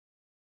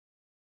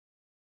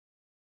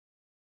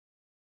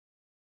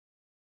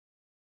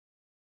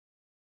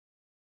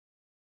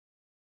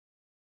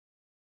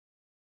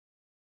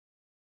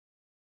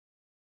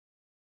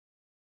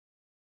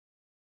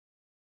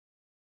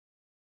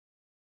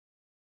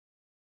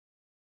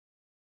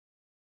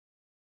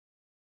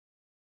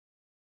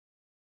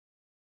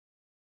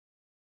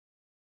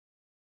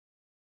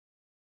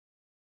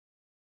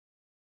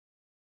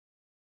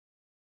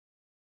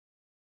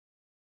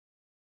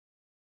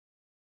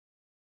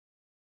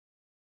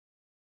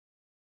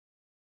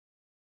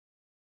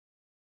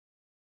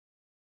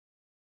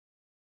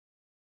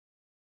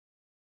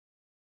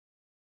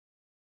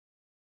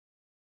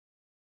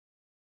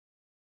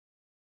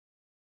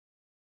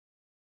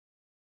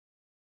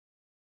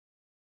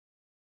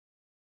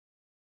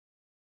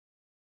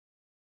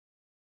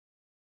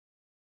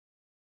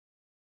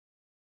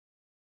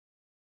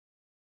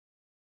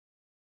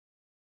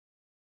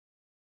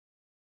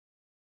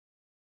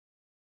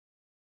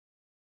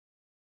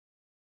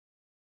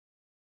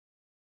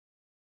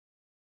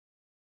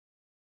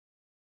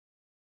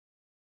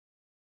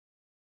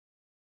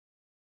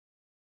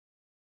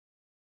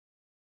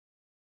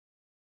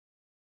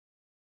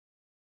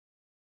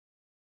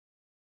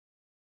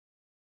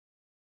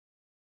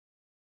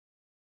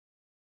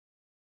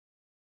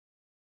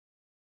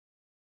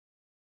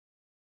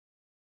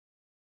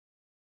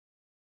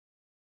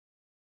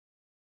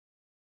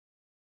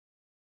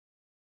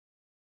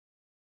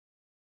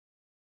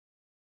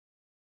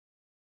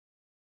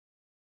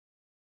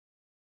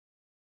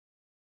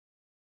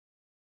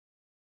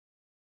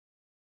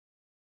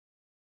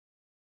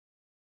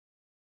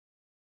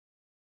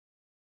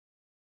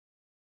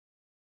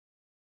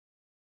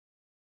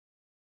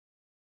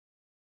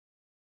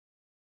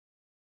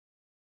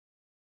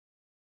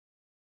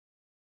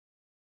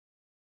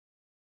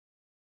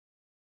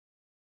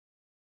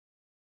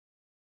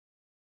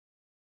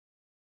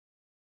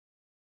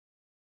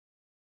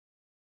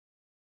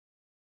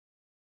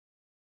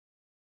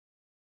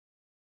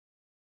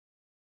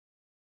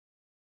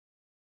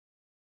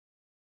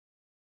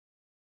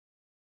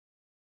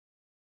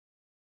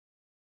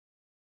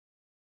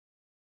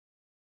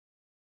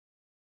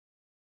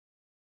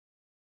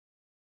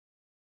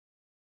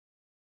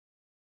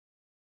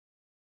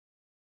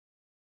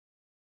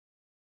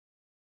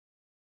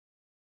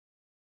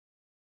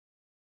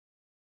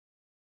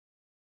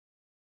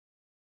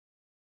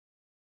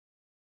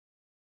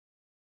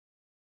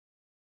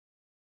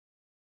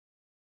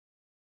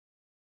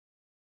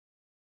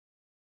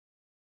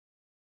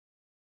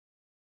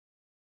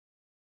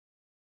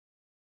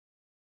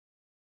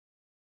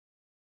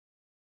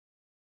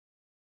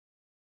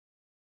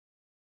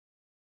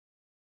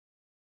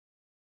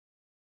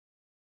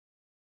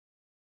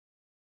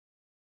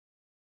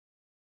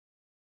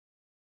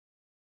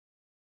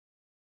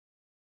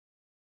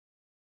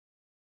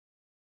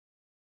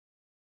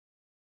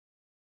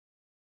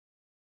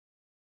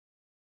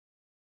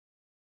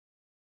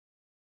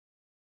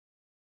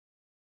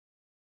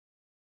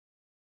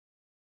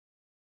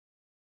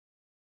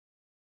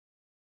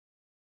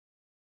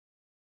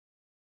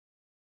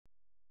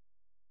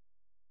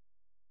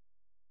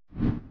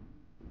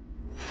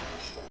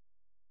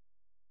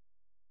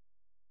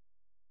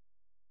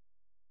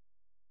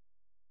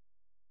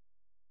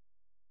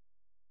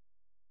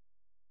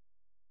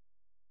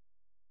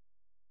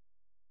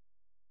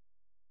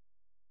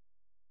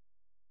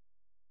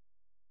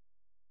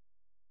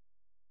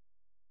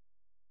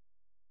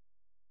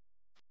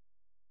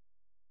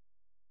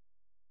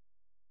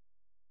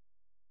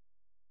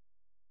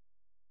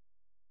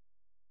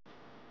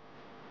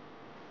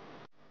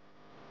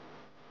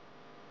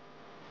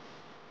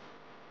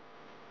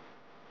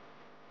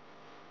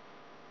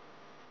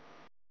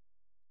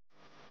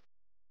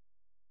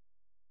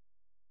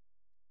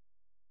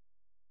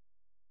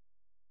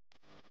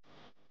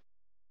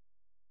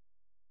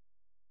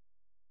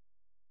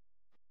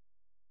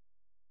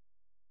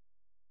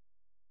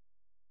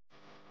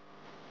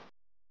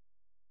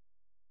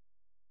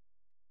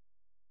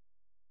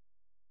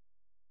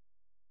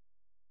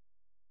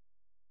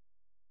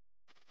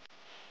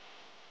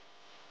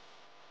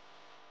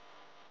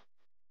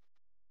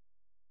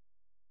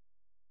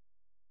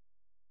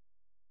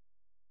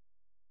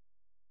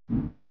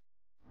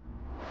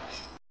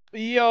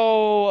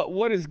Yo,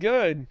 what is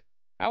good?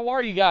 How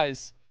are you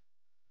guys?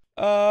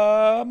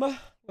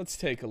 Let's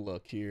take a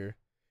look here.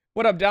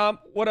 What up, Dom?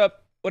 What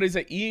up? What is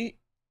it?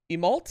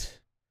 Emalt?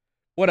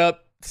 What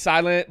up,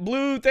 Silent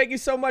Blue? Thank you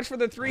so much for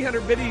the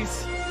 300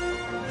 biddies.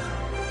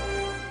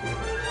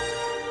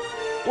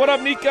 What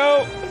up,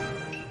 Nico?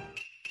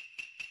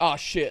 Oh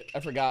shit,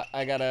 I forgot.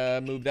 I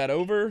gotta move that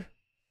over.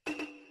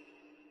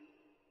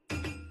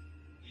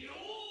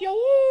 Yo.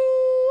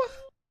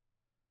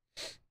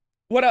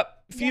 What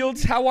up,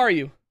 Fields? How are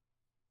you?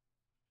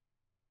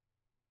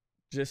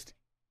 Just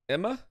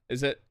Emma?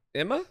 Is it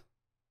Emma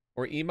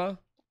or Ema?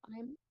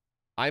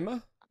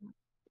 Ima?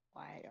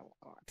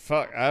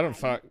 Fuck, I don't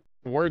fuck.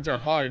 Words are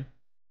hard.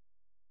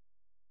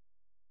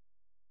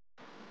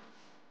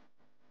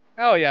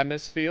 Oh yeah,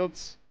 Miss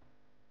Fields.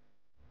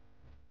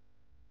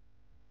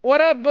 What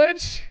up,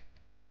 Butch?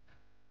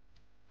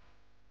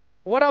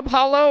 What up,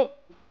 Hollow?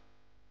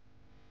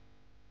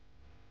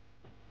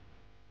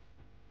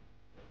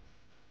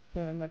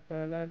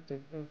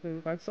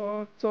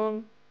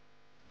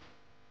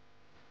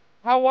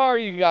 How are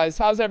you guys?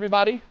 How's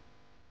everybody?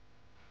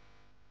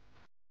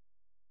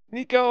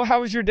 Nico,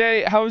 how was your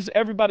day? How's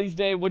everybody's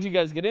day? What'd you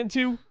guys get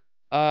into?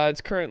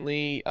 It's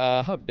currently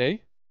hump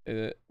day,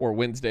 or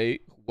Wednesday,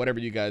 whatever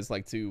you guys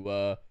like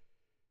to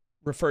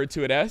refer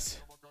to it as.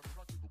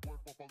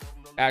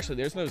 Actually,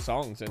 there's no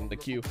songs in the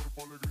queue.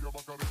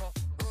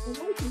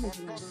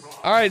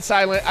 All right,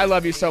 Silent, I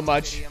love you so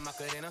much.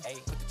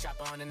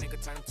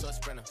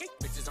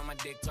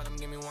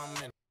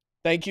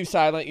 Thank you,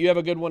 Silent. You have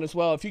a good one as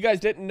well. If you guys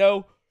didn't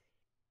know,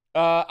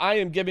 I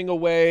am giving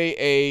away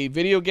a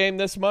video game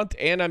this month,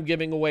 and I'm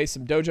giving away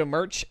some dojo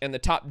merch, and the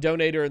top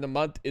donator of the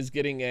month is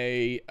getting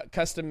a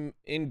custom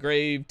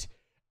engraved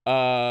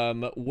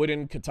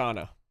wooden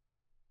katana.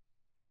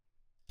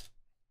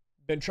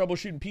 Been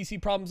troubleshooting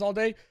PC problems all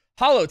day.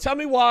 Hollow, tell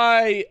me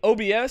why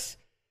OBS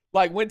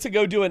like went to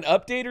go do an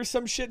update or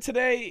some shit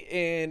today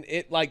and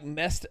it like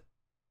messed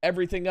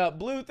everything up.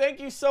 Blue, thank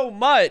you so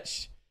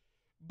much.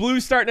 Blue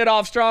starting it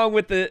off strong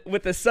with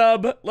the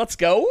sub. Let's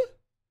go.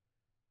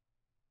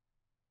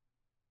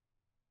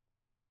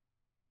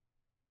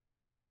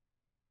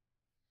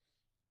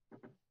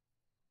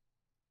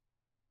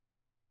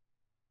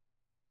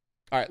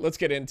 All right, let's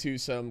get into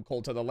some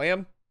Cult of the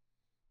Lamb.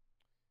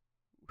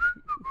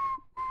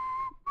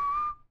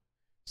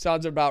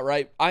 Sounds about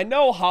right. I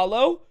know,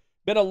 Hollow.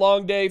 Been a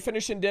long day,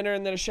 finishing dinner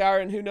and then a shower,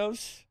 and who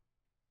knows?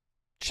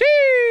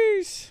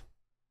 Cheese!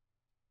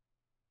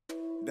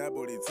 That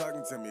booty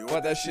talking to me.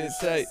 What that shit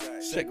say?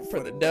 Shaking for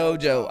the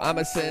dojo. I'm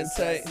a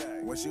sensei.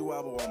 When she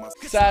wobble on my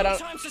Sad on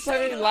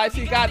say life,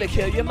 you gotta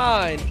kill your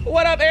mind.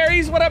 What up,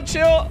 Aries? What up,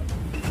 Chill?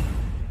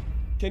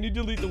 Can you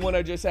delete the one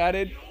I just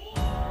added?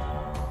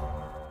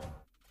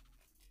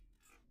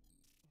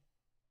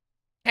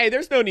 Hey,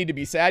 there's no need to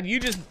be sad. You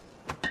just...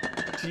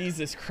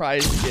 Jesus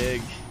Christ,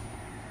 Gig.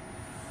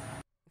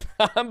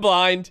 I'm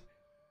blind.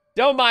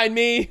 Don't mind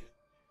me.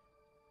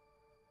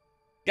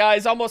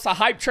 Guys, almost a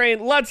hype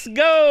train. Let's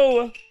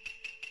go.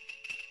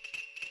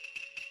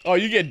 Oh,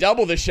 you get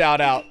double the shout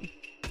out.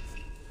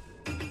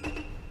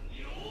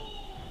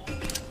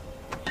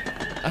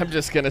 I'm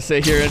just going to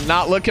sit here and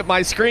not look at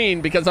my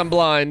screen because I'm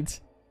blind.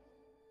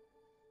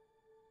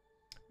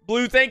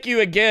 Blue, thank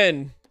you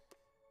again.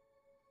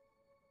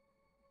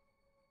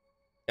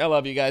 I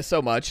love you guys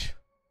so much.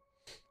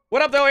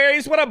 What up, though,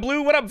 Aries? What up,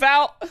 Blue? What up,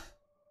 Val?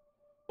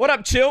 What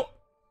up, Chill?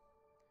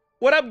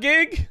 What up,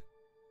 Gig?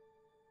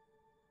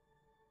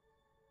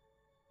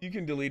 You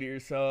can delete it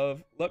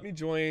yourself. Let me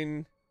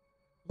join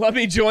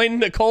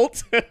the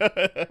cult.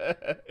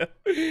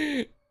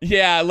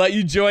 Yeah, let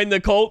you join the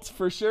cult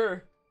for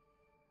sure.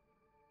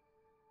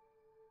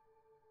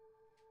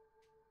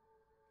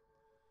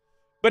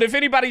 But if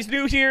anybody's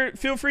new here,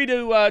 feel free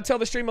to tell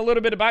the stream a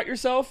little bit about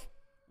yourself.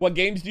 What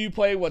games do you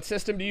play? What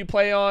system do you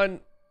play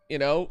on? You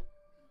know,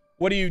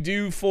 what do you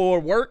do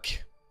for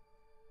work?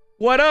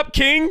 What up,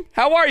 King?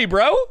 How are you,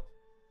 bro?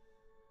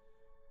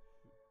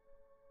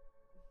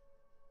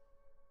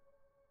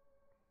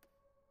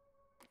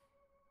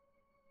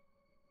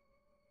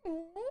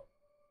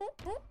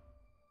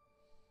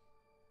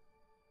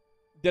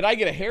 Did I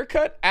get a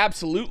haircut?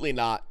 Absolutely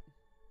not.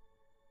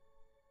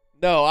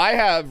 No, I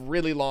have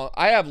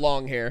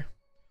long hair.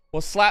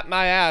 Well, slap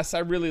my ass. I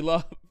really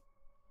love.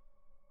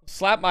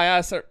 Slap my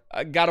ass.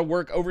 I gotta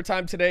work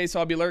overtime today, so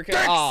I'll be lurking.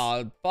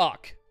 Aw,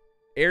 fuck.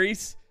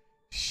 Aries,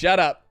 shut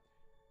up.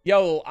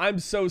 Yo, I'm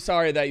so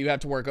sorry that you have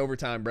to work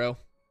overtime, bro.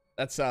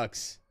 That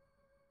sucks.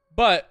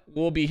 But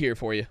we'll be here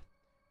for you.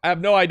 I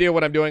have no idea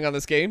what I'm doing on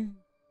this game.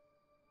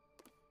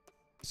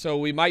 So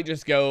we might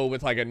just go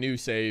with like a new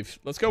save.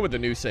 Let's go with the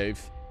new save.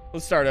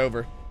 Let's start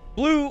over.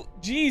 Blue,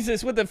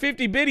 Jesus, with the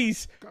 50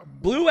 biddies.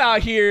 Blue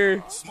out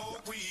here.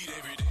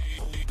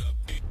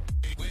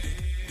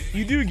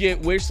 You do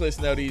get wish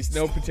list noties,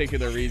 no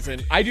particular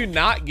reason. I do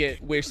not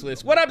get wish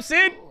list. What up,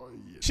 Sid?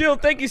 Chill,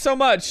 thank you so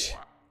much.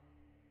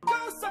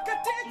 It's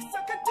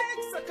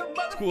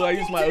cool, I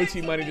use my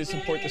OT money to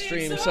support the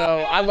stream, so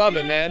I love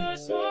it, man.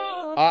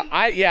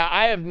 dog? Yeah,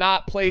 I have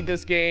not played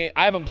this game.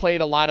 I haven't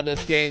played a lot of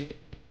this game.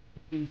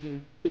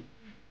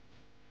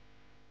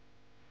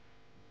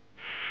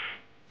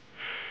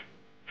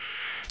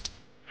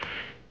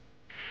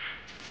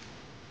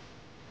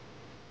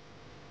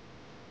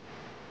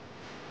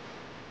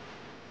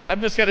 I'm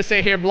just gonna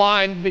sit here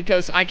blind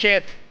because I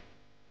can't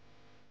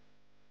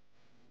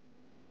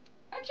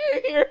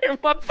hear him.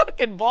 I'm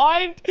fucking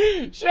blind.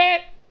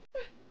 Shit.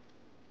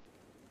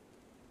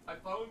 My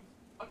phone's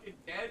fucking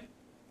dead.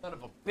 Son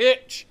of a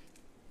bitch.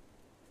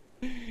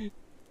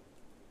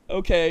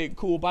 Okay,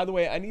 cool. By the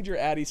way, I need your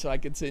Addy so I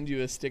can send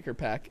you a sticker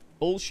pack.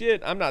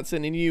 Bullshit. I'm not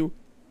sending you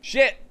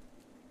shit.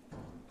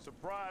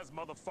 Surprise,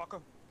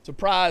 motherfucker.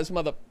 Surprise,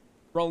 mother.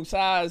 Wrong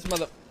size,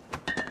 mother.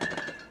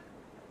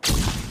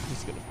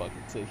 Just gonna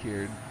fucking sit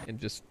here and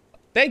just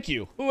thank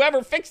you,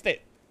 whoever fixed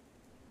it.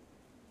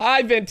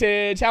 Hi,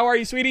 Vintage. How are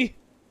you, sweetie?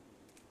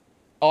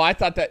 Oh, I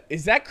thought that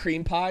is that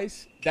cream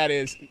pies? That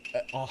is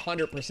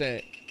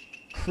 100%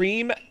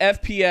 cream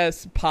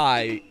FPS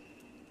pie.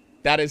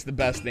 That is the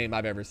best name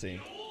I've ever seen.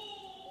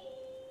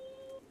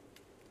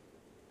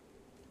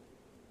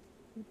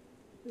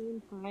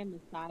 Cream pie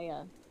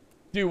messiah.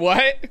 Do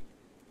what?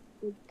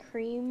 The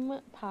cream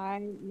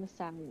pie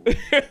messiah.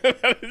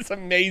 That is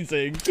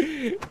amazing.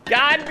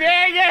 God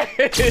dang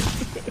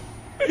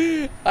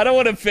it! I don't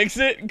want to fix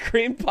it.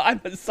 Cream pie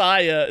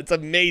messiah. It's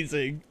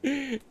amazing.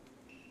 I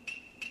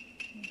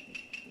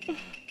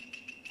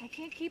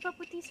can't keep up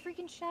with these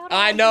freaking shout-outs.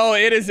 I know,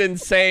 it is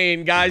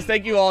insane, guys.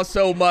 Thank you all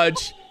so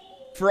much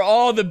for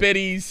all the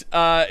biddies.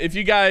 If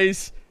you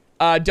guys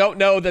don't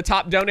know, the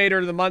top donator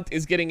of the month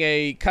is getting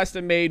a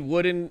custom-made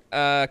wooden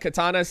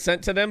katana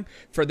sent to them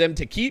for them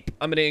to keep.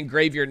 I'm going to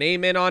engrave your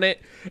name in on it.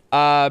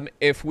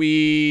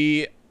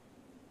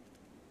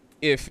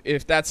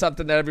 If that's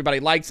something that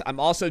everybody likes, I'm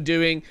also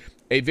doing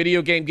a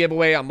video game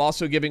giveaway. I'm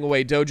also giving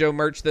away dojo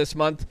merch this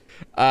month.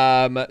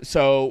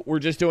 So we're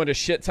just doing a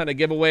shit ton of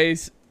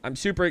giveaways. I'm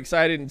super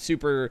excited and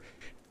super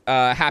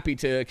happy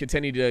to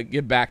continue to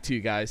give back to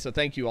you guys. So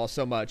thank you all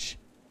so much.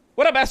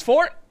 What up,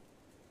 S4?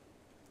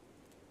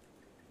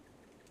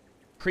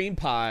 Cream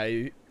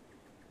pie.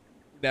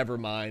 Never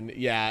mind.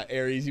 Yeah,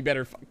 Aries, you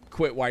better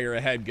quit while you're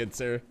ahead, good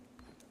sir.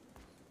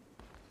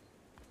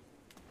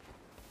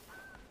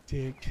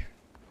 Dick.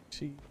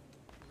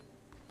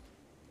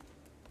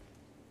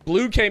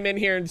 Blue came in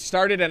here and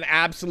started an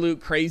absolute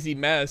crazy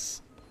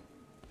mess.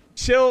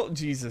 Chill.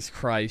 Jesus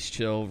Christ,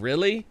 chill.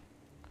 Really?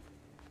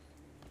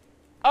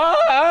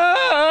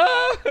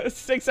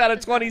 6 out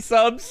of 20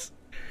 subs.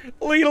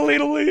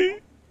 Lee.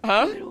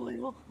 Huh?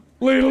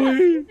 Lee.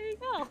 There you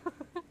go.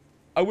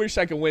 I wish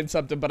I could win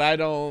something, but I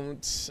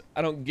don't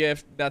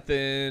gift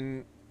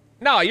nothing.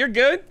 No, you're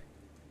good.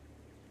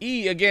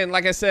 E, again,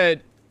 like I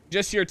said,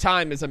 just your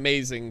time is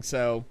amazing,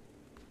 so.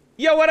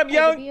 Yo, what up,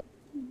 yo?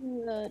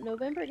 The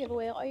November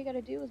giveaway, all you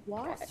gotta do is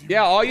watch.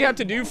 Yeah, all you have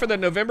to do for the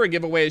November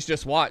giveaway is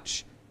just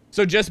watch.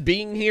 So just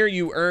being here,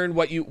 you earn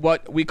what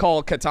we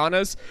call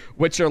katanas,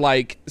 which are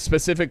like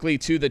specifically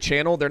to the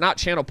channel. They're not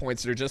channel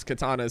points, they're just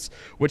katanas,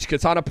 which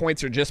katana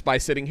points are just by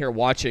sitting here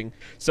watching.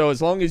 So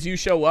as long as you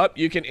show up,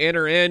 you can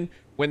enter in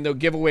when the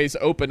giveaways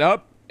open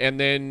up, and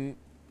then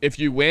if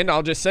you win,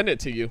 I'll just send it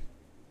to you.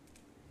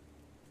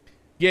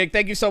 Gig,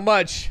 thank you so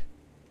much.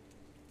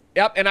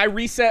 Yep, and I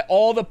reset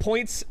all the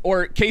points,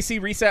 or Casey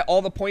reset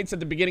all the points at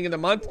the beginning of the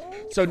month,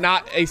 so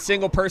not a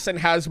single person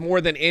has more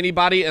than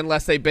anybody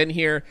unless they've been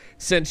here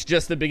since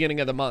just the beginning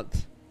of the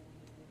month.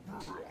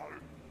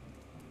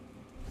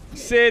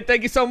 Sid,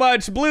 thank you so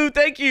much. Blue,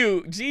 thank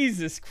you.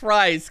 Jesus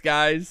Christ,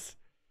 guys.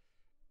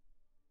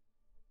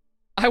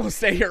 I will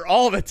stay here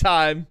all the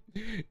time.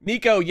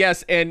 Nico,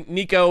 yes, and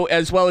Nico,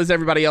 as well as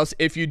everybody else,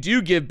 if you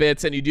do give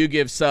bits and you do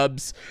give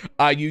subs,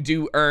 you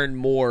do earn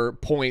more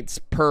points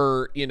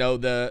per, you know,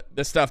 the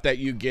stuff that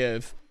you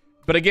give.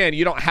 But again,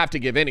 you don't have to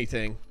give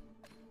anything.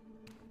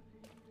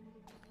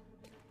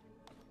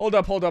 Hold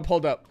up.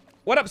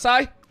 What up,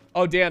 Sai?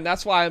 Oh, damn,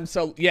 that's why I'm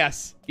so...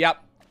 Yes,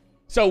 yep.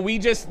 So we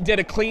just did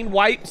a clean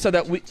wipe so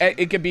that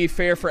it could be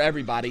fair for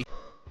everybody.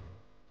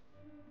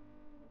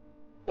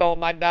 For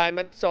my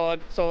diamond sword,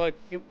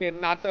 you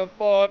cannot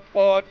afford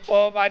for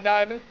my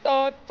diamond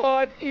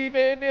sword,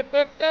 even if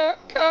it's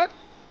cut.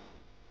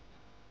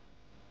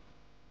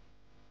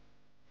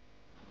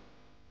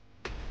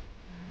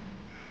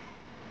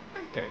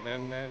 Okay,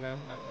 no.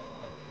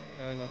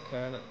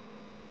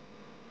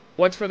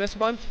 What's for this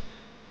month?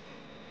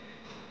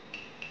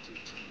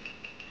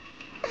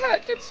 I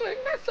can swing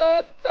my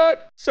sword.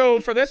 So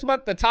for this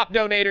month, the top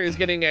donator is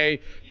getting a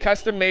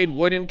custom-made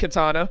wooden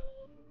katana.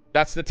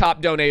 That's the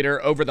top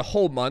donator over the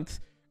whole month.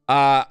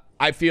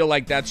 I feel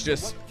like that's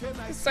just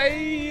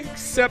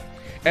except.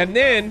 And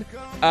then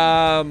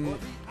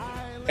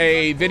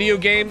a video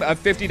game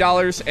of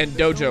 $50 and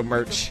dojo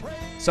merch.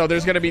 So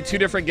there's going to be 2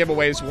 different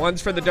giveaways.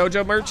 One's for the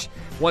dojo merch,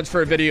 one's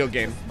for a video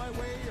game.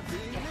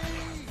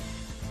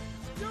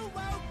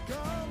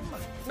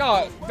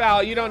 No,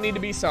 Val, you don't need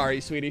to be sorry,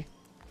 sweetie.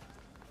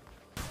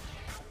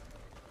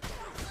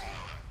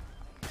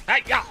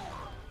 Hey, yeah.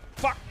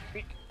 Fuck.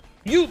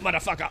 You,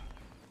 motherfucker.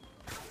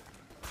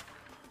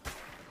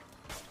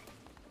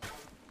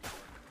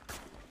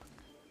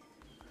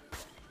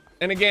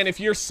 And again, if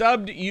you're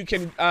subbed, you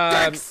can,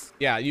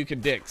 yeah, you can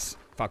dicks,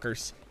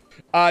 fuckers.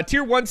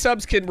 Tier 1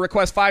 subs can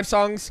request 5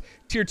 songs.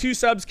 Tier 2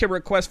 subs can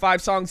request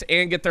 5 songs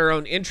and get their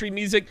own entry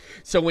music.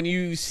 So when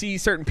you see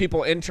certain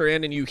people enter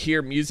in and you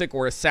hear music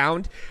or a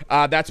sound,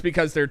 that's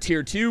because they're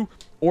tier 2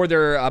 or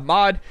they're a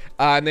mod.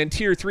 And then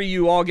tier 3,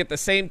 you all get the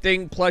same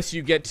thing. Plus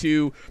you get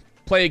to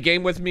play a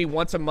game with me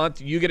once a month.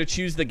 You get to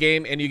choose the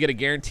game and you get a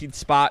guaranteed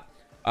spot.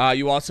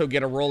 You also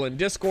get a role in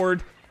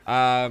Discord.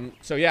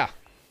 So yeah.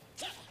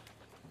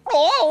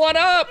 Oh, what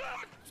up?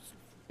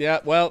 Yeah,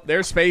 well,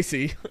 there's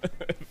Spacey.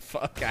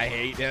 Fuck, I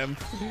hate him.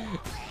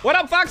 What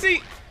up,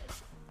 Foxy?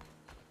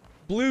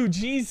 Blue,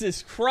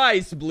 Jesus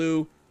Christ,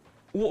 Blue.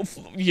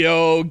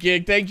 Yo,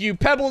 Gig, thank you.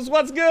 Pebbles,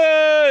 what's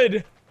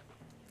good?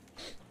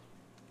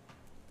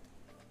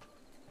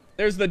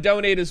 There's the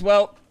donate as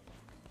well.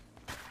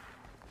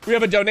 We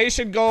have a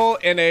donation goal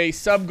and a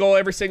sub goal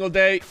every single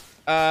day.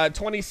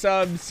 20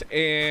 subs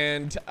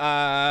and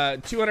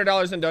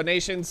 $200 in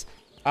donations.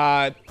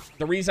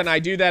 The reason I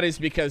do that is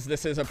because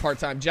this is a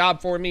part-time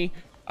job for me.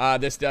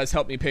 This does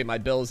help me pay my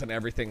bills and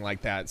everything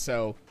like that.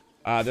 So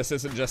this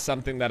isn't just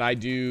something that I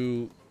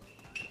do.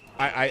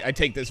 I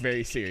take this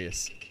very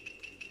serious.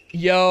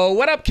 Yo,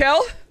 what up,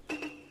 Kel?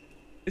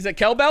 Is it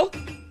Kelbell?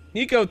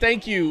 Nico,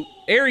 thank you.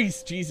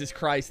 Aries, Jesus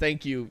Christ,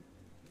 thank you.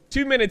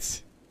 2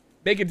 minutes.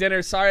 Make a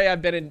dinner. Sorry,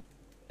 I've been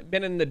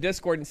in the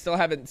Discord and still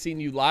haven't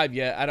seen you live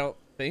yet. I don't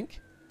think.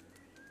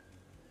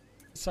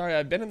 Sorry,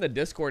 I've been in the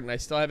Discord and I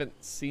still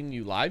haven't seen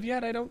you live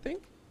yet, I don't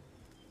think.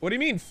 What do you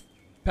mean,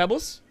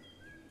 Pebbles?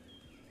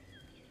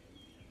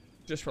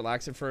 Just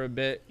relaxing for a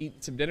bit,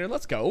 eating some dinner.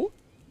 Let's go.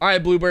 All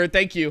right, Bluebird,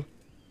 thank you.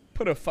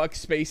 Put a fuck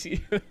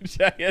Spacey.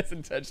 Jack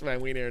hasn't touched my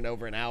wiener in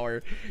over an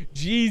hour.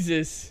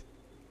 Jesus.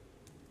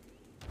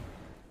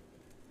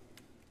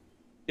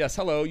 Yes,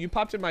 hello. You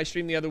popped in my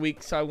stream the other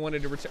week, so I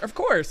wanted to return. Of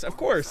course, of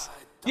course.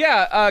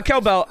 Yeah,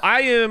 Kelbell,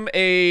 I am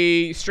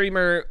a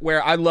streamer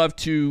where I love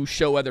to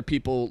show other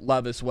people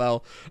love as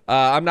well.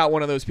 I'm not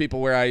one of those people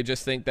where I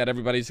just think that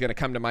everybody's going to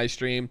come to my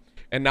stream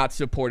and not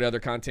support other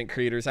content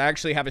creators. I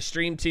actually have a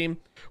stream team,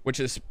 which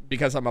is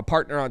because I'm a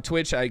partner on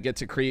Twitch. I get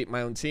to create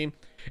my own team.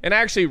 And I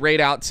actually raid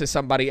out to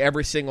somebody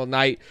every single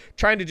night,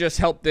 trying to just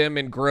help them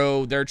and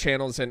grow their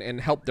channels and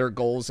help their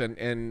goals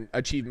and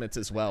achievements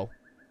as well.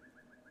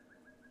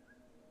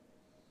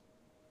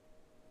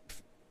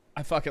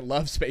 I fucking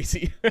love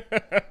Spacey.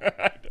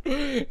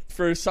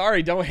 For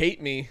sorry, don't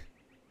hate me.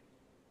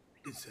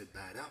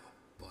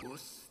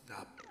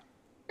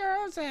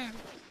 Girls out.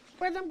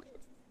 Where them?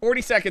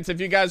 40 seconds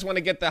if you guys want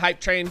to get the hype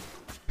train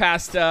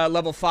past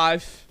level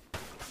 5.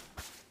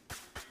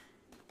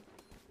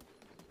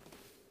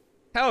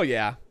 Hell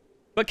yeah.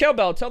 But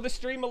Kelbell, tell the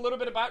stream a little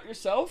bit about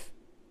yourself.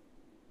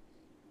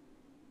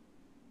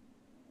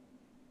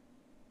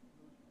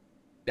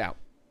 Down.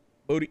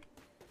 Booty.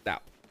 Down.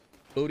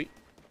 Booty.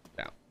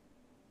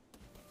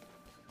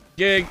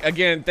 Gig,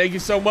 again, thank you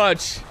so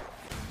much.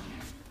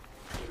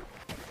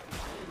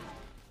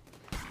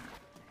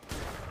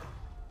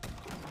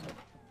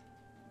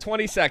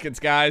 $20 seconds,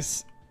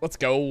 guys. Let's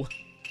go.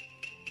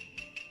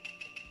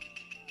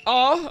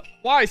 Oh,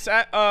 why, Si?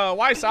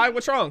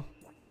 What's wrong?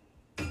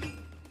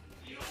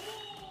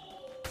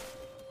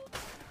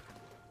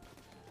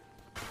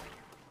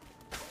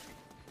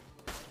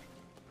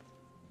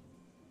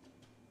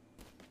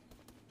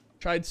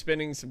 Tried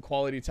spending some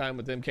quality time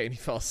with MK and he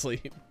fell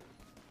asleep.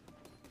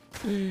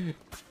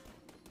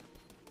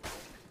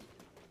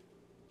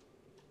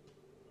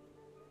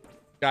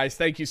 Guys,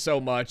 thank you so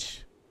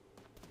much.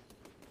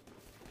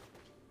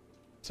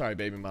 Sorry,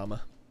 baby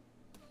mama.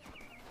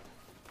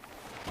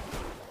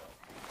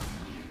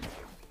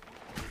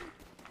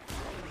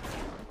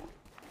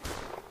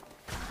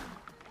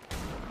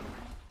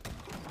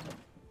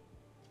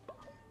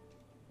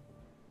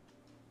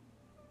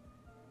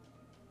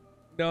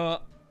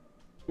 No,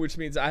 which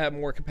means I have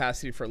more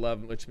capacity for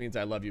love, which means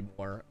I love you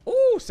more.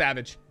 Ooh,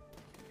 savage.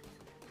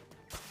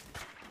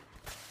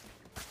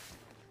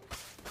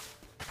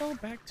 Go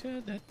back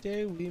to that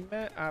day we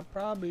met, I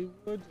probably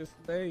would just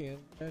lay in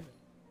bed.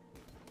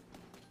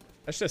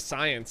 That's just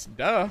science,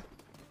 duh.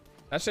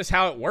 That's just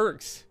how it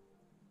works.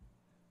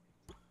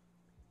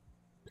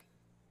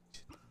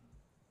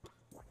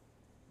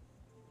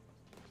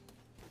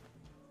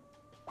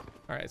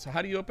 All right, so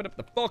how do you open up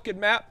the fucking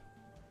map?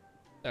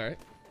 All right,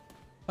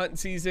 hunting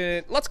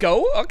season, let's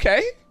go.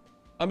 Okay,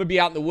 I'm gonna be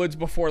out in the woods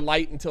before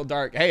light until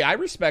dark. Hey, I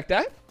respect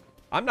that.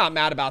 I'm not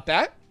mad about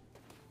that.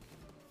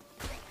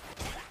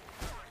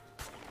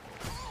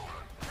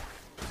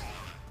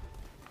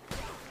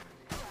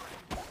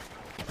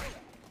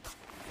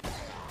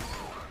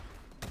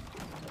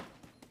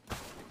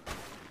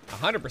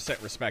 I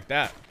 100% respect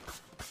that.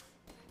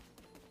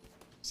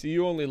 So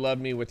you only love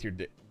me with your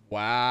dick.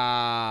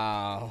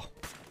 Wow.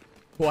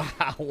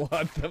 Wow,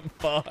 what the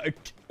fuck?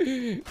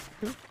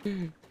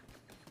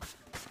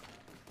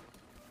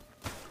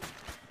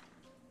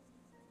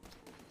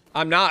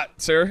 I'm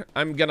not, sir.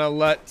 I'm gonna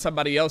let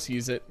somebody else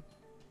use it.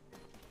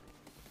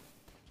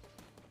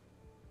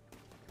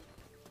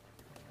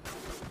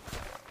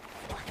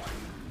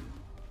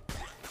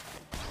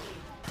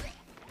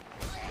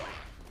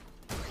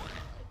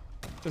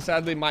 So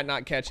sadly might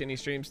not catch any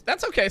streams.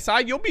 That's okay,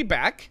 Sai. You'll be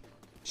back.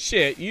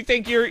 Shit, you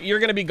think you're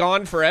gonna be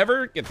gone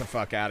forever? Get the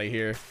fuck out of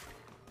here.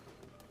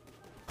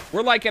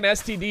 We're like an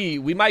STD.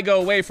 We might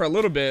go away for a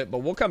little bit, but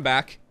we'll come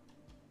back.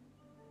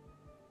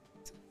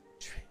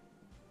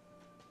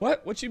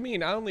 What? What you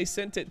mean? I only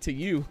sent it to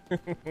you.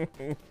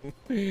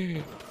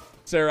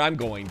 Sir, I'm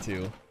going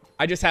to.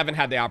 I just haven't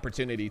had the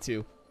opportunity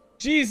to.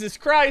 Jesus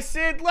Christ,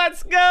 Sid,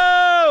 let's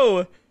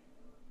go!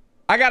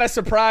 I got a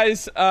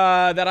surprise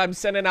that I'm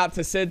sending out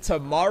to Sid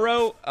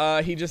tomorrow.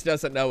 He just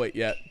doesn't know it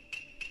yet.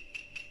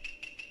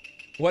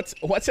 What's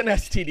an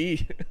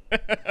STD?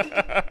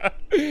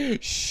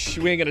 Shh,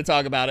 we ain't gonna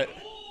talk about it.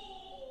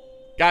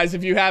 Guys,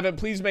 if you haven't,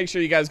 please make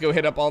sure you guys go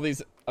hit up all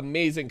these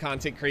amazing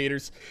content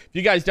creators. If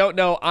you guys don't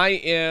know, I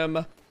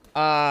am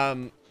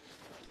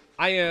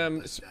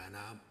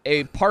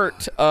a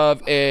part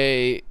of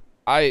I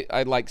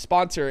like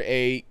sponsor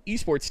a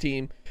esports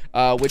team,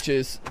 which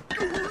is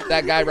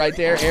that guy right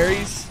there,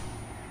 Aries,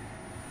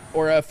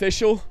 or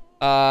official.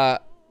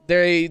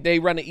 They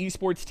run an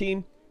esports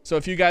team. So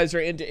if you guys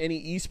are into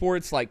any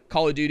esports like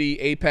Call of Duty,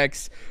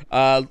 Apex,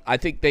 I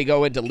think they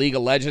go into League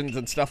of Legends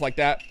and stuff like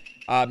that.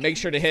 Make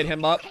sure to hit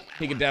him up.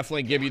 He can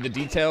definitely give you the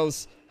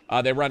details.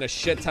 They run a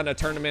shit ton of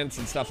tournaments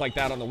and stuff like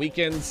that on the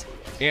weekends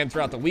and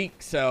throughout the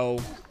week. So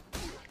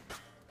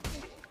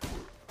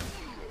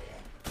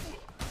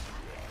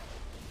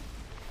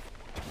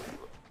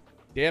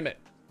damn it.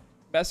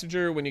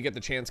 Messenger when you get the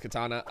chance,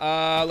 Katana.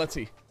 Let's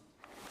see.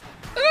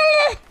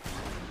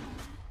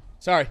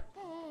 Sorry.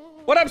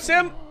 What up,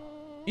 Sim?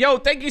 Yo,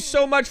 thank you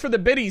so much for the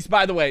biddies,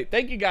 by the way.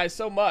 Thank you guys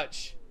so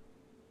much.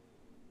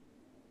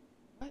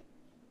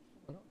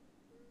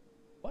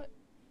 What?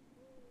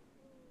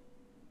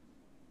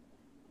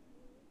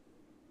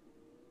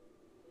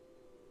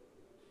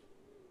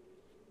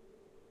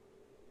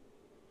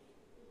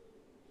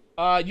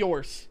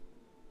 Yours.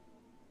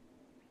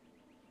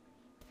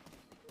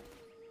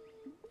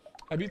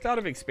 Have you thought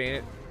of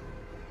expanding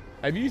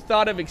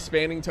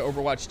to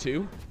Overwatch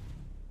 2?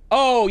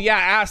 Oh, yeah,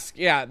 ask.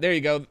 Yeah, there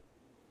you go.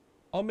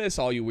 I'll miss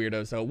all you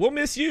weirdos, though. We'll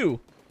miss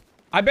you.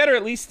 I better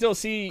at least still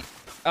see...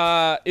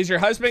 is your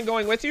husband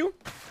going with you?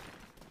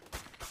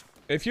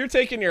 If you're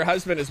taking your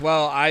husband as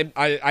well,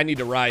 I need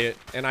to riot.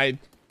 And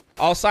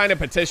I'll sign a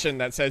petition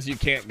that says you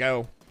can't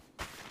go.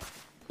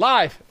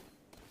 Live.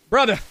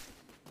 Brother.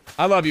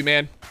 I love you,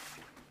 man.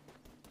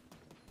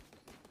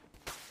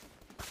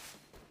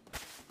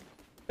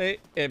 Hey,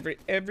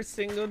 every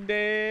single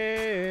day.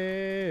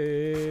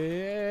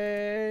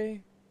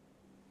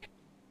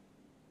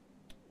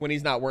 When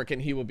he's not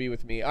working, he will be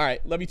with me. All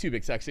right, love you too,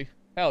 big sexy.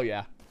 Hell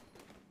yeah.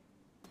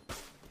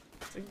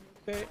 Single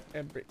day,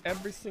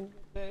 every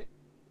single day.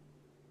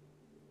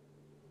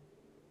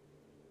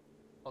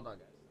 Hold on,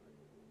 guys.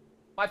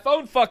 My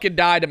phone fucking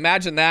died.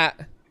 Imagine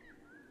that.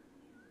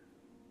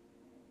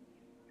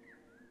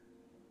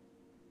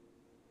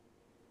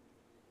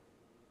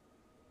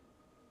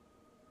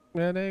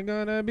 It ain't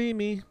gonna be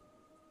me.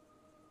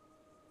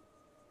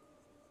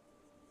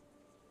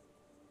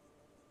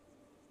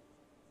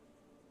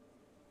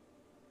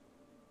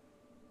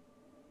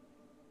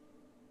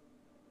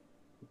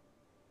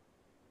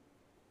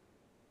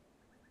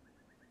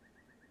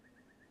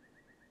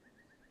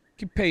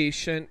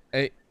 Patient.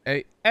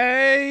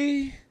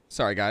 Hey.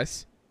 Sorry,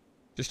 guys.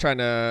 Just trying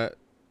to...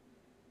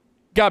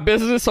 Got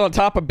business on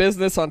top of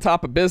business on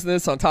top of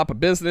business on top of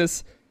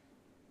business.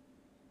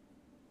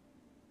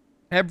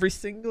 Every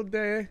single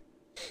day.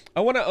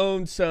 I want to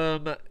own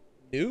some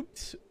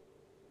nukes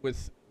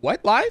with...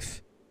 What?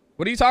 Life?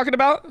 What are you talking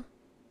about?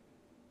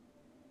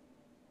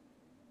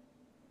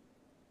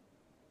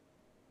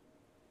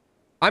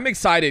 I'm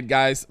excited,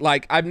 guys.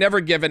 Like, I've never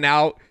given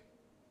out...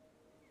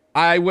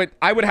 I would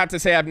have to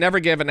say I've never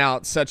given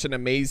out such an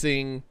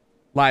amazing,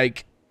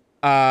 like,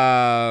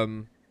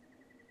 what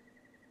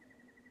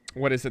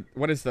is it?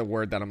 What is the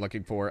word that I'm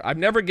looking for? I've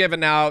never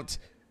given out,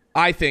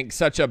 I think,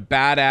 such a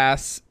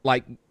badass,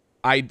 like,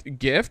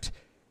 gift.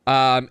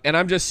 And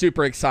I'm just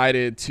super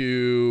excited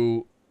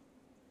to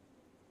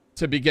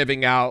be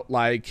giving out,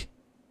 like,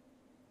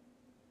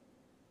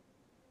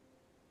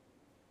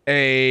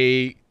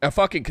 a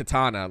fucking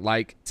katana.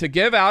 Like, to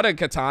give out a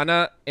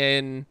katana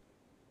in...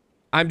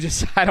 I'm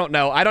just, I don't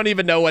know. I don't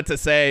even know what to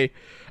say.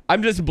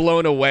 I'm just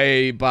blown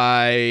away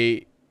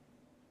by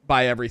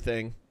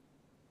everything.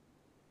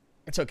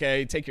 It's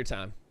okay. Take your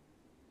time.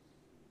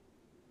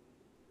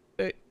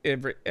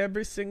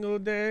 Every single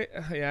day.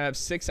 Yeah, I have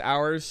 6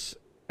 hours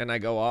and I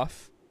go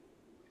off.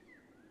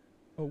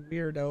 A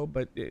weirdo,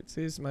 but it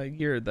is my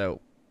year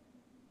though.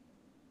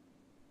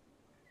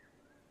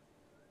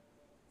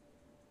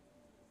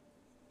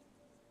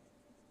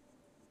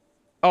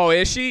 Oh,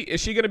 is she?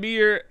 Is she going to be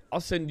here? I'll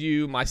send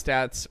you my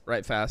stats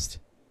right fast.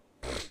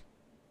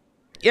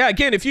 Yeah,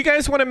 again, if you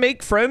guys want to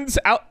make friends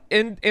out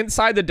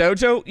inside the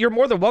dojo, you're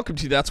more than welcome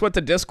to. That's what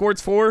the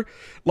Discord's for.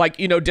 Like,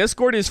 you know,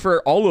 Discord is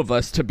for all of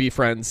us to be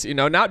friends. You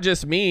know, not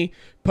just me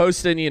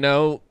posting,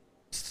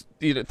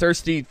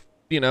 thirsty,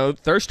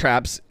 thirst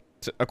traps,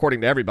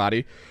 according to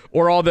everybody.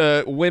 Or all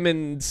the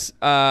women's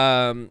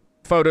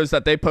photos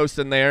that they post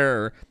in there,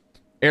 or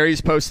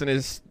Aries posting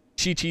his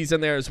chi-chis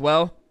in there as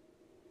well.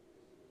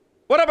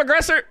 What up,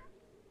 Aggressor?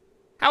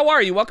 How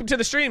are you? Welcome to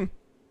the stream.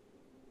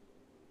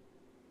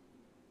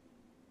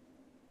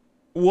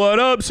 What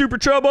up, Super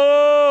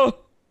Trouble?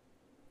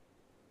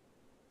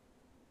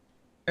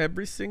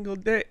 Every single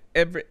day,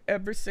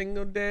 every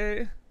single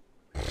day.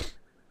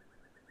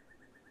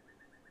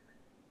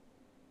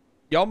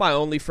 Y'all my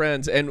only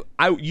friends, and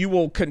you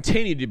will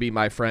continue to be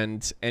my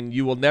friends, and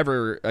you will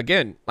never,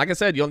 again, like I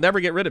said, you'll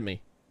never get rid of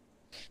me.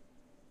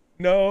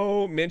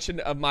 No mention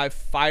of my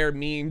fire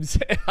memes.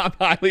 I'm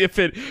highly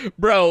offended.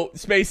 Bro,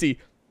 Spacey,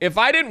 if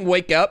I didn't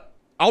wake up,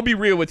 I'll be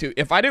real with you.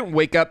 If I didn't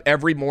wake up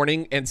every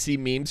morning and see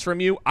memes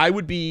from you, I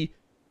would be,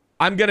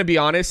 I'm going to be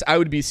honest, I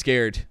would be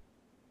scared.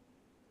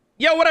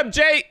 Yo, what up,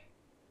 Jay?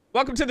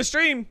 Welcome to the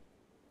stream.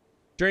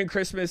 During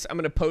Christmas, I'm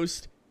going to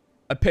post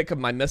a pic of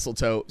my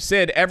mistletoe.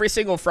 Sid, every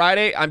single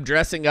Friday, I'm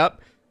dressing up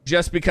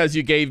just because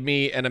you gave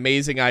me an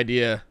amazing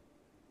idea.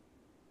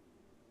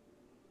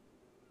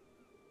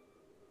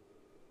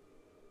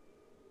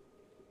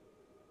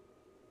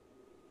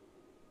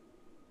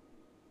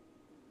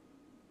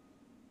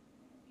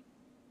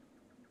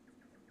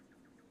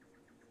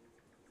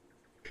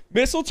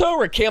 Mistletoe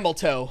or camel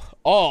toe?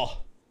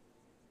 Oh.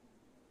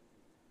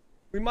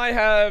 We might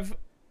have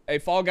a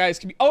Fall Guys.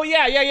 Oh,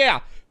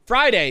 yeah.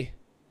 Friday.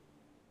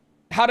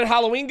 How did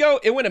Halloween go?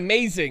 It went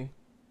amazing.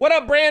 What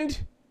up,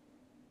 Brand?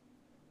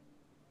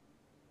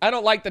 I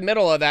don't like the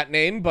middle of that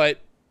name, but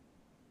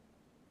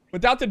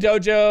without the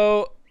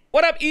dojo.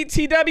 What up,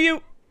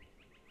 ETW?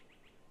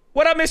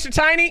 What up, Mr.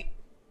 Tiny?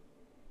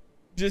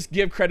 Just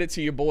give credit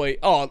to your boy.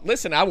 Oh,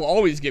 listen, I will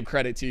always give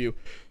credit to you.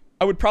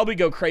 I would probably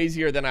go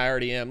crazier than I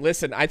already am.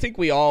 Listen, I think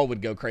we all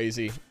would go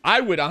crazy.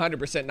 I would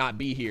 100% not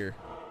be here.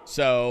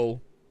 So,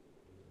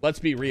 let's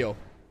be real.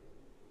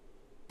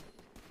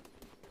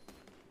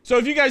 So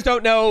if you guys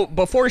don't know,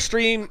 before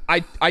stream,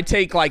 I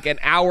take like an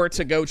hour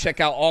to go check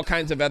out all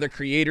kinds of other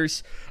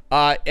creators.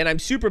 And I'm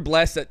super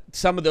blessed that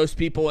some of those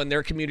people in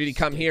their community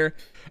come here.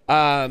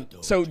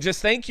 So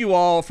just thank you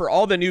all for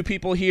all the new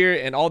people here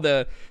and all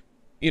the,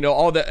 you know,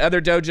 all the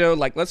other dojo.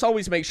 Like, let's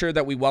always make sure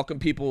that we welcome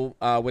people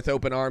with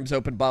open arms,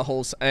 open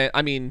buttholes.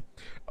 I mean,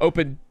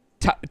 open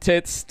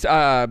tits,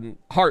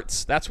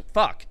 hearts. That's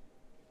fuck.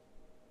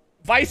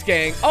 Vice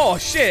Gang. Oh,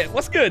 shit.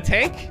 What's good,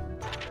 Tank?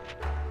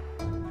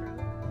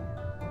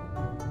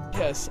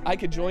 Yes, I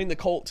could join the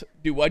cult.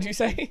 Dude, what'd you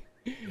say?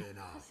 Are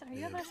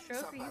you having a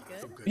stroke? Are you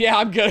good? Yeah,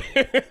 I'm good.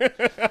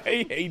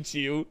 I hate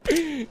you.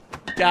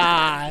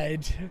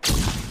 God.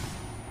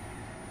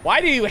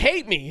 Why do you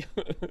hate me?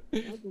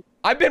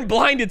 I've been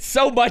blinded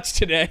so much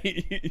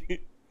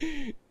today.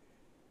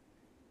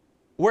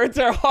 Words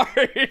are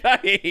hard. I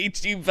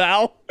hate you,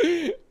 Val.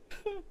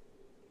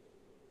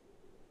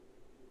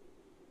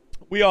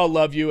 We all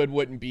love you and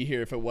wouldn't be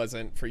here if it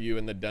wasn't for you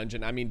in the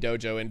dungeon. I mean,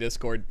 dojo and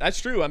Discord. That's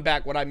true. I'm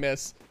back. What I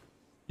miss.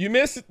 You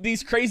miss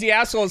these crazy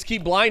assholes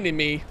keep blinding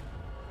me.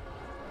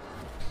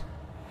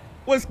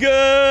 What's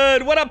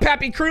good? What up,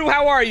 Pappy Crew?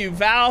 How are you,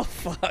 Val?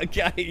 Fuck,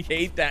 I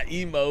hate that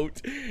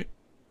emote.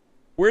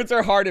 Words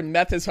are hard and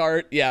meth is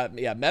hard. Yeah,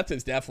 meth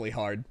is definitely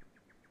hard.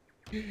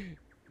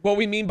 What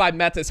we mean by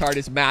meth is hard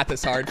is math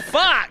is hard.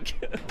 Fuck!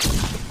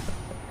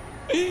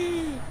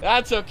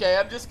 That's okay.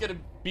 I'm just gonna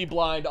be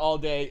blind all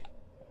day.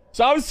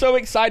 So I was so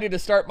excited to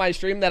start my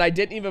stream that I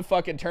didn't even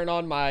fucking turn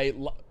on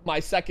my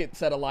second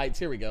set of lights.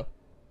 Here we go.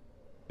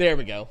 There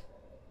we go.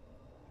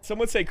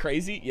 Someone say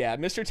crazy? Yeah,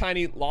 Mr.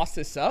 Tiny lost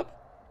his sub?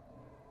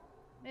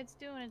 It's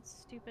doing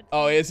its stupid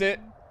Oh, thing. is it?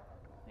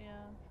 Yeah.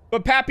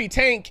 But Pappy,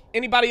 Tank,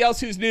 anybody else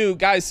who's new,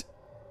 guys,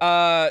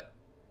 fuck,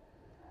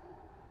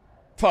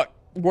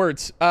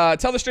 words.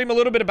 Tell the stream a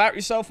little bit about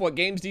yourself. What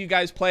games do you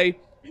guys play?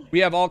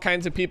 We have all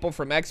kinds of people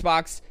from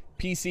Xbox,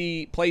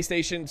 PC,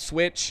 PlayStation,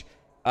 Switch,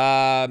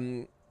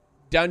 Dungeons,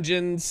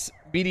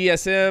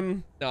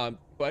 BDSM. No,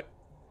 what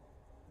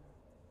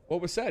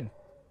was said?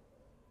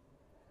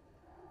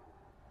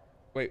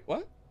 Wait,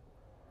 what?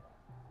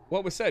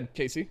 What was said,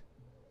 Casey?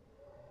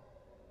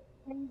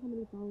 How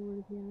many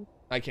followers you have?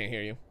 I can't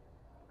hear you.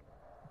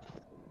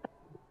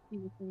 He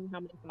was saying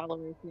how many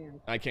followers you have.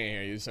 I can't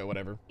hear you, so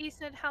whatever. He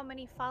said how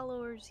many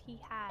followers he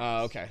has.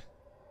 Oh, okay.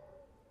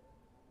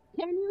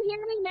 Can you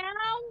hear me now?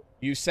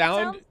 You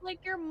sound... Sounds like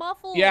you're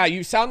muffled. Yeah,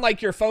 you sound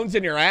like your phone's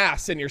in your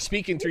ass and you're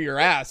speaking through your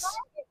ass.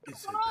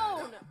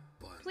 Phone.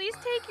 Please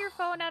take your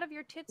phone out of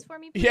your tits for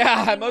me. Please. Yeah,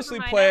 I Never mostly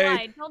mind, I play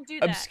lied. Don't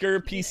do that. obscure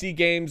Don't do PC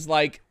games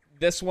like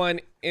this one,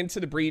 Into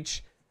the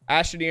Breach,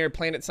 Astroneer,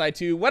 Planet Side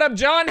 2. What up,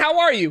 John? How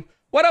are you?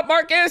 What up,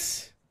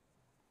 Marcus?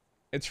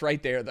 It's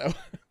right there, though.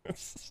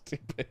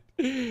 Stupid.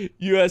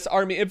 U.S.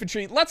 Army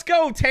Infantry. Let's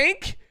go,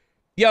 Tank.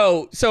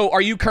 Yo, so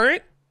are you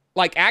current?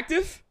 Like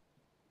active?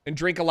 And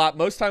drink a lot.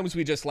 Most times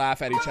we just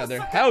laugh at each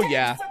other. Hell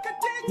yeah.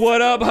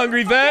 What up,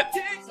 Hungry Vet?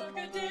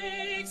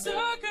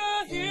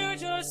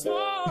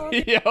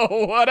 Yo,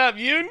 what up,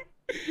 Yoon?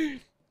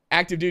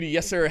 Active duty,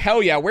 yes, sir.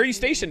 Hell yeah. Where are you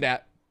stationed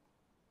at?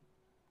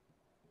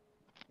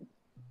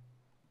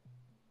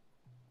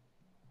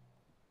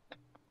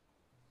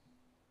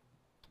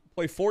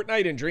 Play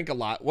Fortnite and drink a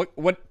lot.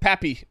 What,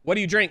 Pappy? What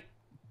do you drink?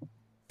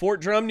 Fort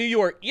Drum, New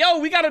York. Yo,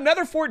 we got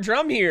another Fort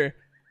Drum here.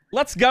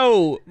 Let's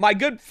go. My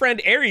good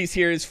friend Aries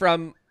here is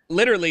from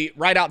literally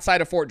right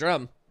outside of Fort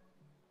Drum.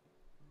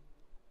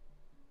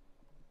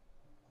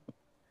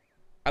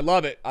 I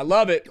love it. I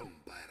love it.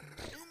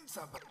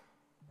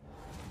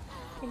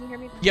 Can you hear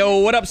me? Yo,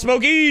 what up,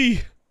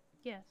 Smokey?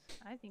 Yes,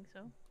 I think so.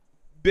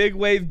 Big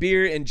Wave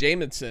Beer and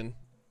Jameson.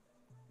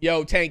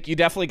 Yo, Tank, you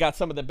definitely got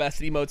some of the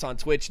best emotes on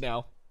Twitch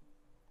now.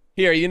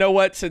 Here, you know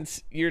what?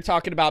 Since you're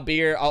talking about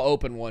beer, I'll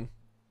open one.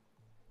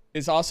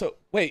 Is also...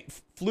 Wait,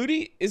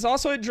 Flutie is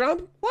also at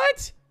Drum?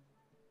 What?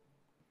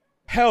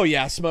 Hell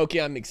yeah,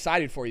 Smokey. I'm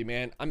excited for you,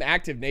 man. I'm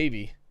active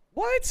Navy.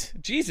 What?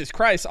 Jesus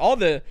Christ. All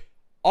the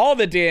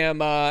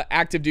damn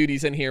active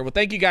duties in here. Well,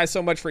 thank you guys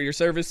so much for your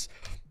service.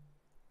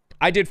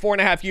 I did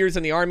 4.5 years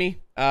in the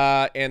Army,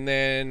 and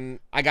then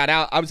I got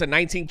out. I was a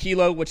 19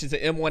 kilo, which is an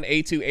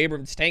M1A2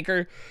 Abrams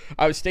tanker.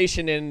 I was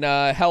stationed in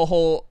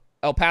Hellhole,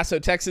 El Paso,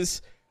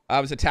 Texas. I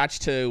was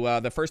attached to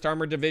the 1st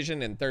Armored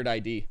Division and 3rd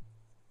ID.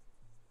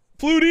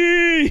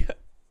 Flutie!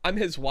 I'm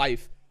his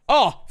wife.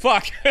 Oh,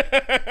 fuck.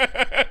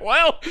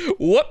 Well,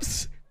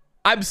 whoops.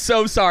 I'm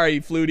so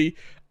sorry, Flutie.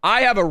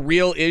 I have a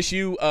real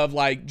issue of,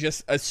 like,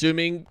 just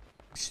assuming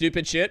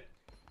stupid shit.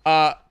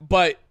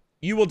 But...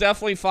 you will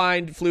definitely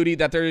find, Flutie,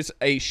 that there's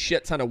a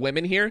shit ton of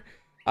women here.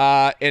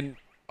 And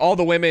all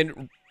the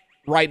women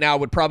right now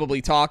would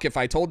probably talk if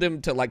I told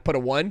them to, like, put a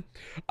 1.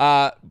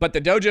 But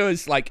the dojo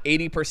is, like,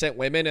 80%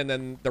 women, and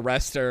then the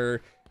rest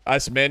are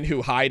us men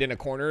who hide in a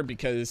corner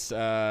because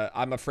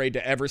I'm afraid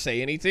to ever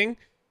say anything.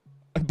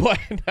 But,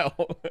 no.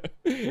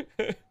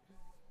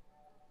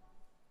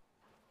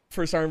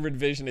 1st Armored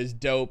Division is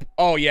dope.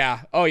 Oh,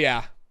 yeah. Oh,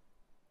 yeah.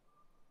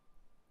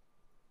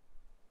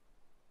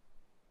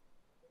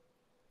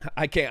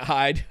 I can't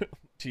hide.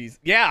 Jeez.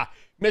 Yeah,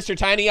 Mr.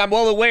 Tiny, I'm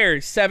well aware.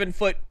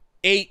 7'8".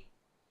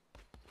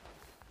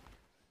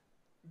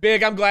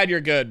 Big, I'm glad you're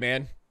good,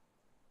 man.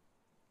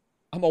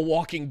 I'm a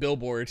walking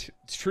billboard.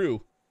 It's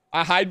true.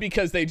 I hide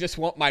because they just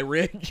want my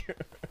rig.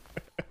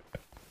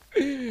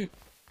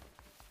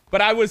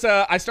 But I was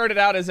I started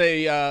out as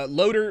a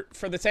loader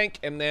for the tank,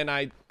 and then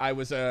I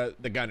was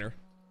the gunner.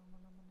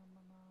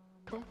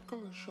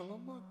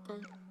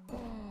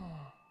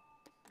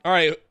 All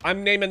right,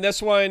 I'm naming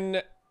this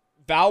one.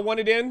 Val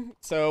wanted in,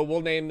 so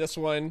we'll name this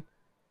one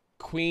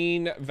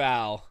Queen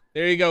Val.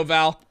 There you go,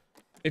 Val.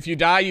 If you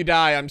die, you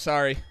die. I'm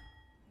sorry.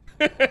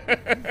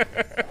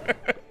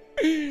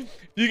 If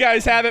you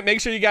guys haven't, make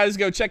sure you guys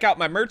go check out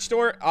my merch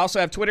store. I also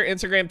have Twitter,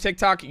 Instagram,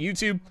 TikTok,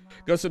 YouTube.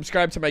 Go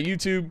subscribe to my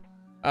YouTube.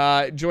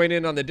 Join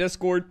in on the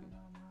Discord.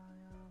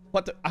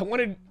 What the? I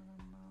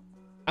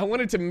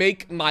wanted to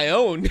make my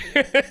own.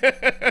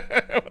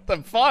 What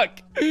the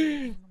fuck?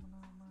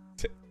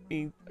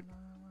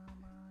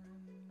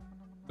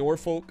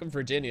 Norfolk,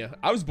 Virginia.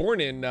 I was born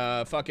in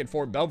fucking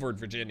Fort Belvoir,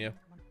 Virginia.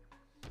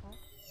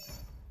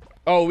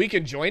 Oh, we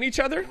can join each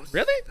other?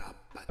 Really?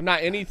 I'm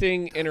not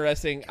anything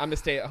interesting. I'm a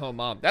stay-at-home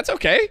mom. That's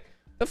okay.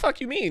 The fuck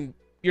you mean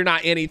you're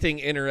not anything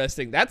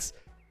interesting? That's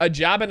a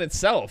job in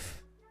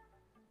itself.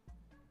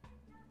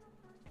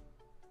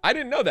 I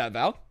didn't know that,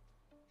 Val.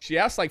 She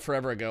asked like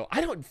forever ago.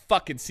 I don't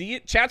fucking see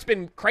it. Chat's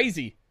been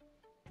crazy.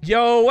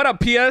 Yo, what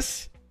up,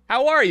 PS?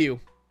 How are you?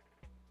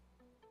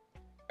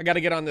 I gotta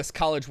get on this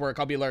college work.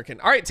 I'll be lurking.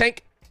 All right,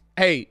 Tank.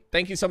 Hey,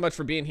 thank you so much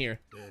for being here.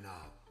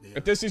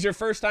 If this is your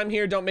first time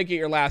here, don't make it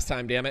your last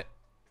time, damn it.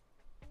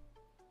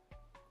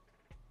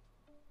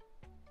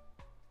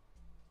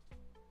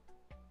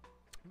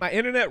 My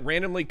internet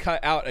randomly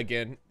cut out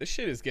again. This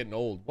shit is getting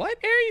old. What,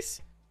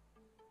 Aries?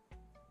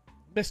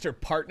 Mr.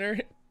 Partner?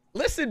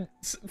 Listen,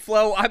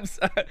 Flo,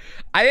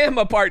 I am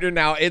a partner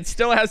now. It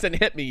still hasn't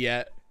hit me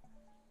yet.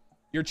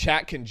 Your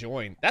chat can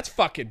join. That's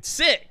fucking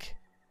sick.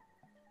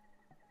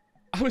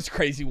 I was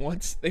crazy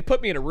once. They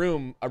put me in a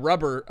room, a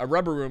rubber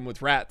room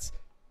with rats.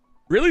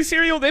 Really,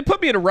 Serial? They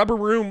put me in a rubber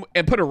room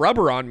and put a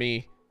rubber on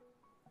me.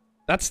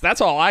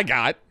 That's all I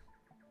got.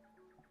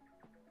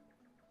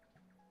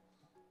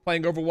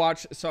 Playing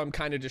Overwatch, so I'm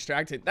kind of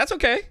distracted. That's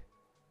okay.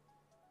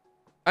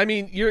 I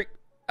mean, you're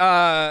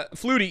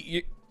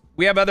Flutie,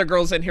 we have other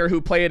girls in here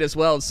who play it as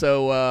well,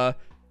 so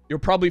you'll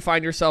probably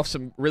find yourself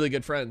some really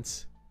good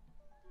friends.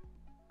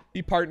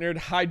 Be partnered,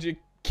 hide your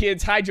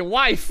kids, hide your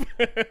wife.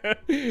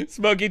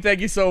 Smokey, thank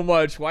you so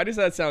much. Why does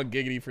that sound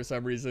giggity for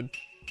some reason?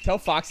 Tell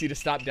Foxy to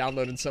stop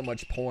downloading so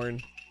much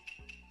porn.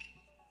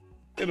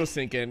 It'll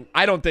sink in.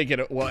 I don't think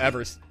it will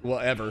ever.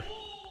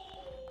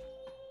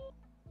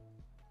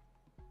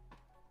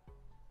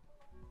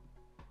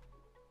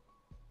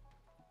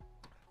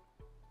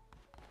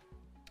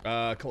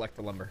 Collect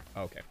the lumber.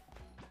 Okay.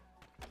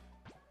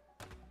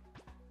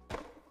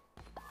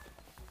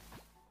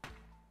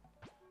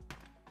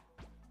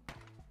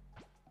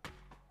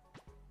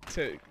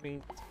 To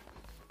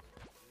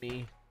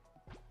me.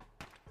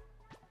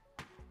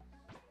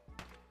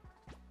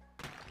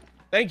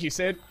 Thank you,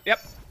 Sid. Yep,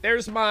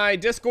 there's my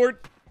Discord.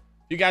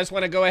 You guys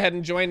want to go ahead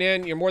and join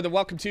in, you're more than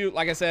welcome to.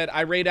 Like I said,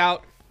 I raid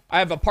out I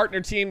have a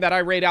partner team that I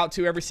raid out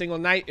to every single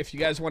night. If you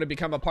guys want to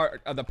become a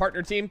part of the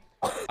partner team,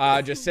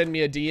 just send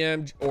me a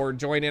DM or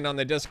join in on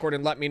the Discord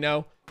and let me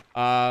know.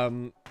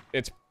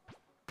 It's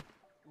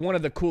one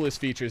of the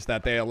coolest features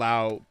that they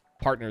allow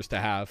partners to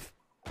have.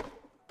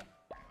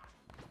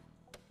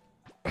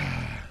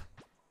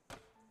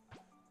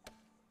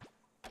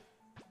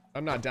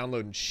 I'm not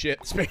downloading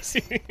shit,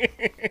 Spacey.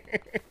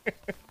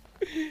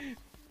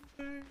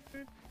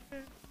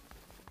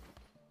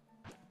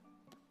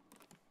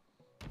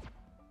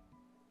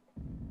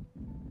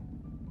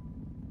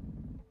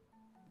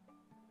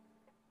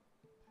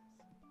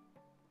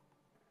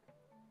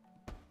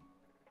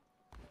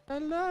 I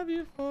love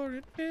you for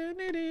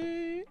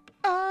infinity.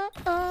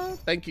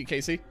 Thank you,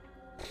 Casey.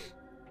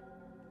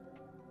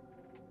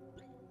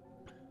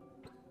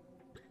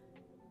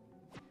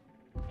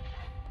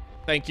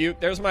 Thank you.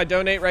 There's my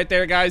donate right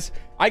there, guys.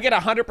 I get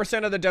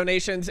 100% of the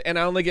donations, and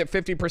I only get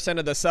 50%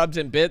 of the subs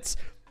and bits.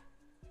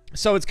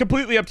 So it's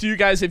completely up to you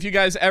guys. If you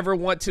guys ever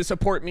want to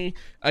support me,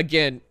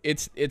 again,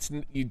 it's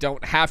you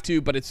don't have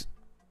to, but it's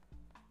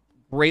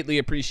greatly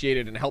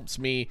appreciated and helps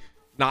me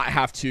not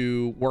have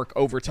to work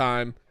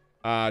overtime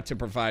to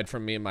provide for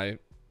me and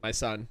my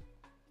son.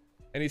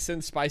 And he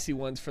sends spicy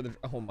ones for the...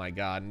 Oh my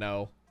god,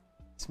 no.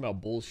 Smell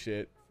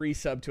bullshit. Free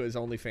sub to his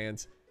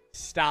OnlyFans.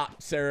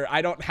 Stop, sir.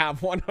 I don't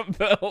have one of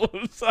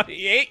those. I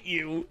hate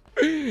you.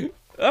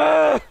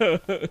 No,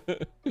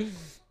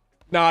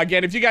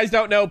 again, if you guys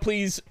don't know,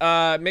 please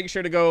make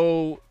sure to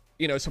go,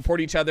 you know,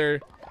 support each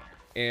other.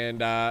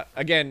 And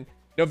again,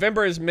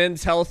 November is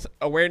Men's Health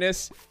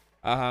Awareness.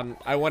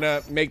 I want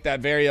to make that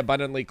very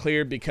abundantly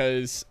clear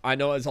because I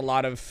know as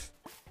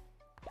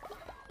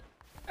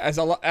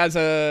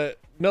a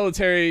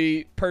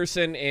military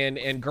person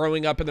and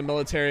growing up in the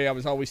military, I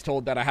was always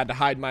told that I had to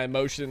hide my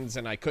emotions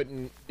and I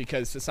couldn't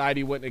because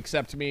society wouldn't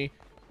accept me.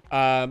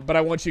 But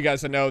I want you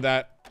guys to know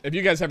that if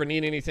you guys ever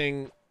need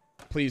anything,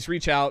 please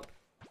reach out.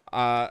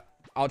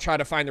 I'll try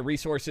to find the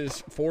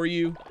resources for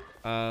you.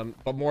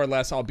 But more or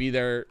less, I'll be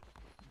there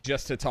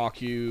just to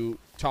talk you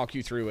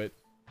through it.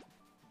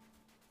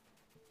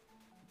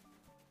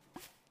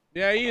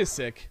 Yeah, he is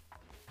sick.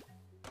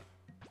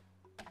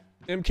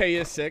 MK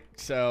is sick,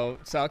 so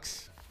it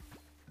sucks.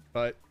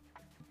 But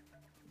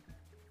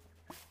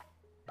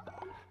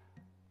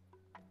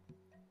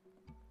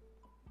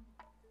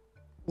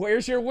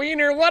where's your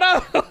wiener? What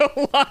up?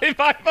 Live,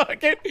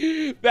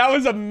 that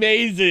was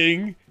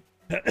amazing.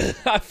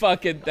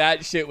 That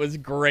shit was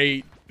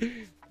great.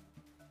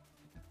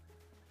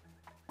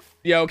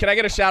 Yo, can I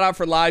get a shout out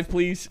for live,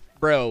 please?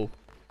 Bro,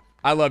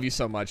 I love you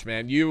so much,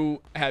 man.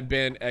 You have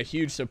been a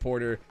huge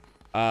supporter,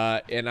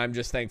 and I'm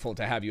just thankful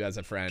to have you as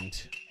a friend.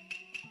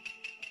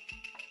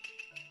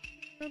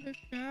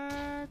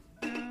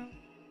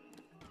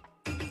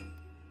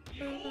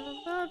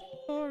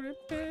 For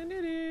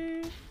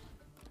infinity.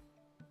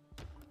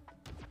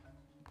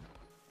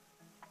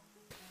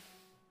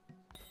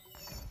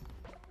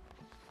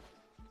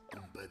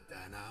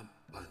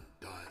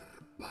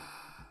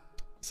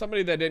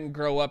 Somebody that didn't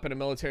grow up in a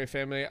military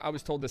family, I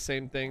was told the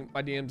same thing.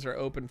 My DMs are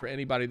open for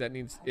anybody that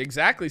needs...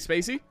 Exactly,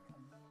 Spacey.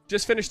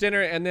 Just finished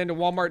dinner and then to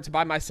Walmart to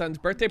buy my son's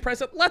birthday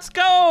present. Let's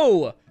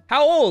go!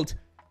 How old?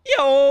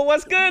 Yo,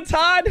 what's good,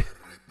 Todd?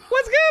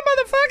 What's good,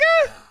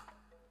 motherfucker?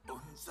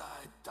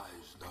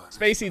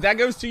 Spacey, that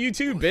goes to you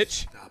too,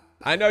 bitch.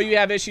 I know you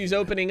have issues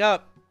opening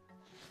up.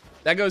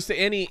 That goes to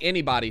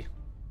anybody.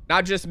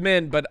 Not just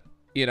men, but,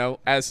 you know,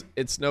 as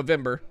it's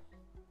November.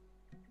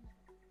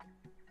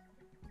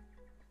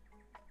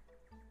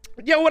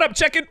 Yo, what up,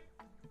 chicken?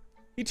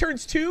 He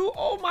turns 2?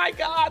 Oh my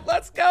god,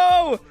 let's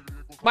go.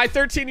 My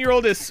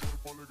 13-year-old is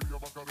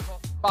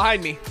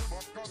behind me.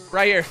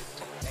 Right here.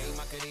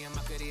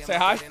 Say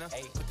hi.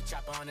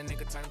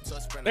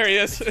 There he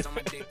is.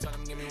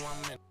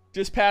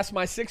 Just passed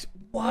my 6.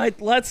 What?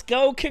 Let's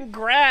go.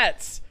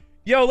 Congrats.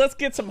 Yo, let's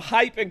get some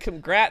hype and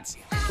congrats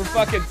for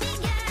fucking...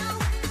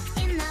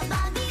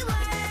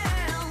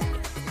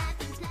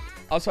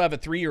 Also have a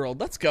 3-year-old.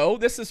 Let's go.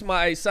 This is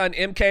my son,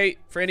 MK.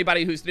 For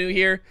anybody who's new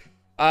here,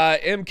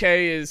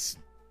 MK is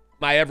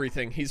my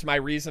everything. He's my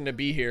reason to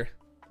be here.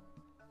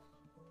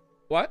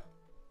 What?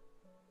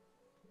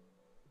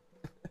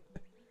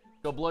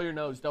 Go blow your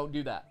nose. Don't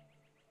do that.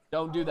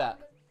 Don't do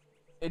that.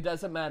 It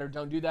doesn't matter.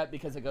 Don't do that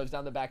because it goes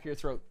down the back of your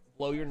throat.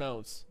 Blow your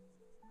nose.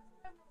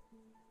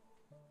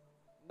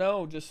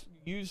 No, just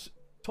use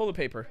toilet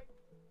paper.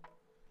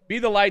 Be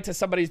the light to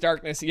somebody's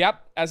darkness.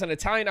 Yep. As an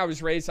Italian, I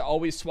was raised to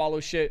always swallow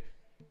shit.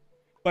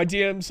 My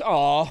DMs.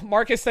 Aw,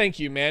 Marcus, thank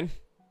you, man.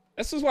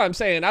 This is what I'm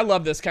saying. I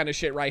love this kind of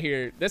shit right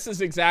here. This is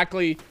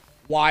exactly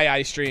why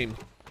I stream.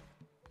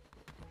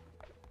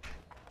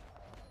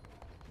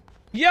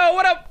 Yo,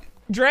 what up,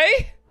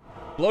 Dre?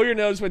 Blow your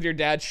nose with your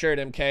dad's shirt,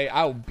 MK.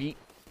 I'll beat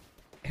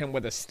him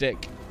with a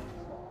stick.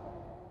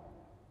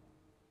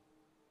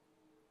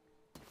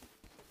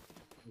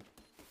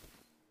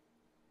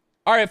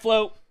 All right,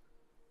 Flo.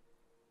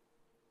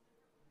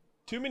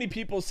 Too many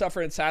people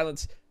suffer in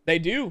silence. They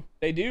do.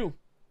 They do.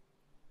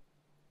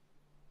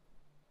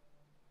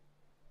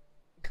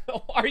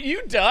 Are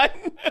you done?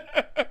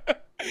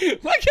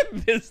 Look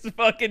at this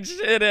fucking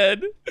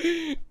shithead.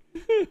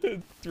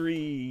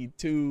 3,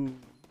 2,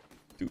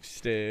 2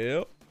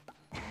 step.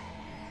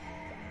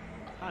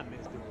 I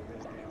miss doing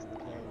this dance in the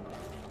club.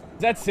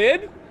 Is that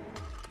Sid?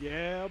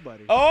 Yeah,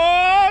 buddy.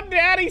 Oh,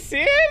 Daddy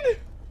Sid?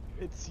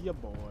 It's your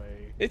boy.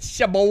 It's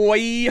your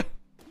boy.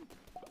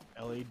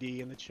 LED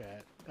in the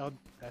chat. Oh,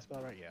 that's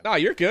about right, yeah. No,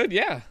 you're good,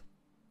 yeah.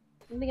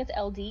 I think it's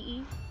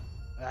LDE.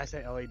 I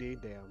say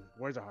LED, damn.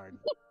 Words are hard.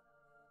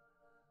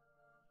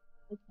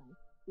 It's fine.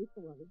 It's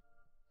the word.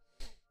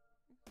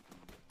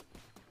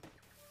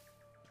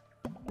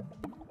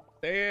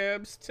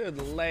 Steps to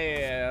the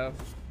left.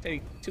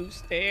 Take 2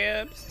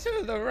 steps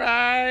to the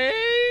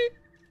right.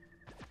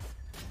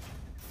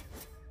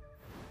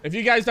 If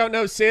you guys don't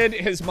know Sid,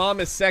 his mom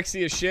is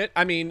sexy as shit.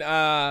 I mean,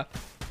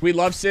 we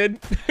love Sid.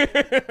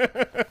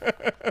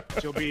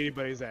 She'll beat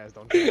anybody's ass,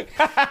 don't you?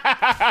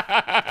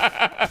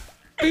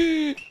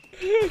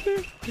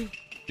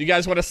 You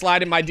guys want to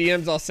slide in my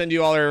DMs? I'll send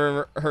you all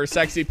her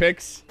sexy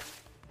pics.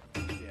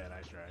 Yeah,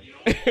 nice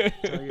try.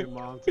 Tell your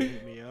mom to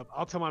hit me up.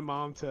 I'll tell my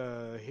mom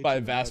to hit By you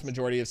a vast nuts.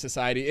 majority of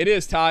society. It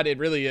is, Todd. It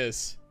really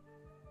is.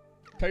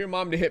 Tell your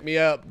mom to hit me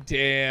up.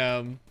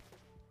 Damn.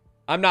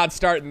 I'm not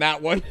starting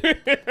that one. I'm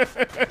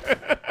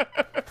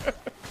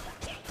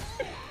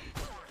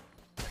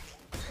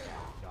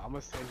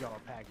gonna send y'all a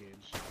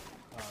package.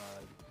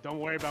 Don't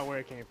worry about where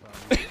it came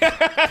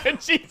from.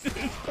 Jesus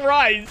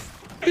Christ.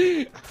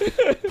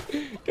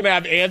 Can I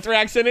have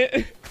anthrax in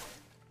it?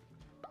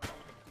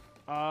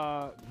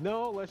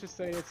 No, let's just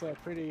say it's a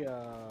pretty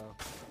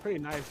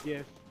nice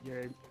gift.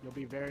 You'll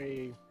be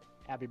very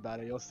happy about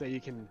it. You'll say you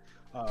can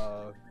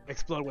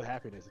explode with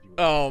happiness if you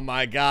will. Oh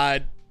my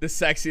God. The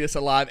sexiest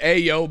alive. Hey,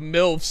 yo,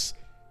 MILFs.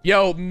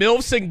 Yo,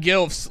 MILFs and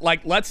GILFs.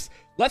 Like, let's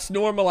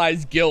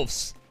normalize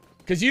GILFs.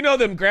 Cause you know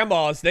them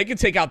grandmas, they can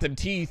take out them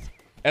teeth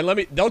and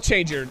they'll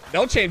change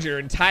your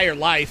entire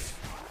life.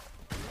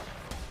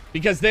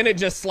 Because then it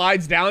just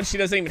slides down. She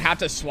doesn't even have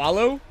to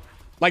swallow.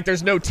 Like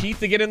there's no teeth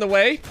to get in the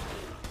way.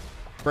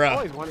 I Bruh.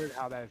 always wondered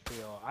how that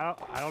feel. I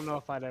don't know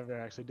if I'd ever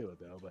actually do it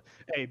though. But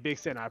hey, Big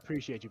Sin, I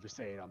appreciate you for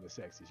saying I'm the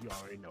sexiest. You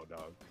already know,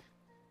 dog.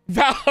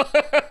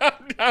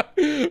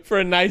 For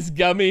a nice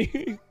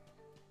gummy.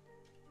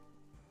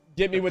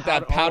 Get me with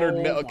that powdered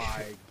milk. Oh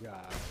my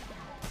God.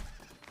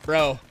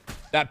 Bro,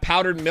 that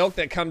powdered milk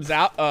that comes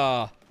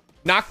out,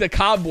 knock the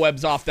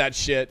cobwebs off that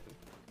shit.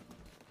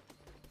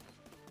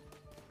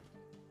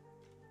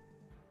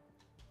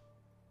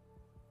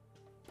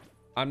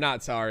 I'm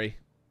not sorry.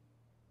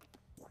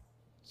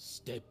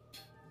 Step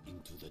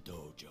into the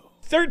dojo.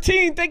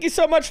 13, thank you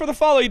so much for the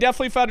follow. You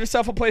definitely found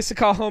yourself a place to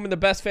call home and the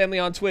best family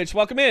on Twitch.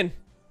 Welcome in.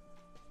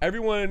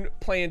 Everyone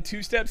playing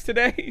 2 steps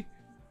today.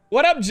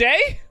 What up,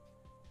 Jay?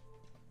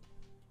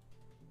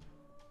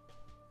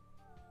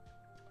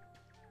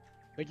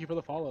 Thank you for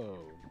the follow.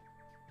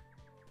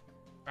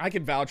 I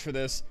can vouch for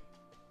this.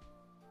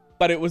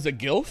 But it was a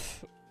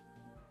gilf?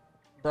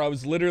 Bro, I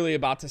was literally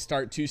about to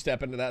start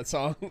 2-step into that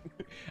song.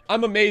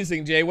 I'm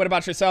amazing, Jay. What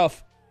about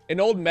yourself?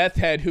 An old meth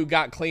head who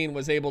got clean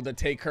was able to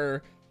take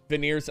her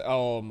veneers.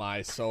 Oh,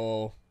 my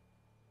soul.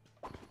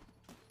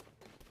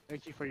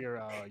 Thank you for your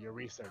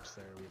research,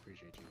 sir. We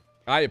appreciate you.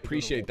 I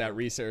appreciate that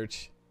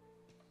research.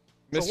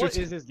 So what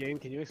is this game?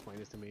 Can you explain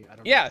this to me? I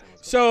don't Yeah, understand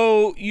what's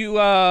so you,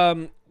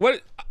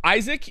 what,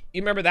 Isaac,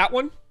 you remember that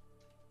one? going on.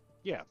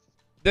 Yeah.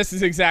 This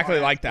is exactly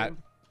Hard-ass like that. game?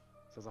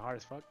 So it's hard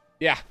as fuck?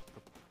 Yeah.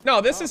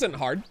 No, this isn't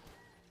hard.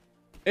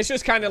 It's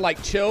just kind of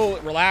like chill,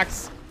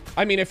 relax.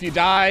 I mean, if you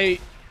die,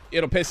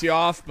 it'll piss you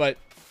off, but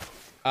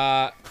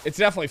it's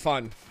definitely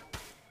fun.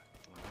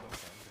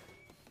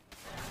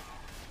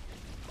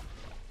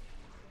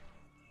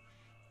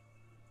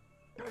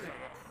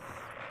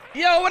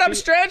 Yo, what up,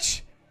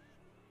 Stretch?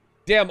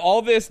 Damn,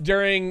 all this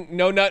during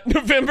No Nut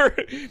November.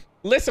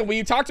 Listen,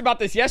 we talked about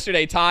this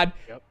yesterday, Todd.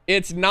 Yep.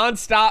 It's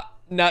non-stop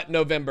Nut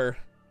November.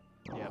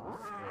 Yep.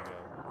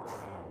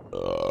 There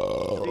you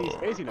go. See,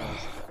 Spacey knows.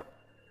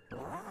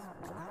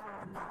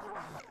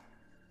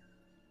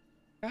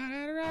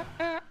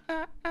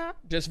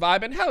 Just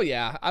vibing. Hell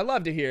yeah. I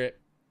love to hear it.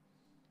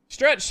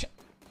 Stretch,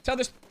 tell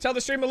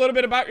the stream a little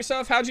bit about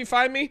yourself. How'd you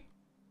find me?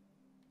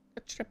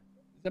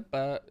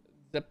 Zippa,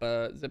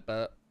 zippa,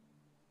 zippa.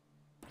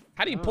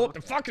 How do you pull up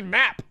the fucking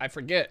map? I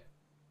forget.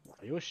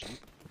 Are you a sheep?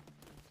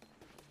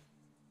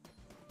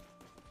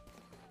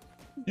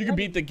 You can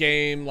beat the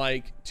game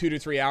like 2 to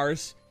 3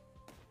 hours.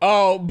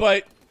 Oh,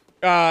 but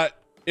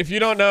if you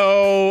don't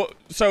know,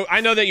 so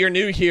I know that you're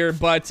new here,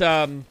 but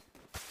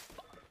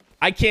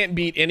I can't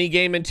beat any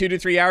game in 2 to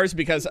 3 hours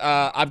because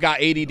I've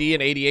got ADD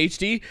and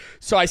ADHD.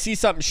 So I see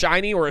something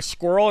shiny or a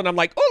squirrel and I'm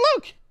like, oh,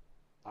 look.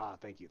 Ah,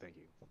 thank you, thank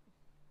you.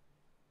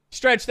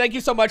 Stretch, thank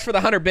you so much for the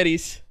 100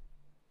 biddies.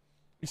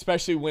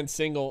 Especially when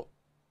single.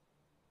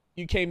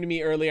 You came to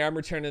me earlier. I'm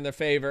returning the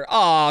favor.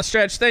 Aw,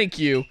 Stretch, thank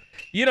you.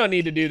 You don't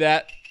need to do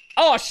that.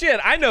 Oh, shit.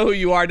 I know who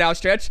you are now,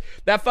 Stretch.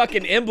 That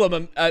fucking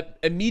emblem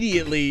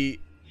immediately.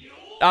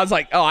 I was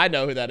like, oh, I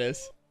know who that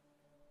is.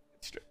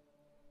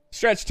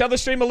 Stretch, tell the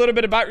stream a little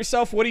bit about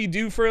yourself. What do you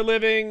do for a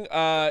living?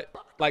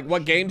 Like,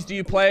 what games do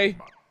you play?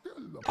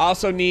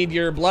 Also need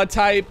your blood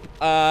type.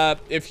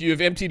 If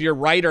you've emptied your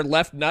right or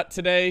left nut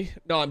today.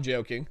 No, I'm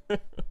joking. Why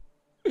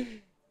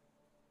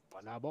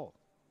not both?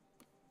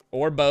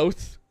 Or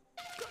both.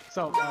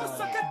 So,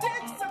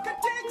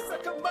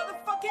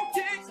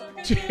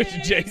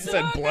 Jay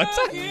said blood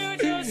type.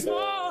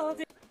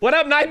 What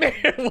up,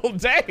 Nightmare? Well,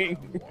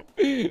 dang.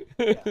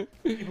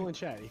 people in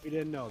chat, if you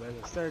didn't know, there's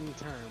a certain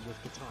term with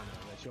katana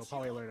that you'll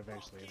probably learn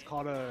eventually. It's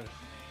called a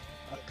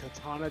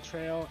katana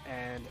trail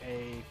and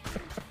a...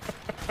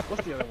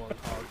 What's the other one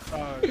called?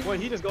 Well,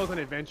 he just goes on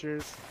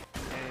adventures,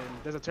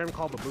 and there's a term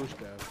called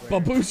babushka.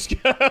 Babushka.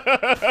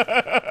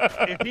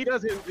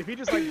 If he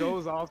just like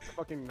goes off to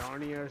fucking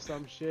Narnia or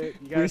some shit,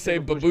 you gotta We say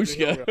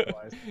babushka.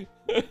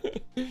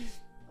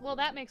 Well,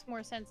 that makes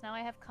more sense now. I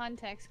have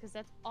context because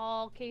that's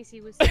all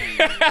Casey was saying.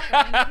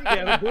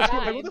 Yeah, babushka.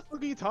 Like, what the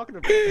fuck are you talking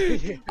about?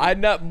 I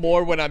nut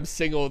more when I'm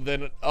single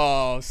than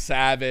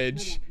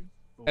savage.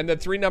 And the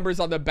 3 numbers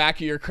on the back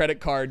of your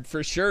credit card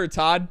for sure,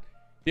 Todd.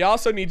 You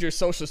also need your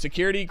social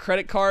security,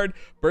 credit card,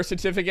 birth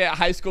certificate,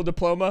 high school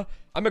diploma.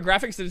 I'm a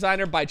graphics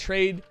designer by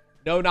trade.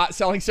 No, not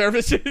selling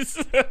services.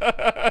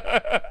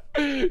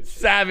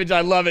 Savage,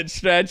 I love it,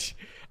 Stretch.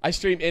 I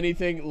stream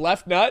anything.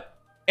 Left nut,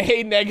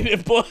 A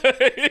negative blood.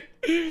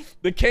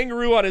 The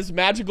kangaroo on his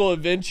magical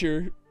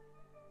adventure.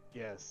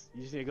 Yes,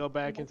 you just need to go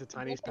back into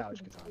Tiny's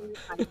pouch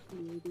katana.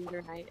 The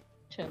other night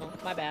channel.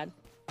 My bad.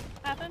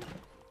 Happened?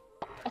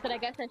 I said I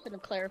guess I should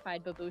have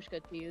clarified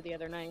babushka to you the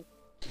other night.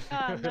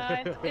 Oh, no,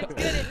 it's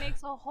good. It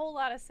makes a whole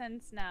lot of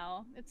sense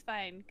now. It's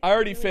fine. I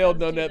already failed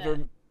no never.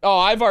 Oh,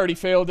 I've already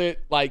failed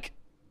it like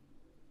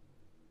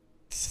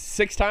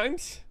 6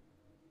 times.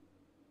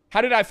 How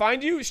did I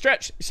find you?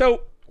 Stretch.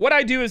 So what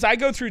I do is I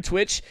go through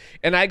Twitch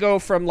and I go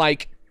from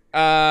like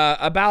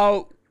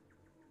about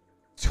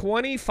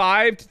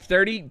 25 to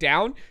 30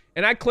 down,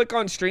 and I click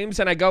on streams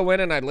and I go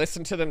in and I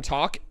listen to them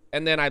talk,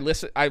 and then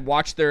I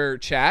watch their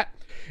chat,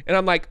 and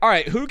I'm like, all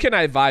right, who can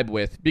I vibe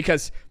with?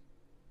 Because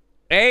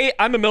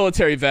I'm a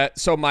military vet,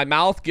 so my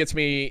mouth gets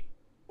me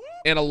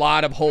in a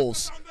lot of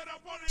holes.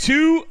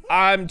 2,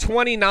 I'm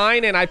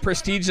 29 and I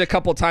prestiged a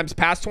couple times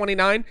past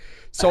 29,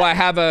 so I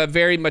have a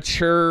very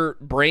mature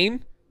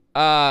brain.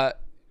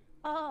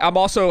 I'm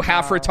also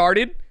half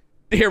retarded.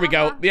 Here we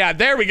go. Yeah,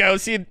 there we go.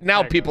 See,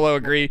 now people will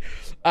agree.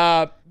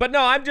 But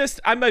no,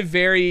 I'm a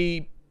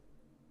very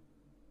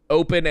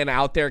open and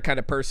out there kind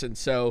of person.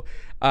 So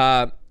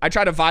I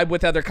try to vibe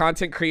with other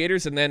content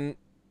creators, and then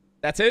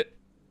that's it.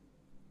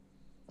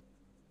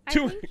 I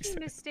think you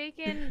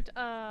mistaken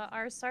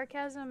our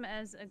sarcasm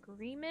as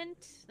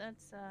agreement.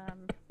 That's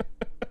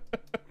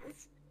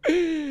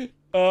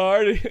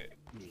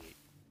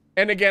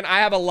And again, I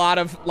have a lot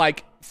of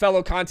like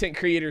fellow content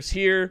creators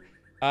here.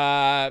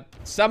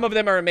 Some of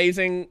them are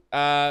amazing.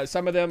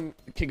 Some of them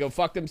can go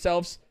fuck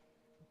themselves.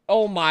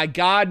 Oh my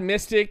God,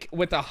 Mystic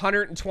with a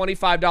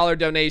 $125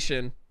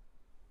 donation.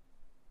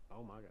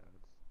 Oh my God.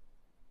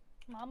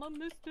 Mama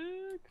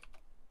Mystic.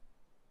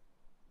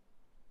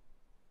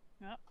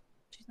 Yep.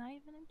 She's not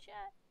even in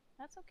chat.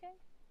 That's okay.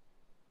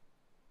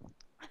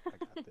 I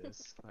got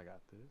this. I got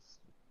this.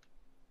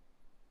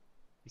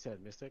 You said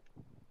Mystic?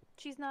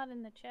 She's not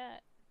in the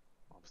chat.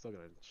 Oh, I'm still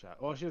gonna chat.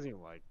 Oh, she doesn't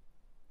even like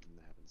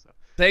having stuff.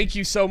 Thank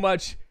you so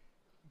much.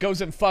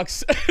 Goes and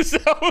fucks. So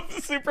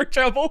super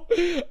trouble.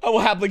 I will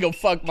happily go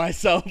fuck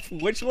myself.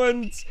 Which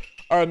ones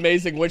are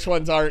amazing? Which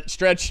ones aren't?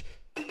 Stretch.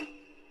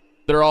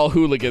 They're all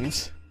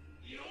hooligans.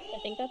 I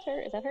think that's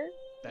her. Is that her?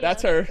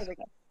 That's her.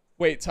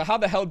 Wait, so how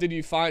the hell did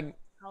you find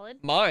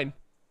mine?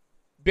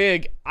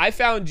 Big, I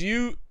found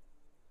you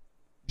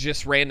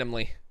just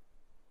randomly.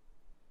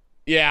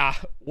 Yeah,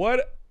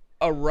 what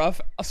a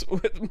rough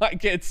with my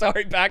kids.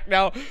 Sorry, back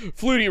now.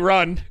 Flutie,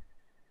 run.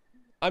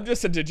 I'm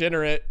just a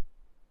degenerate.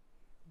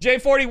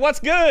 J40, what's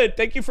good?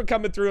 Thank you for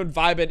coming through and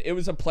vibing. It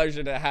was a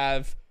pleasure to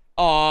have.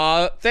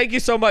 Aw, thank you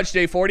so much,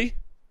 J40.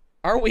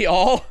 Aren't we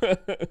all?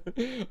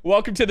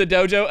 Welcome to the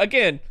dojo.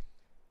 Again,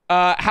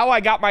 how I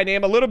got my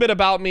name, a little bit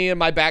about me and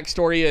my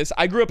backstory is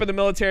I grew up in the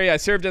military. I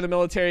served in the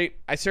military.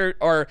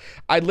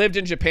 I lived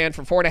in Japan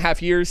for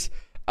 4.5 years.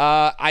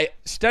 I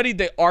studied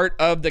the art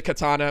of the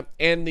katana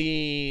and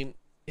the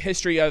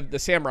history of the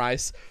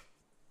samurais.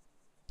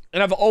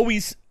 And I've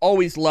always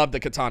loved the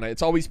katana.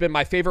 It's always been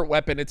my favorite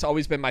weapon. It's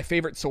always been my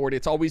favorite sword.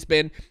 It's always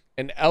been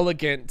an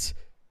elegant...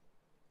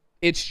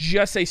 It's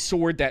just a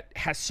sword that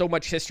has so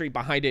much history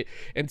behind it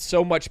and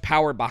so much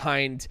power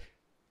behind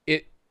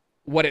it,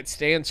 what it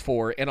stands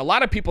for. And a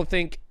lot of people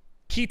think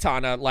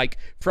Kitana, like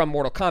from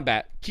Mortal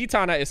Kombat.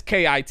 Kitana is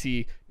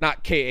K-I-T,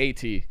 not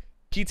K-A-T.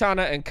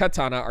 Kitana and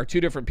Katana are two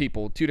different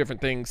people, two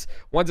different things.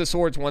 One's a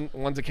sword,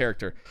 one's a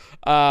character.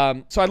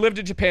 So I lived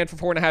in Japan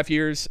for 4.5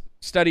 years,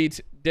 studied,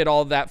 did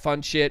all that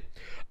fun shit.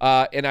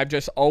 And I've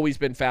just always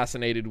been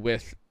fascinated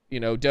with, you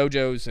know,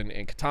 dojos and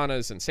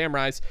katanas and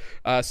samurais.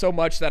 So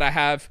much that I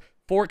have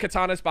 4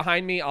 katanas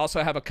behind me. I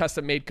also have a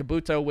custom-made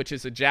kabuto, which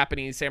is a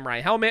Japanese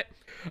samurai helmet,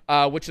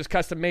 which is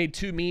custom-made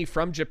to me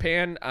from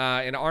Japan.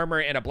 An armor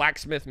and a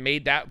blacksmith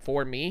made that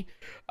for me.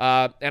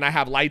 And I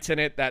have lights in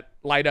it that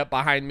light up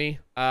behind me.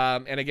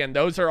 And again,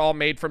 those are all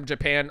made from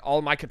Japan.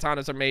 All my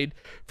katanas are made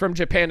from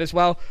Japan as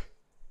well.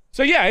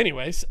 So yeah,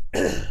 anyways.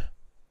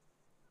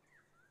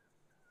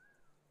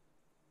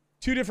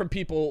 2 different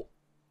people.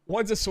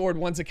 One's a sword,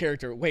 one's a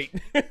character. Wait.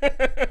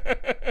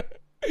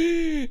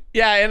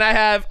 Yeah, and I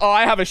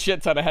have a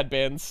shit ton of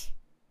headbands.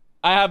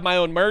 I have my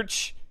own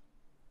merch.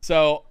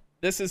 So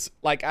this is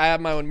like, I have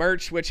my own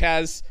merch, which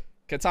has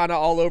katana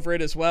all over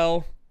it as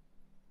well.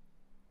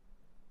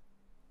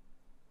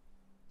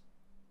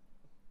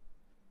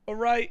 All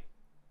right.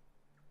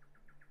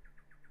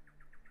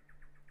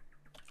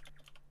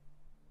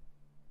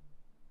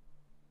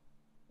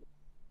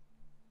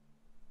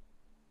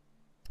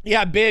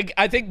 Yeah, Big.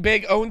 I think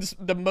Big owns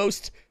the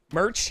most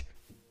merch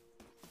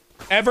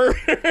ever.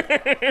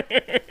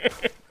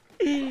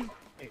 Hey,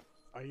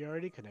 are you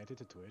already connected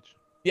to Twitch?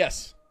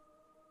 Yes.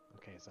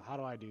 Okay, so how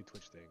do I do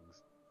Twitch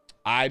things?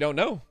 I don't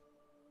know.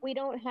 We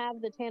don't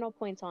have the channel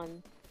points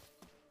on.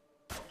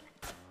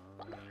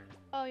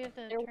 Oh, you have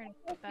to There turn was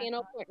it a back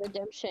channel on. point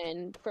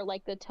redemption for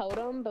like the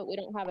totem, but we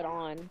don't have it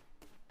on.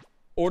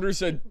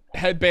 Orders a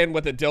headband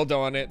with a dildo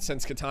on it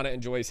since Katana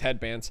enjoys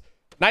headbands.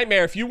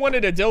 Nightmare, if you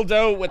wanted a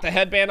dildo with a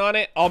headband on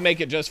it, I'll make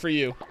it just for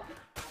you.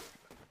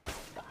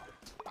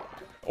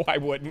 Oh, I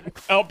wouldn't.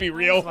 I'll be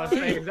real. I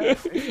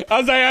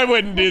was like, I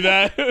wouldn't do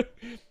that.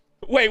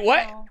 Wait,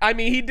 what? Oh. I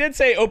mean, he did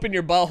say open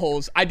your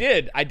buttholes. I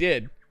did.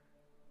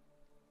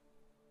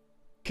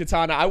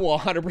 Katana, I will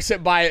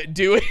 100% buy it.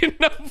 Do it.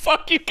 No,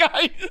 fuck you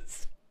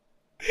guys.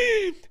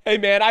 Hey,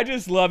 man, I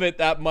just love it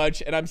that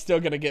much, and I'm still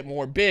going to get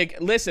more. Big,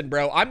 listen,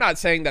 bro, I'm not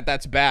saying that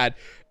that's bad.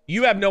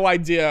 You have no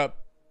idea.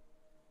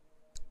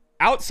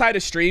 Outside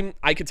of stream,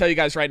 I can tell you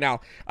guys right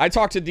now, I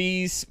talked to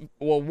these,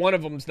 well, one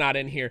of them's not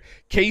in here,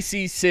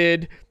 Casey,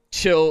 Sid,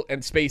 Chill,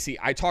 and Spacey.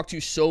 I talked to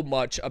you so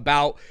much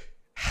about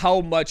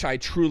how much I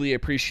truly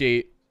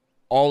appreciate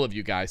all of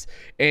you guys.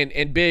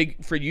 And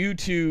Big, for you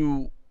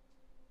to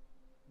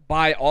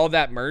buy all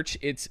that merch,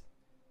 it's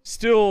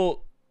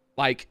still,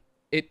 like,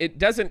 it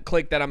doesn't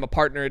click that I'm a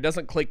partner. It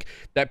doesn't click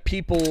that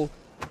people...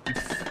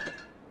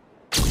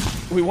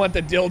 We want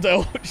the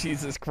dildo.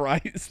 Jesus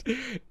Christ.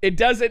 It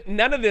doesn't,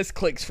 none of this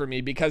clicks for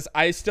me because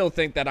I still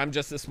think that I'm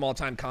just a small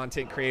time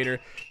content creator.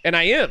 And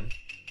I am.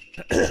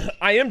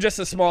 I am just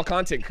a small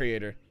content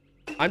creator.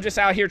 I'm just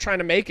out here trying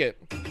to make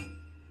it.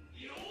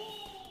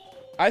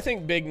 I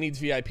think Big needs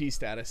VIP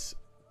status.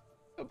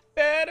 A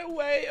better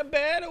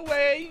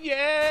way,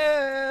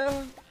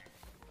 yeah.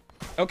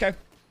 Okay.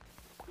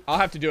 I'll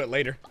have to do it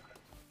later.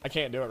 I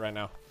can't do it right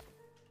now.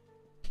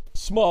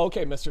 Small,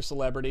 okay, Mr.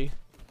 Celebrity.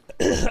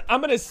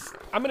 I'm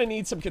gonna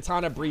need some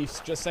katana briefs,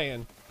 just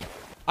saying.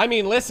 I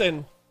mean,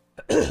 listen.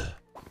 If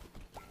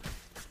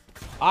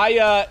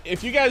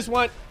you guys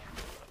want,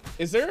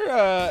 is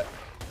there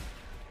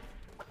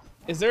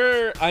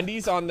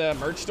undies on the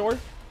merch store?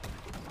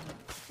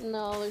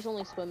 No, there's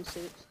only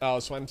swimsuits. Oh,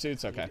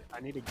 swimsuits, okay. I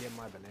need to get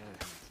my banana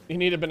hammock. You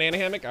need a banana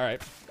hammock? All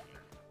right.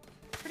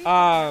 Pretty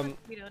don't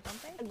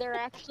they? There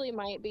actually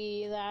might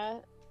be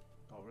that.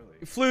 Oh, really?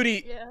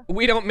 Flutie, Yeah.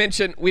 we don't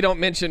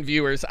mention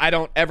viewers. I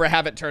don't ever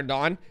have it turned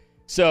on.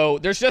 So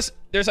there's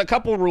a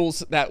couple rules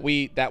that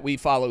we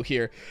follow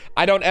here.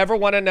 I don't ever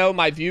want to know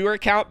my viewer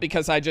count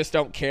because I just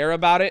don't care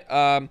about it.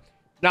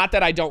 Not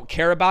that I don't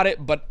care about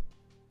it, but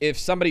if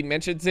somebody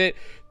mentions it,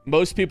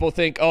 most people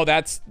think, oh,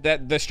 that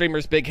the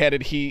streamer's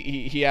big-headed.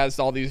 He has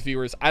all these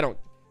viewers. I don't.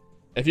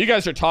 If you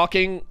guys are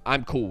talking,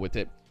 I'm cool with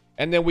it.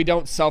 And then we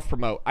don't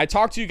self-promote. I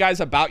talk to you guys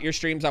about your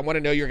streams. I want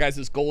to know your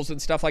guys' goals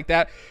and stuff like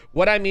that.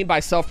 What I mean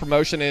by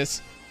self-promotion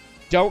is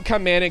don't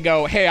come in and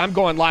go, hey, I'm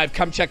going live.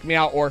 Come check me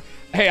out. Or,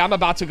 hey, I'm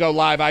about to go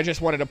live. I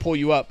just wanted to pull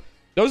you up.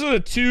 Those are the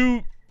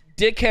 2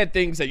 dickhead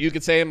things that you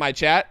could say in my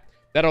chat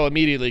that'll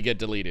immediately get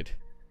deleted.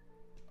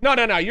 No.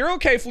 You're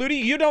okay,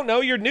 Flutie. You don't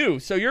know. You're new.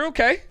 So you're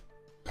okay.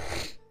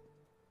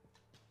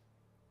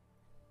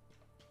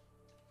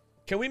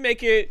 Can we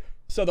make it...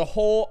 So the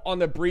hole on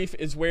the brief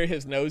is where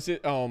his nose is.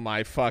 Oh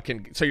my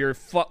fucking. So you're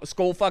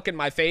skull fucking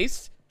my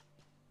face.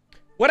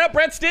 What up,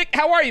 Breadstick?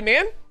 How are you,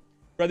 man?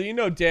 Brother, you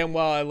know damn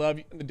well I love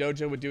you. The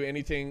dojo would do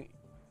anything.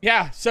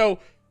 Yeah. So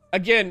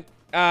again,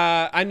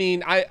 I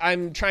mean,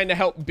 I'm trying to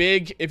help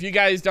Big. If you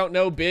guys don't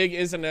know, Big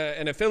isn't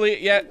an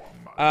affiliate yet.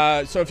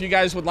 So if you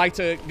guys would like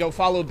to go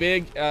follow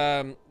Big,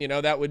 you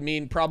know, that would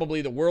mean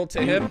probably the world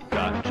to him.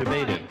 Got your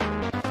baited.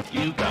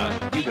 You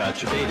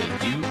got your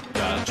baited. You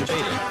got your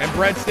baited. And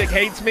Breadstick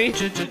hates me.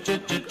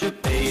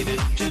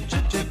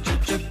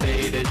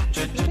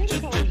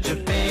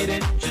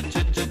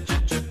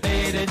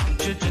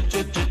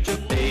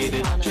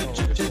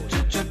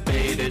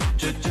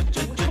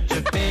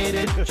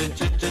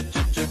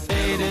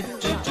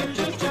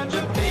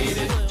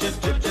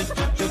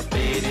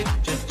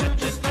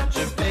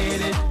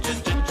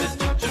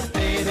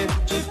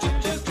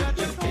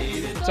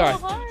 Sorry.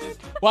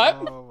 What?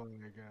 Oh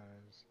my gosh.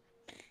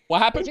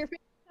 What happened? Is your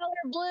favorite color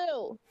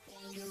blue?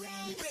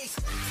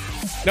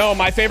 No,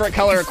 my favorite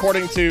color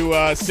according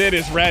to Sid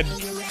is red.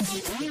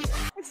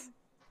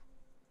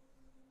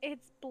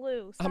 It's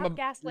blue. Stop I'm a-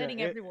 gaslighting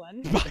Yeah,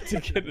 everyone. About to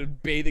get a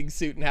bathing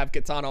suit and have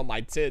katana on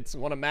my tits.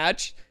 Want a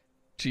match?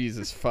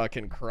 Jesus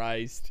fucking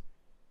Christ.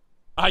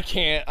 I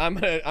can't. I'm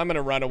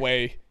gonna run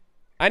away.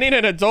 I need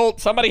an adult.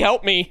 Somebody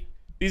help me.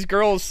 These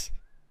girls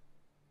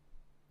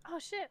Oh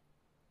shit.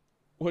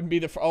 wouldn't be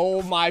the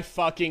oh my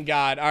fucking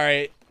god. All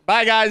right.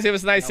 Bye guys. It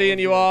was nice seeing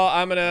you all.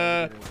 I'm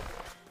gonna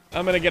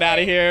get out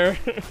of here.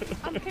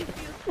 I'm confused.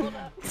 Hold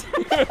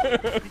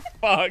up.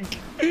 Fuck.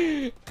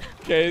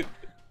 Okay.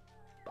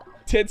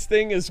 Tits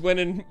thing is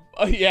winning.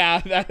 Oh yeah,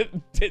 that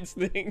tits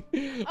thing.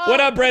 What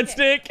up, okay.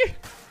 breadstick?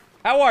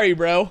 How are you,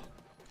 bro?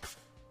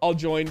 I'll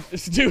join.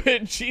 Just do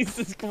it.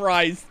 Jesus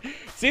Christ.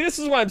 See, this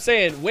is what I'm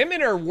saying.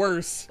 Women are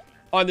worse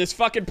on this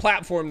fucking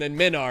platform than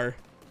men are.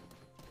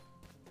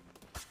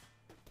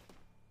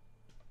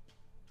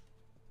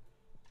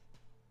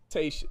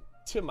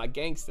 To my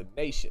gangsta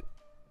nation.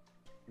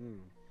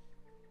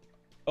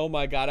 Oh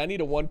my god, I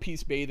need a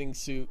one-piece bathing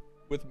suit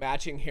with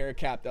matching hair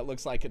cap that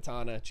looks like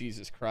katana.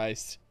 Jesus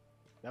Christ.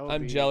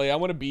 I'm jelly. I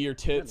want to be your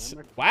tits.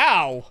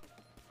 Wow.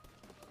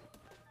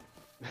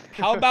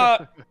 How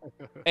about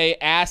a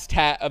ass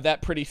tat of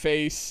that pretty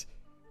face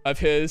of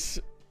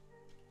his?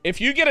 If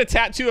you get a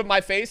tattoo of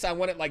my face, I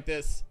want it like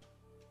this.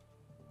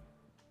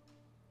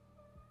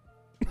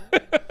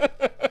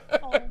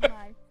 Oh my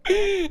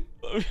god.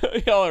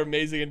 Y'all are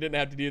amazing and didn't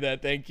have to do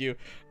that. Thank you.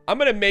 I'm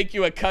going to make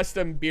you a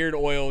custom beard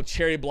oil,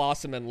 cherry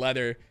blossom, and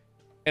leather.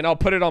 And I'll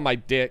put it on my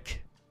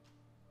dick.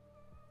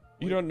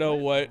 You don't know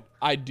what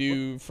I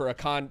do for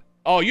a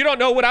Oh, you don't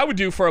know what I would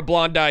do for a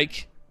blonde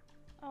dyke.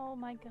 Oh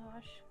my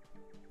gosh.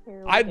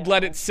 I'd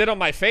let it sit on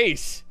my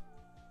face.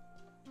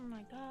 Oh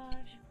my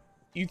gosh.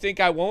 You think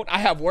I won't? I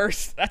have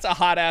worse. That's a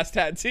hot ass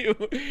tattoo.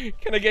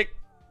 Can I get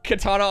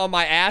katana on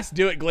my ass?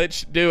 Do it,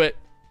 Glitch. Do it.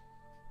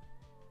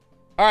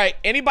 All right.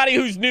 Anybody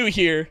who's new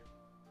here,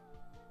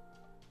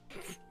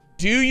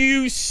 do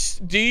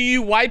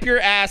you wipe your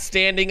ass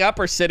standing up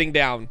or sitting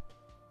down?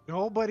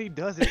 Nobody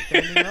does it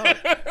standing up.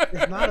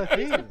 It's not a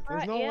thing.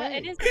 There's no yeah, way.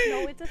 it is.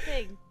 No, it's a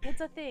thing.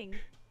 It's a thing.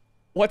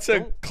 What's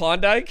a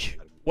Klondike?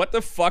 What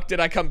the fuck did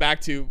I come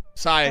back to?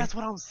 Sai. That's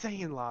what I'm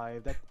saying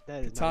live.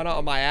 That is Katana not a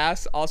on my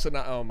ass. Also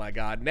not. Oh my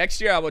god. Next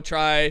year I will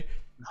try.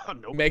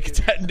 thing. Nobody Make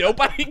cares. it.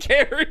 Nobody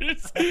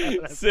cares.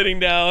 Sitting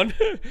down.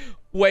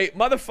 Wait,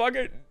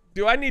 motherfucker.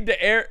 Do I need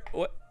to air?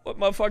 What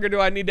motherfucker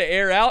do I need to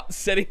air out?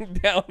 Sitting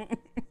down.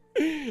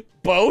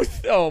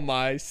 Both. Oh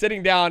my.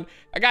 Sitting down.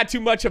 I got too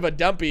much of a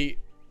dumpy.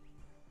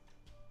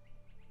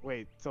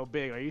 Wait, so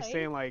Big, are you Hey.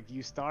 saying like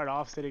you start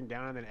off sitting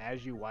down and then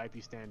as you wipe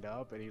you stand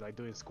up and you like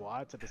doing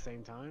squats at the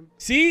same time?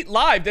 See,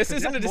 live. This 'Cause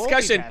isn't a that's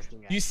discussion. multitasking,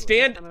 You actually.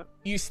 stand. That's kinda-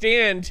 You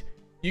stand.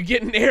 You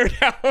get an air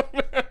down.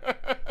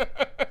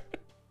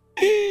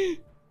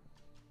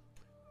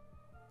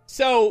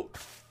 So,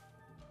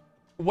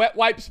 wet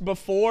wipes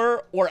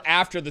before or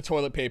after the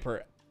toilet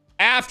paper?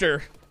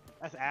 After.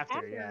 That's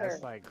after, yeah. After.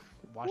 It's like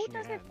Who washing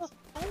your does it hands.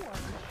 before?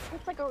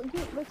 It's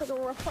like a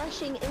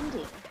refreshing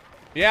ending.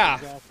 Yeah.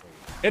 Exactly.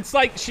 It's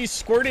like she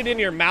squirted in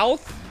your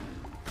mouth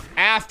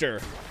after.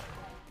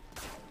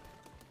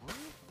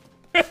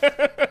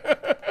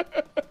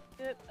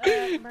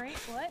 Marie,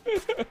 what?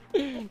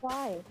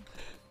 Why?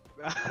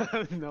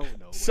 no.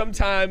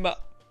 Sometimes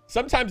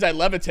I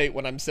levitate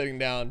when I'm sitting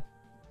down.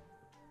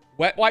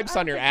 Wet wipes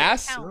on your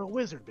ass? You're a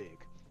wizard, Big.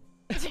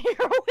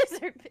 You're a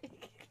wizard, Big.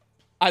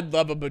 I'd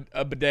love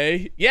a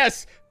bidet.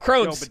 Yes, Yo,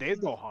 Crones.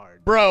 bidets go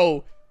hard.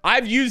 Bro,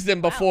 I've used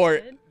them before.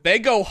 dude. They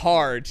go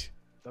hard.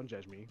 Don't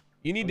judge me.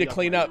 You need Oh, to yeah,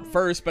 clean right. up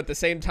first, but at the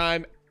same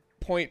time,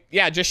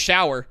 just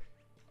shower.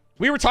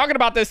 We were talking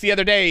about this the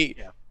other day.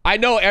 Yeah. I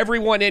know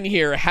everyone in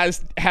here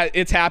has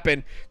it's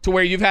happened to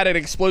where you've had an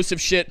explosive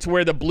shit to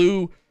where the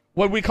blue,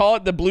 what do we call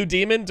it? The blue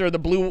demons or the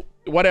blue,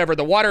 whatever.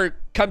 The water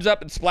comes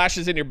up and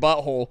splashes in your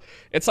butthole.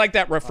 It's like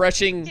that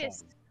refreshing.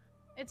 Kiss.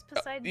 It's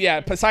Poseidon. Yeah,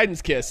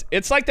 Poseidon's kiss.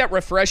 It's like that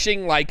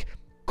refreshing, like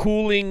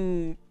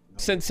cooling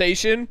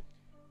sensation,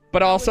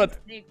 but also,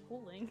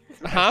 Cooling.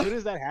 huh? As soon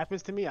as that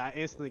happens to me, I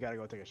instantly gotta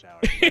go take a shower.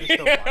 I'm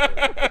still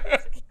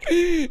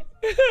bothered.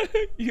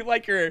 You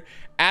like your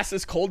ass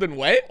is cold and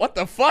wet? What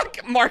the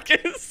fuck,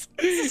 Marcus?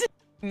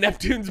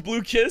 Neptune's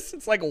blue kiss?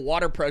 It's like a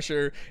water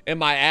pressure in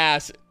my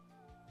ass.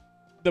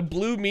 The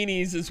blue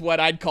meanies is what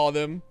I'd call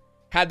them.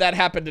 Had that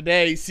happen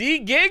today. See,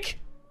 gig?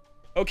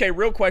 Okay,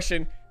 real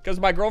question. Because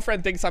my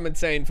girlfriend thinks I'm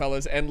insane,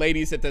 fellas, and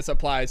ladies, if this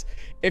applies.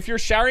 If you're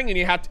showering and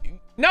you have to...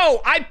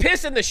 No, I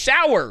piss in the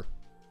shower.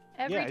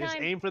 Every Yeah, just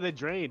time. aim for the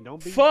drain.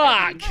 Don't be.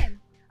 Fuck. Every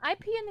time. I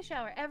pee in the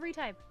shower every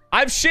time.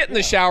 I've shit in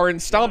the shower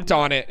and stomped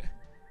on it.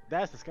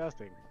 That's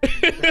disgusting.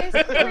 There's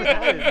a story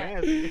That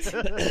behind is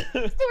that.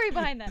 nasty. Story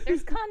behind that.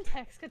 There's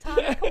context,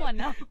 Katana. Come on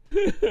now.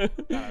 God, I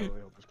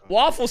really hope this comes.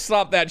 Waffle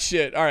stomp that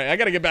shit. All right, I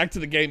gotta get back to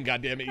the game,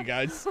 goddammit, you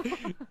guys.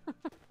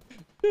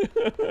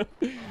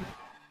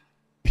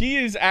 Pee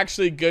is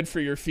actually good for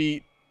your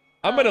feet.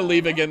 I'm gonna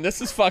leave again.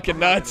 This is fucking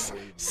nuts.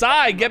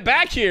 Sai, get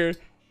back here.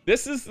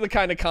 This is the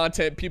kind of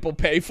content people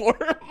pay for,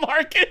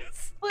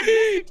 Marcus. But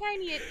Mr.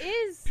 Tiny, it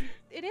is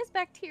it is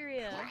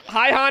bacteria.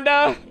 Hi,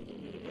 Honda.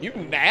 You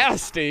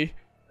nasty.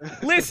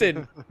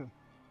 Listen.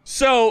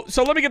 So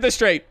let me get this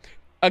straight.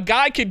 A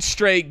guy could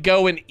straight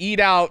go and eat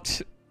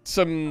out Oh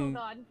some,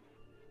 God.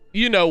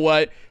 you know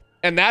what,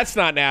 and that's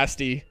not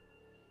nasty.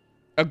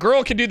 A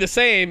girl can do the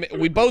same.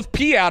 We both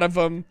pee out of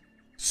them.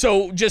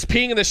 So just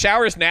peeing in the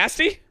shower is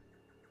nasty?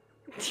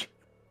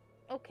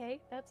 Okay,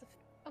 that's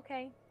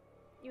okay.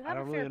 You I have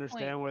don't a really fair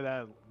understand point.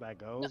 where that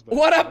goes. But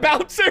What a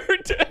bouncer!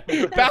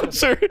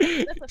 Bouncer.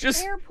 That's a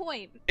Just fair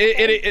point.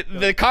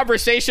 the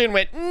conversation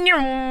went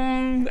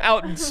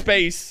out in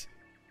space.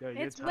 Yo,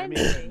 your It's timing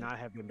Wednesday. could not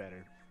have been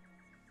better.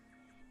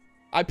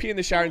 I pee in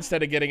the shower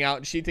instead of getting out,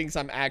 and she thinks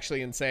I'm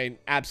actually insane.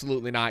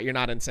 Absolutely not. You're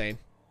not insane.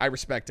 I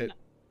respect it.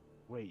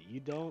 Wait, you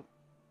don't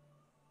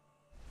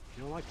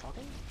like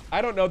talking?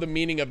 I don't know the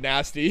meaning of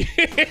nasty.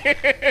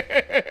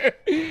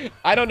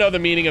 I don't know the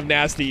meaning of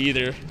nasty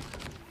either. You're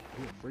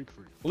a freak.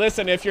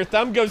 Listen, if your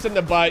thumb goes in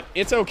the butt,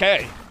 it's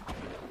okay.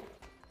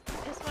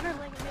 Just wonder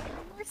like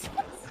it makes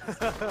more sense.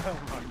 Oh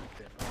my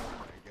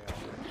god.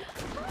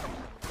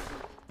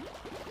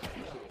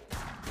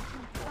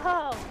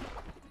 Oh.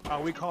 Oh,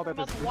 we call that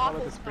the, About we call it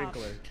waffle the stop.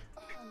 sprinkler.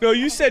 No,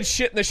 you said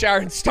shit in the shower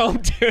and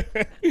stomped.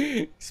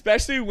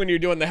 Especially when you're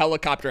doing the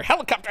helicopter.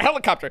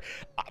 Helicopter.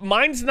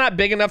 Mine's not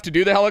big enough to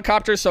do the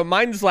helicopter, so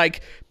mine's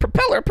like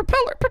propeller.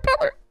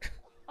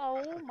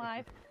 Oh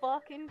my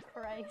fucking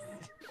Christ.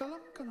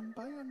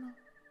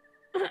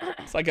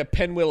 It's like a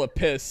pinwheel of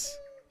piss.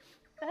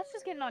 That's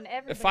just getting on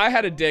everything. If I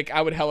had a dick,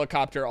 I would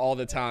helicopter all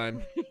the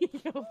time.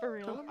 Yo, for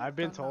real. I've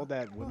been told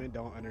that women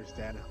don't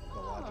understand the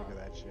logic of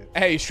that shit.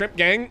 Hey, shrimp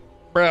gang.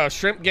 Bro,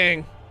 shrimp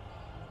gang.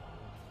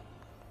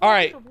 All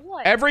right,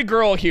 What? every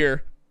girl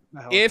here,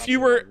 Not if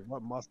you helicopter, were-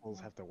 what muscles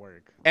have to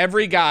work?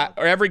 every guy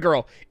or every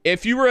girl,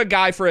 if you were a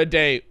guy for a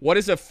day, what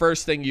is the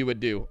first thing you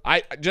would do?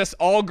 Just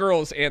all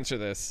girls answer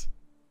this.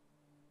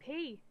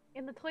 Pee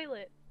in the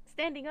toilet,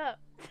 standing up,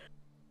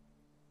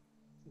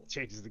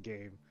 Changes the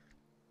game.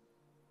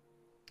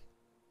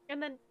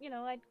 and then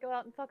I'd go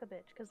out and fuck a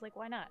bitch, cause like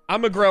why not?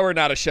 I'm a grower,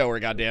 not a shower,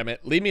 goddammit.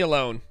 Leave me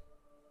alone.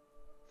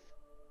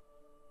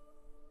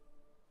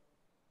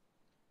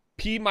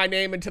 Pee my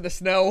name into the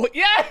snow.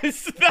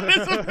 Yes! That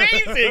is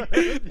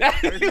amazing!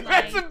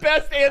 That's the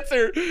best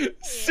answer.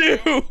 Sue!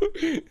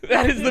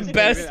 That is the Came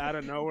best. in out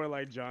of nowhere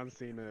like John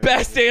Cena.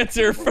 Best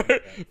answer for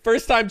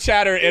first time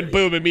chatter, and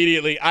boom,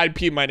 immediately I'd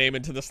pee my name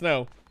into the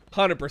snow.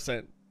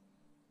 100%.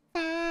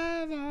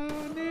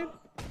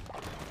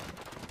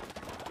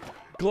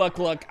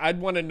 Gluck, I'd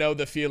want to know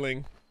the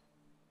feeling.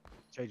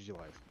 Changes your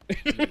life.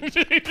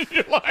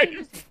 Your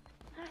life.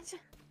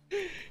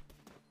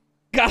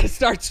 Gotta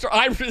start strong.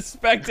 I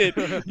respect it.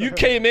 You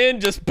came in,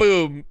 just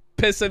boom,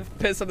 piss in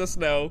the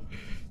snow.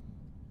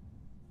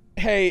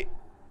 Hey.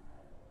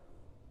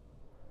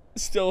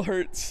 Still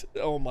hurts.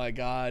 Oh my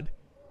god.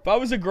 If I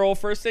was a girl,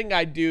 first thing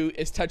I'd do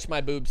is touch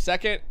my boob.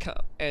 Second,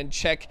 and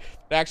check if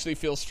it actually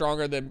feels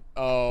stronger than.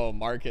 Oh,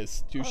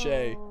 Marcus, touche.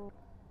 Oh.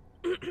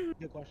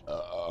 Good question.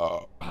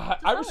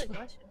 Solid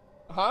question.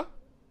 Huh?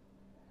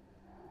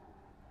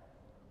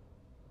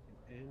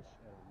 Inch,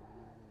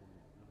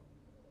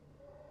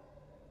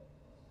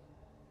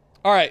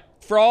 All right,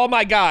 for all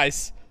my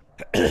guys,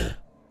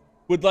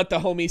 would let the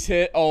homies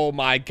hit. Oh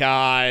my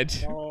god.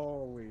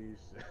 Holy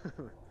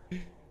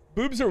shit.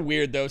 Boobs are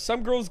weird though.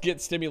 Some girls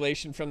get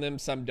stimulation from them,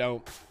 some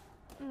don't.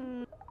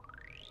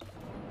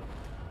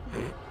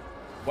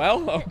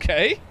 Well,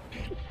 okay.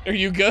 Are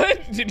you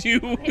good? Did you?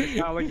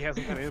 Not like he has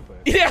some kind of input.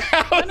 Yeah,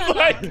 I was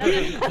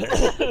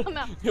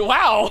No. like,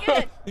 wow.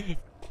 Good.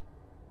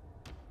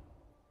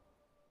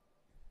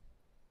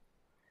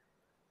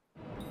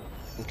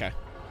 Okay.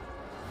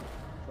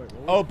 Wait,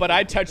 what Oh, was- but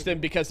I touched them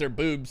because they're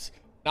boobs,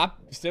 not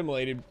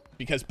stimulated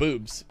because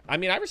boobs. I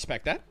mean, I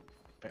respect that.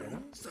 Fair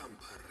enough.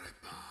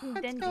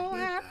 Then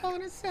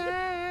on a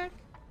sack.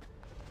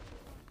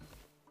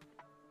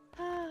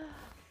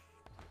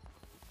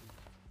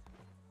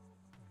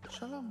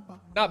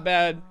 Not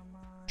bad.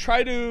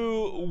 Try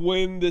to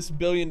win this $1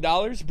 billion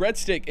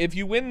breadstick. If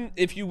you win,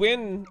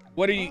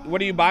 what are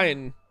you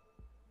buying?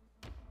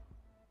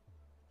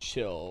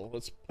 Chill.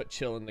 Let's put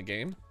chill in the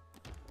game.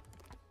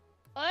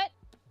 What?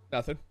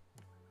 Nothing.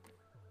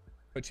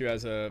 Put you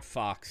as a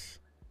fox.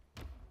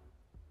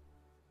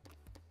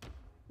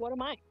 What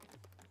am I?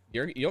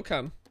 You'll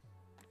come.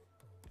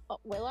 Oh,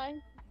 will I?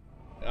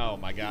 Oh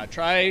my god.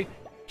 Try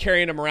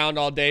carrying him around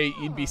all day.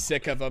 You'd be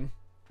sick of him.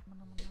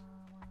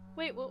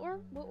 Wait, what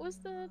was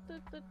the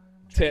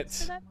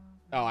Tits. for that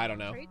Oh, I don't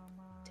know. trait?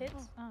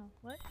 Tits? Oh,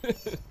 what?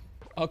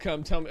 I'll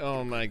come. Tell me.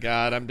 Oh my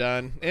god. I'm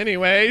done. Should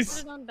Anyways.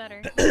 have done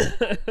better.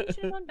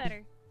 Should have done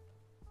better.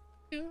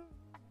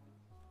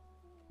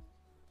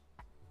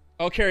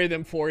 I'll carry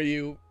them for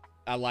you.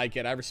 I like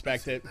it. I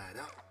respect it.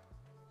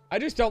 I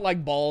just don't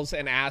like balls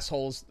and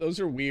assholes. Those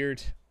are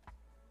weird.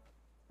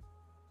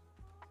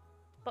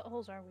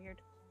 Buttholes are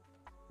weird.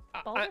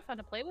 Balls I- are fun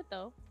to play with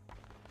though.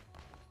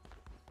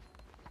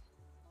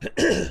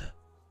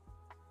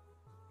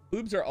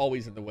 Boobs are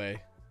always in the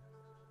way.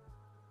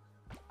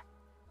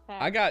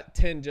 Fact. I got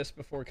 10 just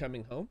before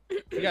coming home.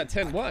 You got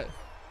 10 what?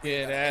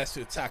 Yeah, that's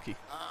Utaki.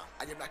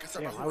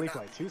 Damn, I leaked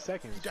like 2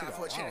 seconds. Shit,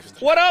 wow.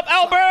 What up,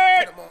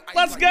 Albert?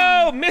 Let's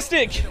go.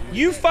 Mystic,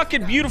 you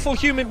fucking beautiful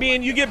human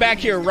being. You get back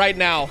here right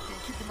now.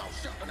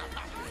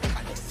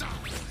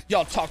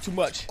 Y'all talk too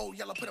much.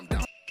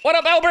 What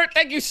up, Albert?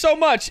 Thank you so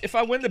much. If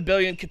I win the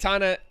billion,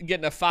 Katana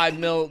getting a 5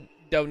 mil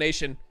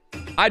donation,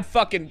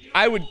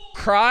 I would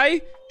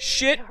cry,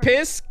 shit,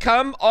 piss,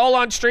 come all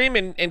on stream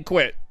and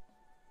quit.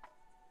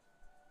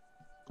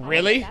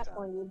 Really? At that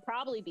point, you'd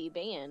probably be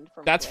banned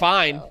from That's Twitch,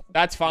 fine. so.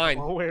 That's fine.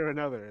 One way or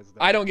another. Is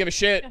I don't give a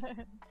shit.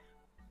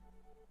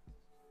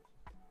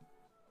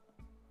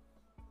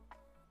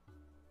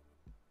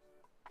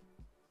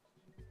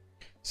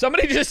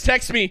 Somebody just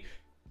text me,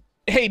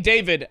 hey,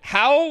 David,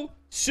 how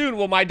soon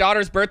will my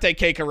daughter's birthday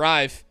cake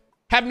arrive?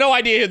 Have no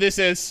idea who this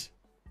is.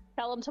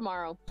 Tell him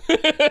tomorrow.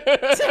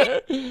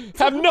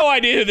 Have no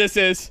idea who this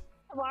is.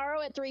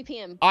 Tomorrow at 3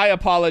 p.m. I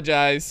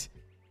apologize.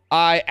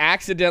 I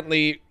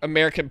accidentally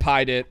American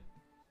pied it.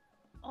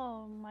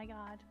 Oh my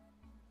god.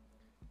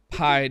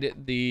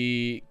 Pied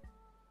the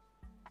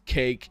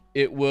cake.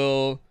 It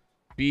will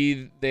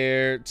be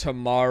there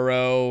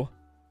tomorrow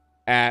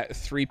at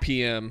 3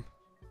 p.m.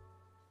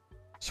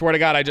 Swear to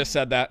God, I just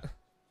said that.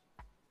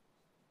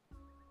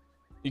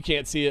 You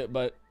can't see it,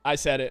 but I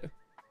said it.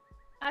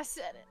 I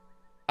said it.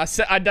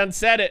 I done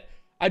said it.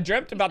 I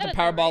dreamt about the said it,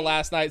 Powerball right?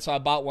 last night, so I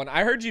bought one.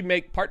 I heard you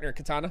make partner,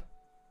 Katana.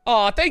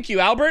 Oh, thank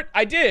you, Albert.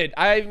 I did.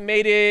 I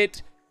made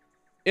it.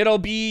 It'll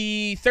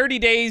be 30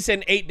 days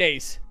and 8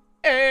 days.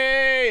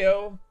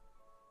 Ayo.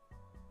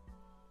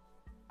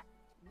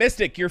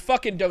 Mystic, your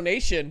fucking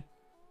donation.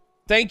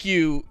 Thank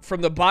you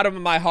from the bottom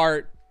of my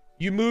heart.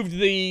 You moved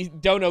the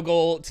dono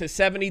goal to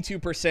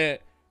 72%,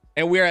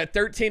 and we're at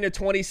 13 to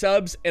 20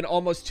 subs and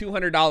almost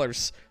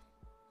 $200.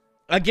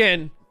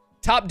 Again,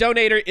 top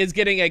donator is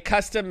getting a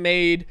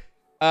custom-made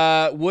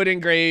wood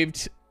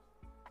engraved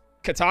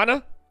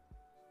katana.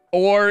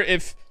 Or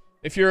if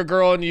you're a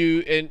girl and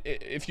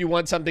if you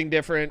want something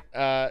different,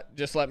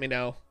 just let me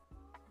know.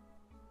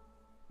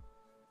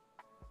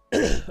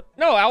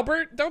 No,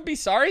 Albert, don't be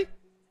sorry.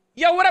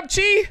 Yo, what up,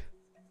 Chi?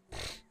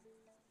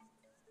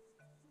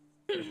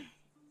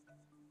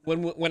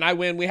 When I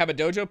win, we have a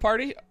dojo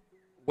party.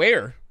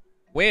 Where?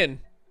 When?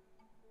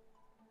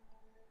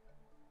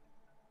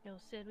 Yo,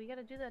 Sid, we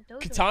gotta do that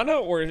dojo. Katana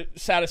or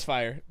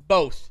Satisfier?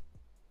 Both.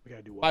 We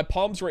gotta do what? My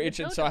palms were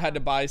itching, so I had to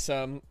buy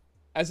some.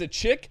 As a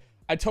chick,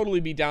 I'd totally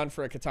be down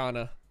for a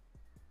katana.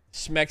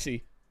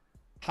 Smexy.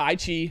 Hi,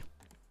 Chi.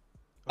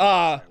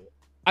 I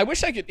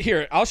wish I could.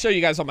 Here, I'll show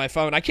you guys on my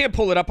phone. I can't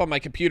pull it up on my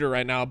computer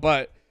right now,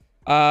 but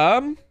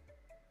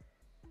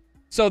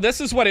so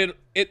this is what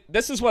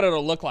this is what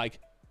it'll look like.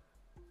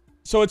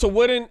 So it's a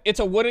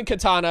wooden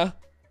katana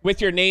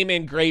with your name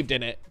engraved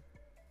in it.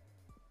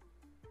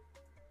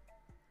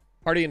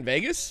 Party in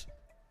Vegas?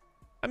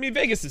 I mean,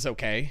 Vegas is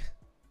okay.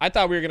 I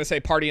thought we were gonna say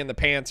party in the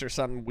pants or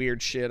some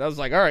weird shit. I was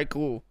like, all right,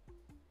 cool.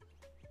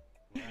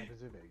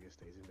 Happens in Vegas,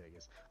 stays in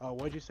Vegas.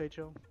 What'd you say,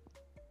 Joe?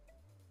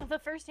 The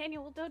first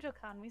annual dojo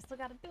con, we still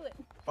gotta do it.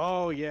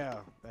 Oh yeah,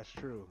 that's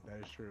true.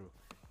 That is true.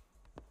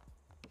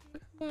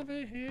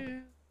 Over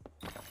here.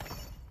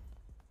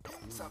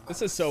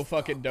 This is so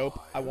fucking dope.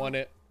 I want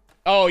it.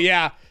 Oh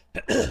yeah.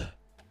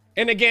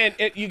 And again,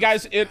 you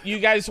guys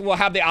will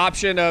have the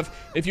option of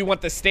if you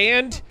want the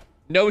stand,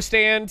 no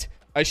stand,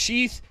 a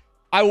sheath.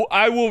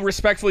 I will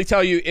respectfully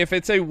tell you, if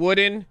it's a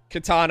wooden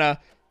katana,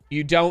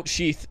 you don't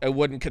sheath a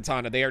wooden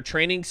katana. They are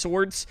training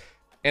swords,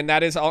 and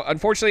that is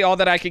unfortunately all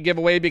that I could give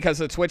away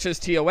because of Twitch's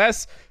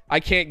TOS.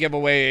 I can't give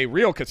away a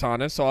real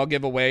katana, so I'll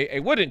give away a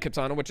wooden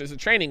katana, which is a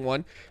training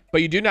one.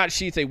 But you do not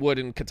sheath a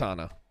wooden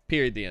katana.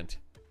 Period. The end.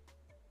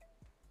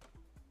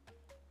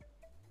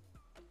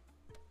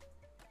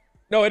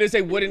 No, it is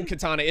a wooden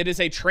katana. It is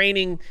a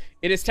training.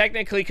 It is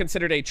technically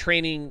considered a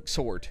training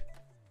sword.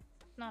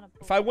 Not a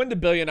If I win the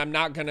billion, I'm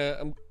not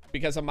gonna,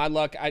 because of my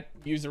luck, I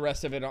use the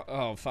rest of it.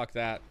 Oh, fuck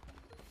that.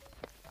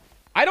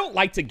 I don't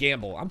like to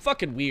gamble. I'm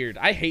fucking weird.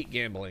 I hate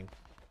gambling.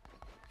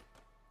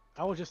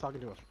 I was just talking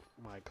to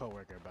my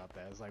coworker about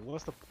that. It's like,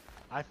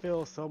 I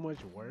feel so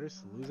much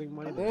worse losing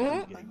money than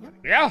getting money.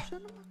 Yeah.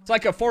 It's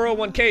like a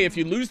 401k. If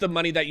you lose the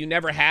money that you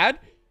never had,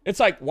 it's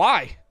like,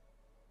 why?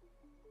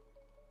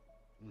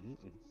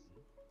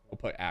 We'll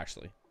put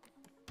Ashley.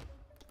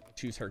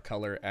 Choose her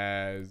color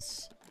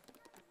as...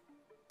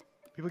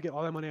 People get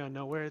all that money out of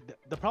nowhere.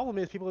 The problem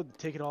is people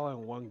take it all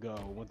in one go.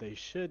 What they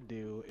should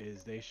do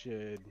is they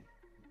should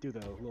do the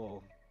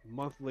little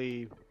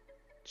monthly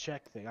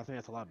check thing. I think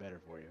that's a lot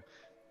better for you.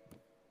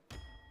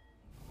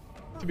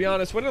 To be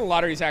honest, winning the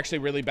lottery is actually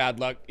really bad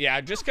luck. Yeah,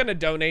 I'm just going to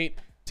donate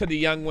to the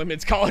Young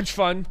Women's College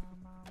Fund.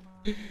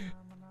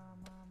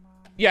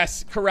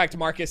 Yes, correct,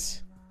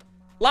 Marcus.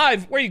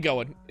 Live, where you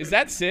going? Is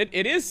that Sid?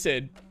 It is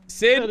Sid.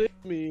 Sid, That is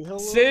me. Hello.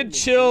 Sid,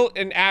 Chill,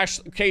 and Ash,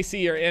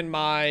 Casey are in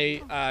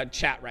my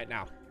chat right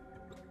now.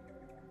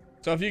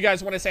 So if you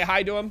guys want to say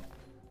hi to him.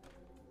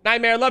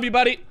 Nightmare, love you,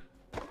 buddy.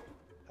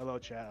 Hello,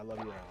 chat. I love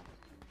you all.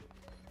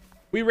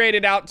 We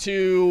raided out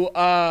to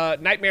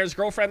Nightmare's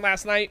girlfriend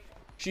last night.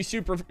 She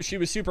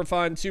was super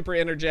fun, super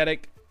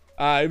energetic.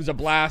 It was a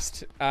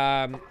blast.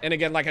 And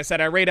again, like I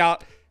said, I raid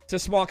out to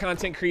small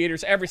content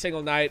creators every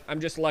single night. I'm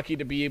just lucky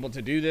to be able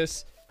to do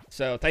this.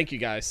 So thank you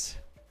guys.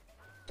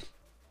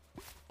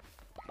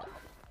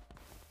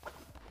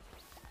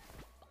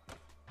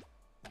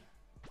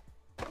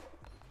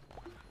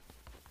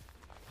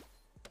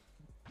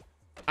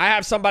 I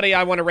have somebody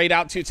I want to raid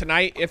out to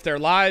tonight if they're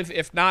live.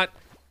 If not,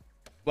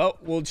 well,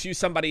 we'll choose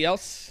somebody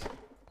else.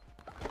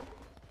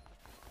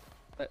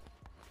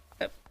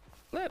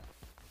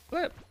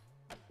 Flip.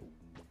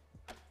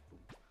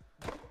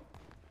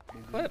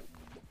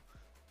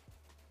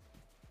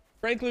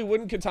 Frankly,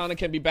 wooden katana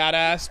can be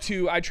badass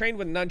too. I trained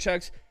with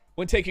nunchucks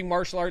when taking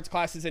martial arts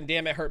classes, and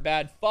damn, it hurt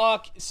bad.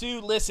 Fuck,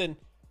 Sue, listen.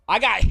 I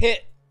got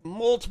hit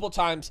multiple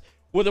times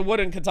with a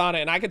wooden katana,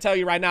 and I can tell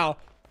you right now,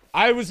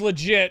 I was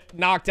legit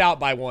knocked out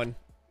by one.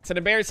 It's an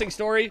embarrassing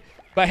story,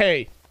 but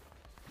hey,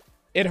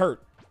 it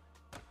hurt.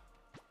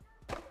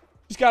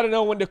 Just got to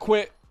know when to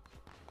quit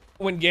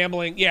when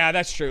gambling. Yeah,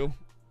 that's true.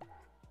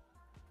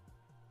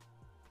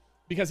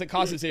 Because it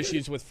causes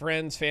issues with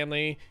friends,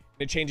 family.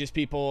 It changes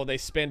people. They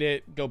spend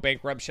it, go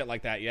bankrupt, shit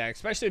like that. Yeah,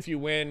 especially if you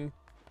win.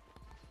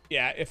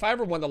 Yeah, if I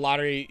ever won the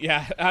lottery,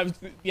 yeah,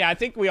 I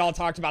think we all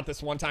talked about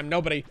this one time.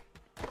 Nobody.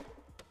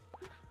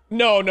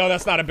 No,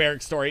 that's not a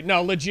barrack story.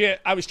 No, legit.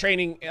 I was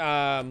training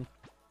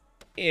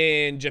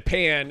in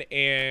Japan,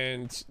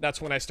 and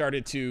that's when I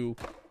started to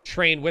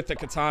train with the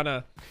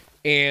katana.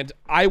 And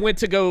I went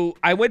to go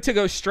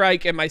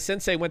strike, and my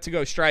sensei went to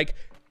go strike,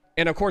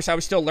 and of course I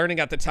was still learning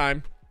at the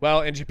time.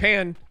 Well, in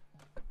Japan,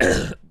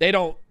 they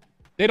don't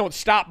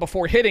stop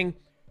before hitting.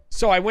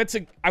 So I went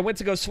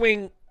to go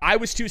swing. I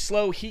was too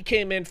slow. He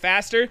came in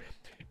faster,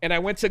 and I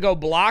went to go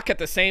block at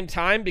the same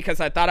time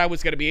because I thought I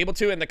was going to be able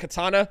to, and the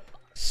katana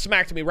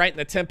smacked me right in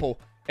the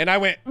temple, and I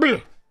went,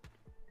 bleh.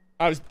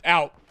 I was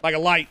out like a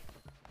light.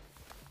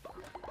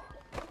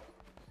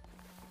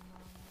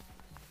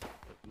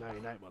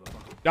 Night,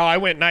 motherfucker. No, I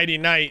went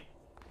nighty-night.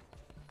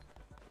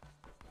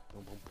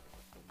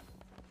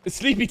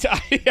 Sleepy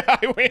time. Yeah,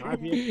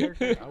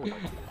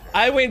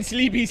 I went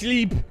sleepy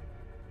sleep. Yeah,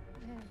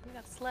 we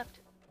got slept.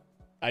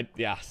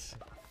 Yes.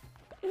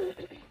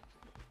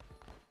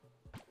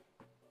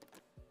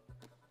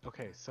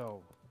 Okay,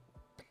 so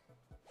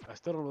I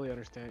still don't really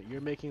understand.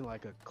 You're making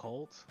like a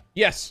cult?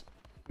 Yes,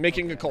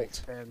 making a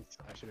cult. I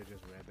should have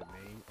just read the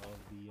name of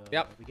the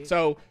yep. Of the game.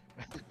 So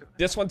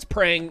this one's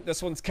praying,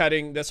 this one's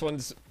cutting, this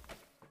one's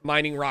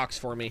mining rocks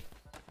for me,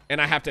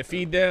 and I have to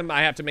feed them.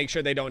 I have to make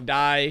sure they don't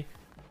die.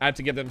 I have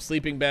to give them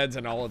sleeping beds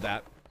and all of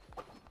that.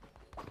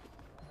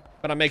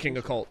 But I'm making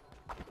a cult.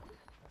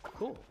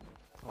 Cool.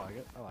 I like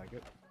it. I like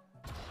it.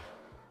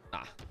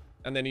 Ah,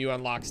 and then you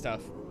unlock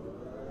stuff.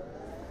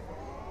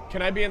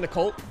 Can I be in the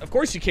cult? Of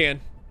course you can.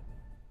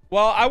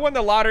 Well, I won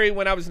the lottery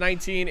when I was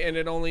 19, and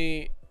it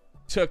only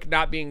took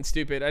not being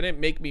stupid. I didn't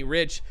make me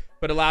rich,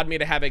 but allowed me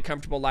to have a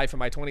comfortable life in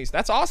my 20s.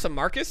 That's awesome,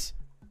 Marcus.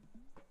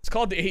 It's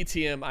called the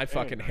ATM. I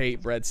fucking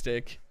hate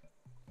breadstick.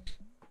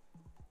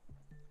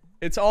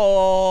 It's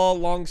all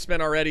long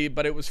spent already,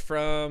 but it was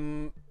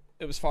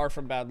far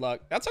from bad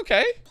luck. That's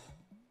okay.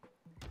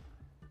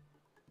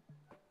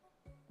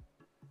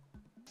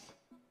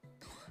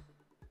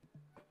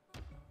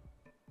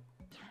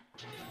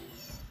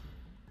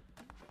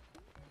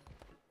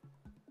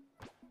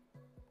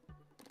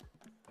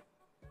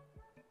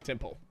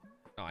 Temple.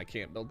 Oh, I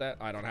can't build that.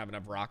 I don't have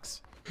enough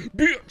rocks.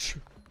 Bitch!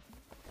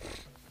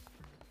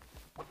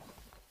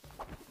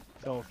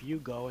 So if you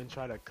go and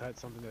try to cut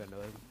something that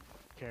another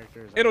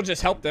character is... It'll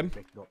just help them.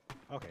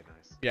 Okay,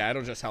 nice. Yeah,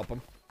 it'll just help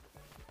them.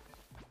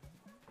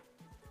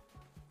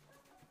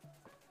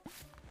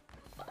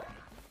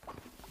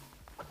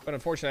 But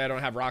unfortunately, I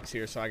don't have rocks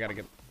here, so I gotta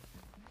get...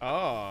 Oh,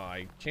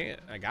 I can't.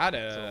 I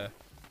gotta...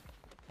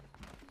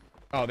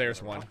 Oh,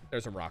 there's one.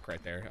 There's a rock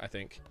right there, I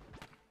think.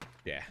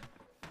 Yeah.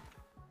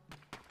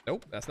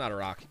 Nope, that's not a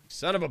rock.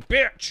 Son of a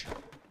bitch!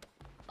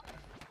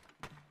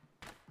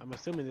 I'm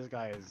assuming this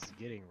guy is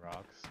getting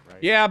rocks,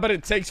 right? Yeah, but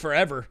it takes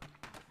forever.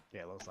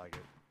 Yeah, it looks like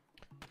it.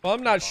 Well,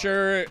 I'm not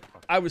sure.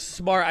 I was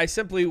smart. I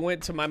simply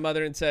went to my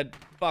mother and said,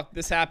 fuck,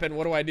 this happened.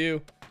 What do I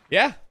do?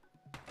 Yeah.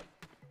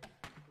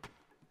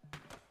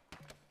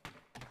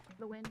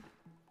 The win.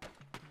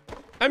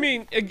 I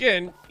mean,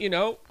 again, you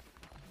know,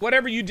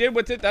 whatever you did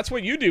with it, that's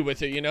what you do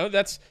with it, you know?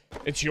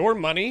 It's your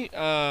money.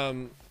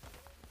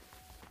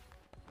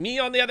 Me,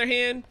 on the other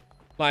hand,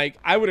 like,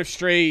 I would have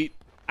straight,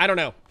 I don't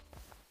know.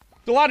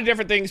 There's a lot of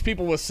different things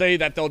people will say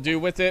that they'll do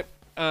with it.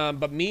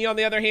 But me, on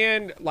the other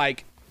hand,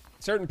 like,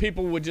 certain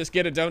people would just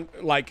get a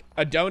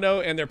dono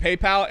in their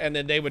PayPal, and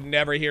then they would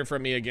never hear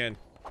from me again.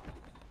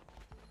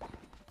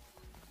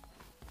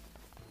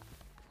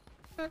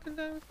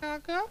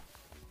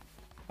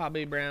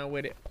 Bobby Brown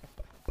with it.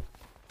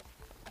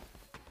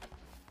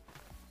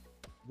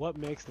 What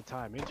makes the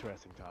time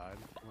interesting, Todd?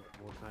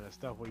 What kind of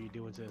stuff were you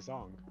doing to the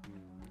song?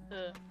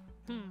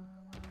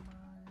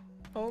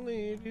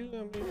 Only if you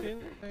let me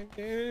in like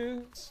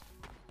this.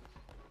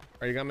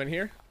 Are you coming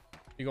here?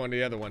 You going to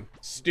the other one?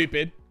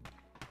 Stupid.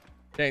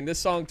 Dang, this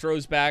song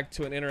throws back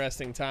to an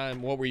interesting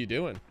time. What were you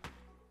doing?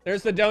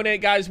 There's the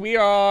donate, guys. We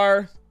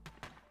are,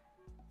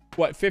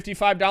 what,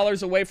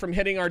 $55 away from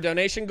hitting our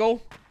donation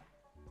goal.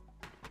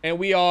 And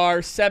we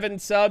are 7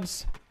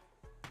 subs.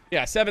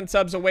 Yeah, 7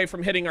 subs away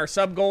from hitting our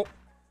sub goal.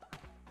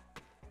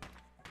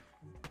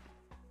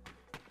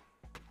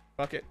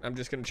 Fuck it. I'm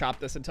just going to chop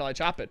this until I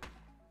chop it.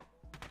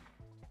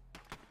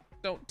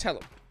 Don't tell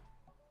him.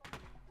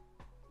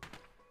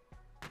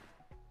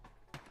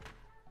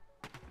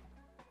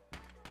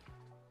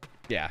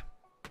 Yeah.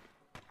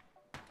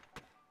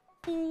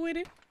 Do with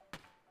it.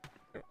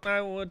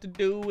 I want to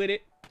do with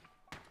it.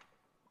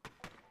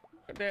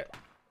 There.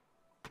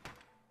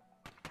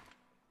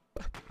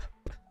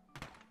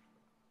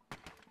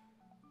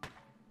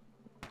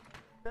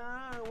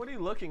 What are you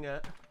looking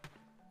at?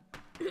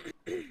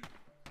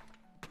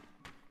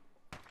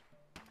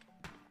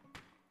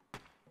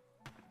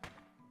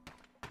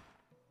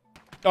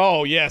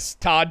 Oh yes,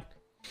 Todd.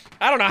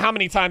 I don't know how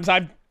many times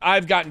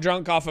I've gotten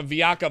drunk off of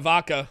Viaka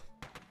Vodka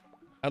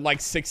at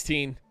like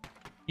 16.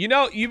 You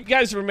know, you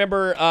guys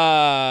remember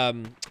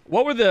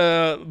what were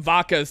the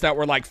vodkas that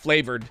were like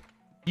flavored?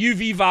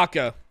 UV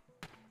vodka.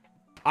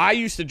 I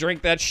used to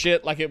drink that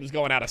shit like it was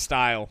going out of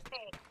style.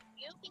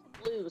 UV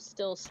blue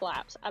still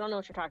slaps. I don't know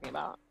what you're talking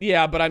about.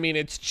 Yeah, but I mean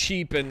it's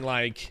cheap and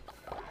like,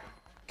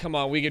 come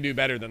on, we could do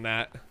better than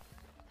that.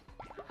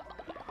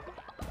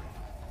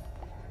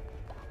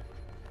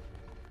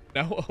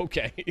 No?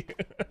 Okay.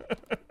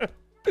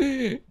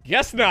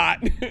 Guess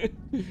not.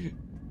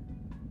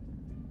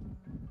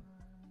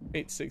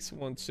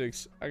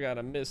 8616. I got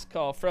a missed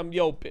call from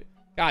Yope.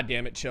 God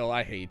damn it, Chill.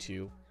 I hate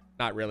you.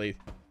 Not really.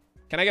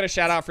 Can I get a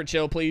shout out for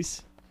Chill,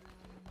 please?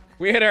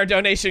 We hit our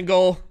donation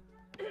goal.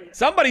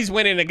 Somebody's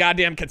winning a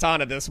goddamn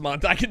katana this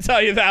month. I can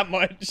tell you that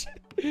much.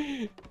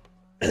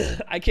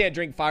 I can't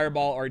drink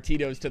Fireball or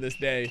Tito's to this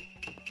day.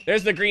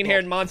 There's the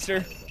green-haired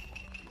monster.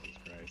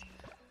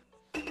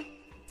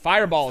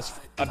 Fireball is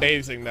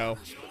amazing, though.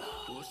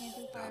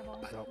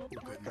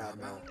 God,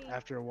 no.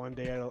 After one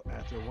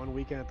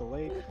weekend at the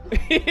lake.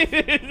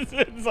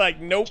 It's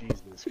like, nope.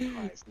 Jesus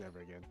Christ,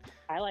 never again.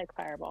 I like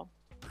Fireball.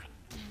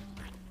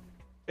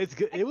 It's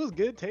good. It was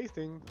good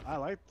tasting. I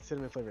like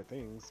cinnamon flavored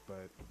things,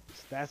 but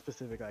that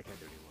specific I can't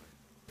do anymore.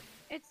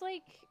 It's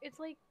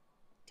like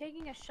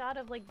taking a shot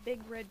of like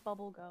big red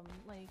bubble gum.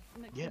 Like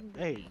Yeah,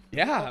 hey.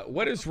 Yeah,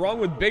 what is wrong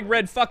with big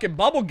red fucking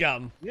bubble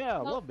gum? Yeah,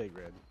 I love Big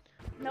Red.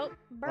 Nope.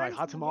 Like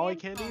hot tamale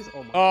candies?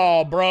 Oh my.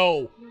 Oh,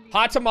 bro.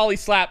 Hot tamale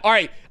slap. All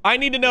right, I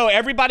need to know,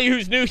 everybody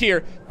who's new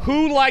here,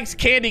 who likes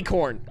candy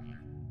corn?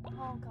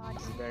 Oh god.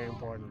 This is very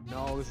important.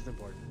 No, this is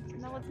important.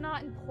 No, it's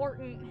not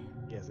important.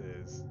 Yes, it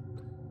is.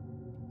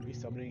 Are you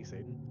summoning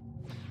Satan?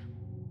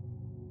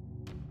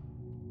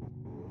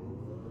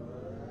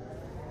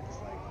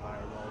 It's like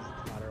Fireball's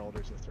not her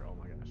older sister. Oh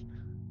my gosh.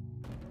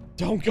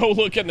 Don't go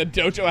look in the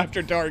dojo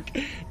after dark.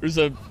 There's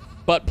a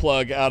butt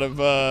plug out of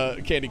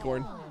candy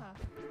corn.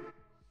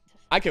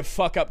 I could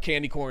fuck up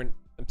candy corn.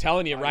 I'm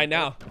telling you right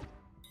now.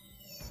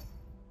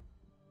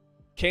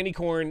 Candy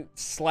corn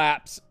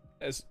slaps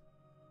as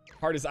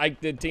hard as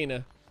Ike did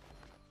Tina.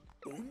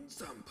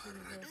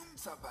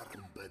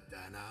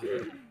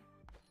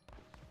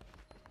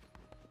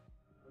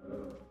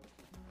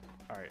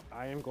 Alright,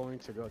 I am going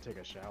to go take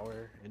a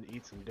shower and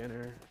eat some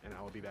dinner, and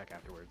I will be back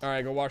afterwards. All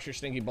right, go wash your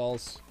stinky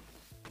balls.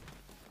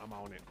 I'm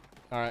on it.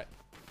 All right.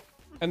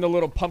 And the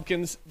little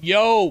pumpkins.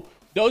 Yo,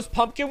 those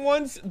pumpkin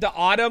ones, the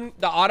autumn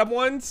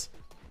ones,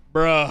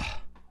 bruh.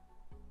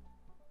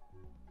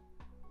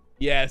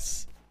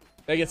 Yes.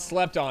 They get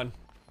slept on.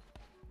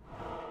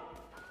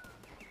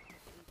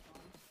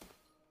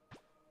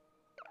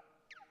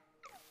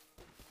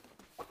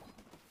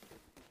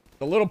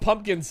 The little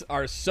pumpkins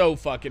are so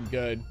fucking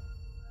good.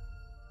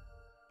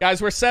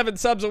 Guys, we're 7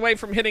 subs away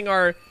from hitting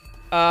our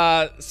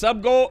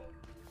sub goal.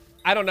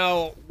 I don't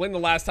know when the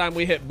last time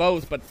we hit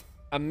both, but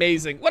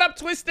amazing. What up,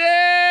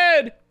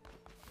 Twisted?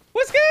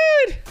 What's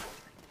good?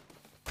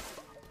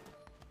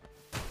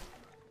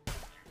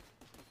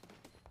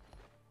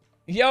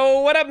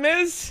 Yo, what up,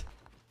 Miz?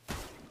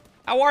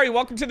 How are you?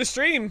 Welcome to the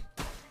stream.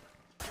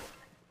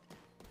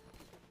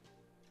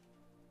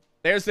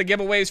 There's the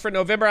giveaways for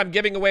November. I'm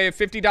giving away a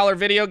 $50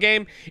 video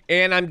game,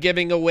 and I'm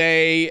giving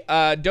away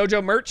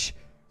dojo merch.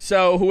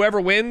 So whoever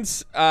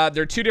wins,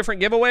 they're 2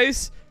 different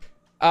giveaways.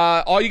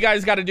 All you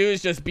guys got to do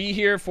is just be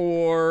here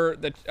for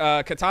the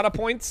katana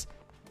points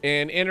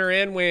and enter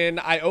in when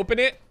I open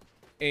it.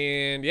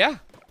 And yeah.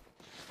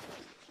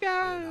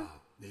 Yeah.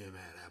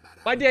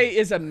 My day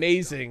is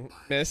amazing,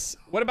 miss.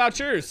 What about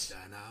yours?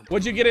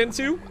 What'd you get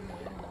into?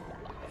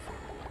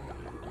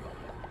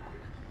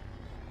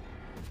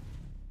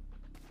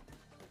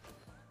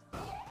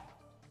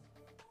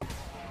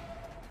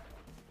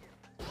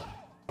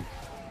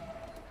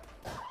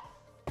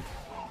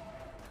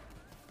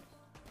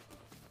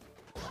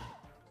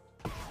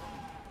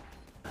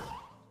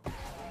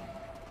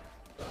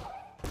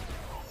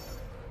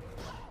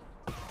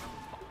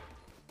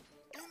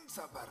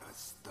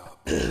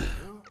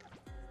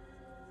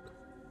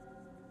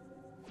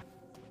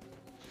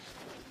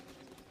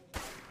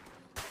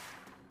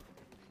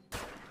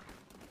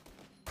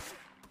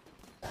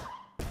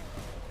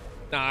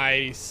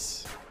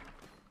 Nice.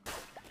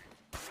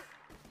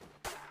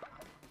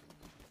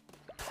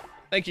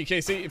 Thank you,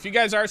 Casey. If you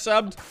guys are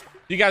subbed,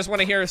 if you guys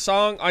want to hear a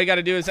song, all you got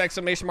to do is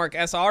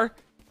 !SR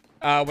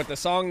with the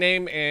song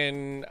name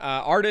and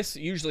artist.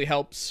 Usually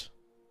helps.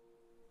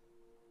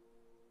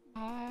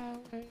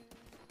 Highway,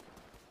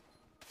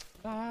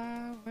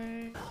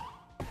 highway.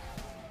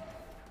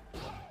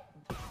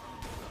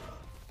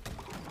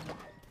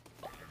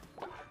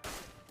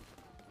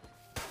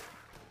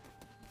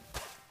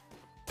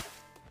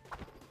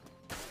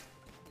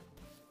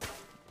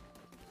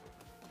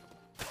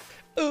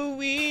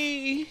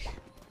 Ooh-wee.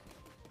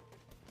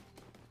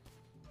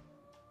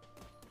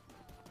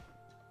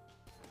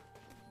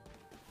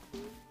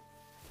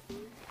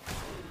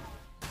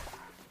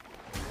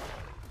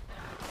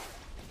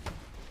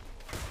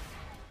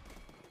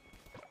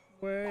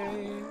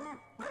 Way.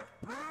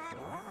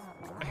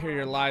 I hear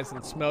your lies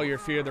and smell your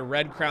fear. The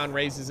red crown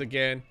raises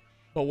again.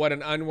 But what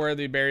an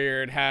unworthy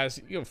barrier it has.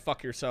 You go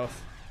fuck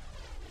yourself.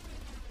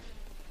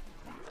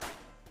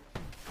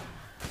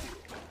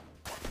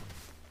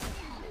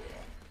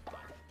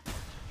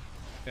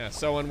 Yeah,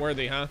 so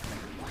unworthy, huh?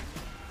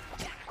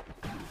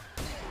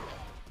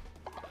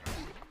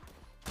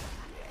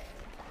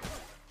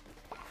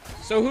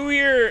 So who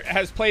here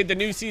has played the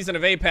new season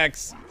of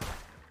Apex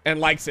and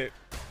likes it?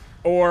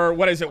 Or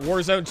what is it,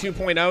 Warzone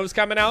 2.0 is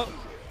coming out?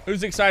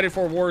 Who's excited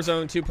for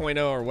Warzone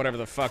 2.0 or whatever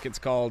the fuck it's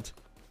called?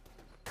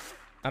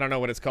 I don't know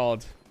what it's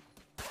called.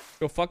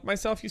 Go fuck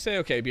myself, you say?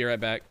 Okay, be right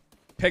back.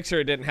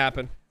 Picture it didn't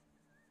happen.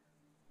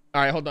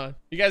 All right, hold on.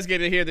 You guys get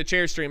to hear the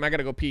chair stream. I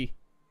gotta go pee.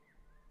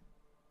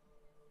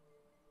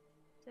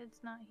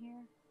 Sid's not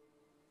here.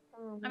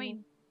 Oh, I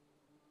mean,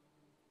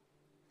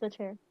 the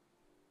chair.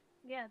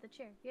 yeah, the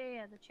chair.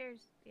 Yeah, the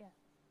chair's, yeah.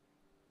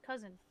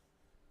 Cousin.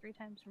 3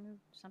 times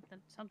removed. Something.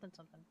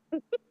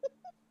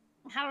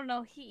 I don't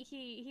know.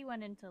 He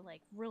went into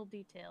like real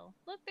detail.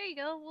 Look, there you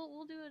go.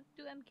 We'll do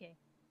MK.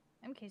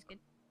 MK's good.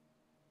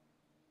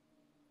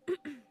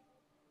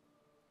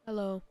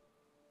 Hello.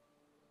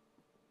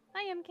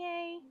 Hi,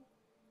 MK.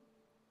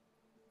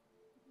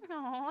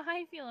 Oh, how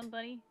you feeling,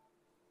 buddy?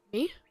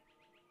 Me?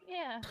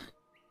 Yeah.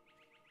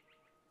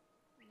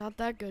 Not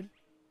that good.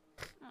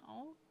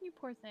 Oh, you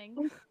poor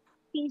thing.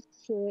 He's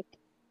sick.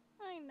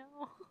 I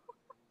know.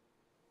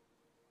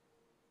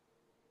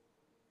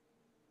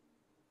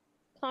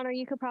 Connor,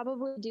 you could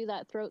probably do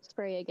that throat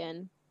spray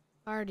again.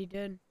 I already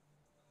did.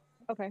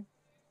 Okay.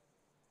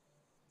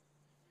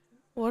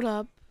 What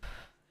up?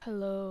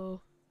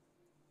 Hello.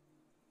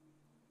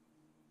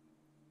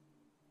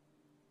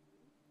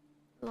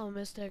 Hello,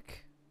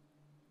 Mystic.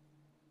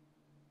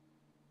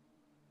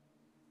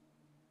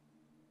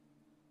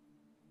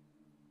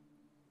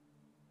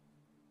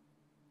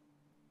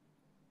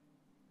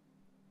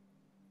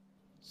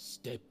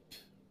 Step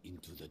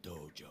into the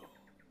dojo.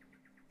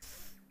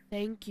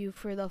 Thank you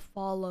for the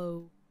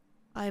follow.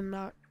 I'm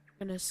not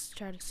gonna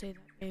try to say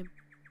that name.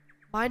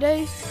 My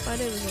day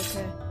was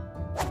okay.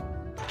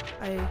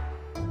 I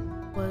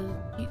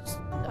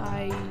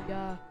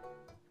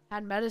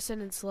had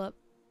medicine and slept.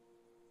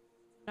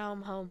 Now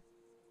I'm home.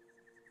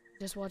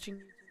 Just watching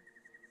YouTube.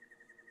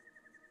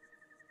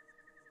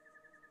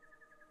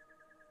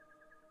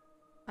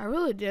 I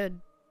really did.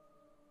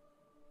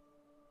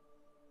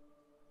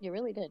 You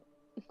really did.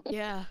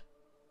 Yeah.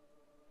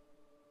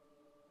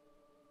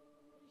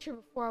 Sure,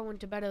 before I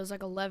went to bed it was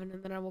like 11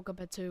 and then I woke up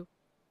at 2.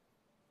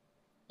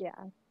 Yeah.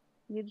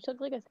 You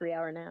took like a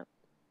 3-hour nap.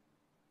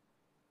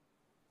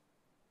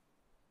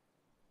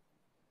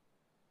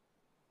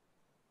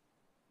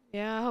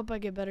 Yeah, I hope I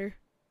get better.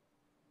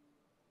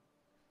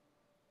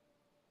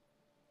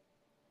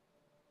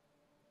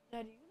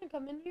 Dad, you gonna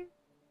come in here?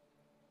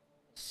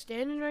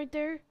 Standing right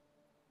there?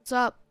 What's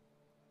up?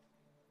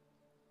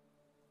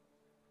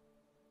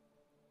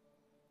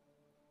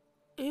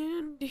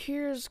 And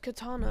here's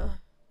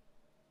Katana.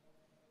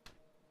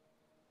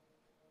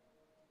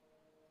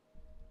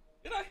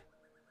 Did I?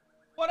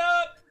 What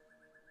up?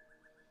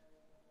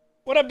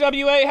 What up,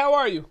 WA? How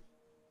are you?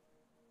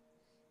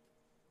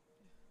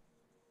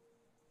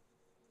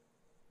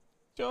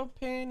 Your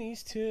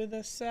pennies to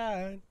the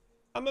side.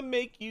 I'ma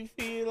make you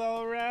feel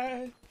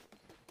alright.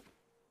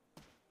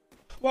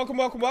 Welcome,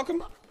 welcome,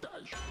 welcome.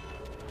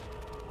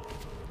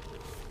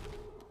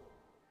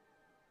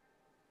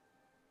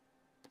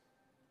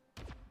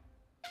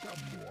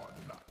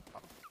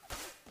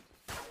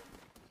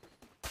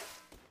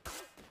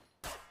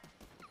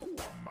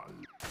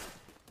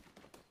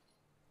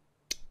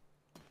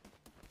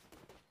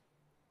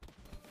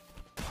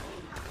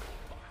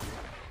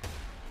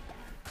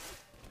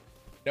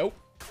 Nope,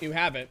 you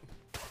haven't.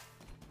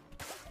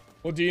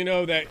 Well, do you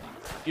know that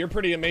you're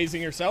pretty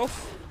amazing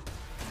yourself?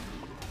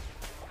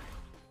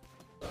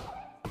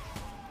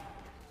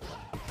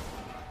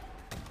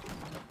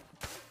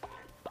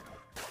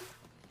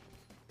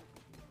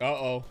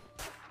 Uh-oh.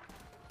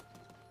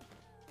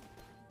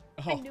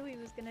 I Oh, knew he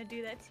was gonna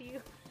do that to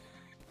you.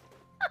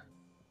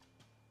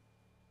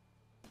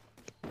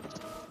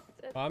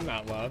 I'm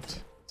not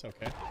loved. It's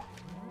okay.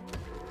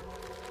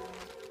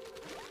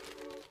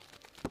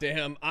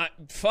 Damn,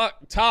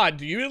 fuck, Todd,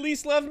 do you at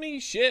least love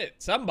me? Shit,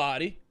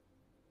 somebody.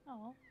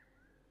 Oh.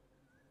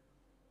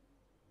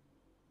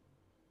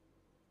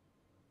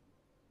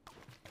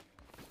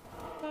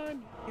 I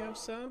need of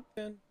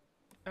something.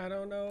 I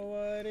don't know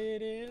what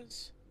it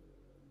is.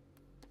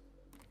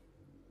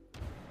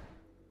 I'm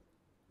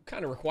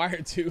kind of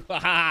required to.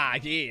 Haha,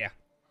 yeah.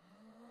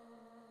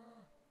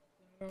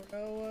 I don't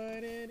know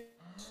what it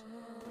is.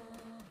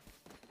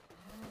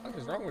 What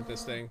is wrong with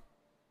this thing?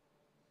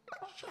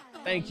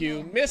 Thank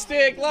you.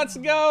 Mystic, let's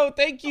go.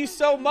 Thank you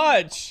so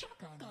much.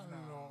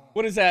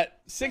 What is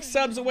that? 6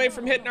 subs away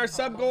from hitting our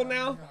sub goal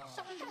now?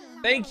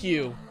 Thank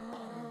you.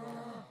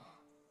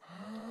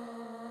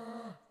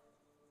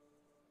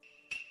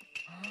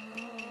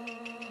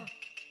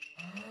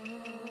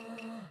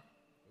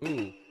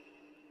 Ooh.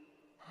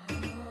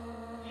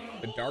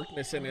 The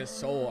darkness in his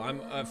soul.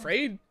 I'm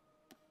afraid.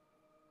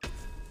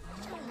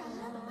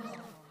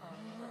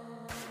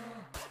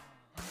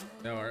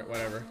 No, alright,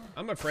 whatever.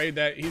 I'm afraid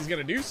that he's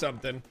gonna do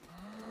something.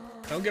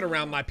 Don't get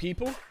around my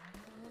people.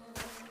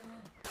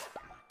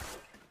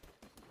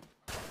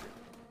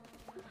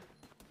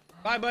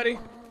 Bye, buddy.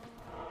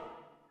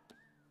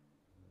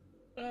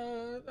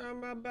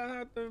 I'm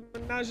about the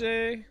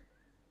menage.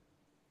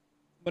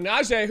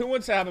 Menage? Who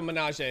wants to have a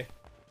menage?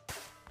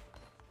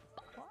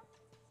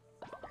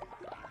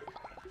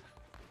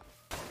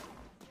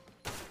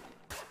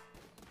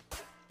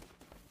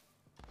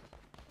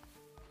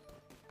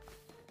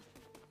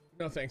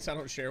 No thanks, I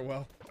don't share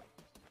well.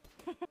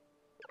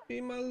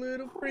 Be my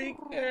little freak,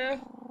 yeah.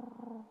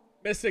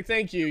 Mystic,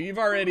 thank you. You've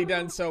already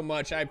done so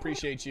much. I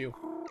appreciate you.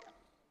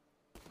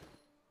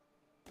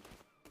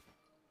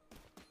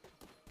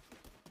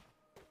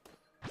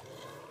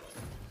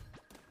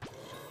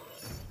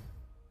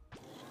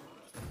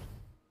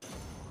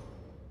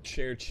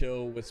 Share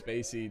chill with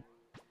Spacey.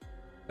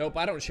 Nope,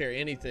 I don't share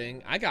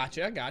anything. I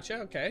gotcha,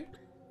 okay.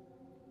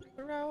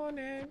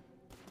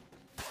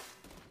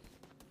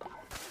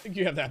 I think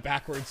you have that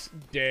backwards.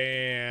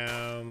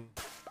 Damn.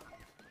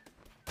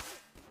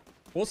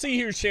 We'll see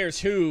who shares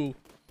who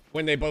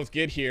when they both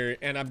get here,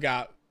 and I've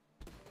got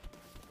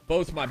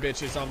both my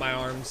bitches on my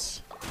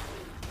arms.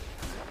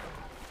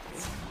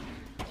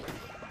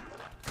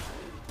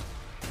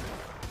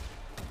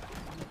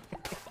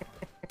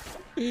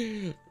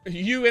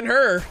 You and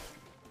her.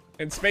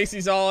 And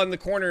Spacey's all in the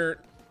corner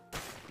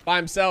by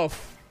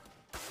himself.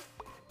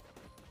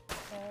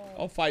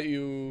 I'll fight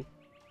you.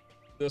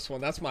 This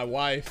one, that's my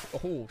wife.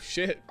 Oh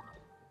shit.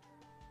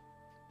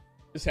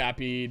 Just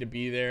happy to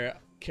be there.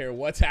 Care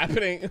what's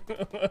happening.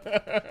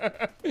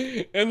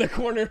 In the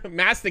corner,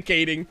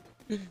 masticating.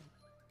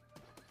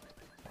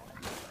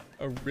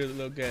 A really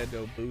little good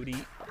booty.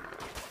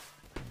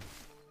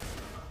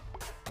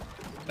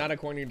 Not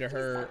according to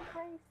her.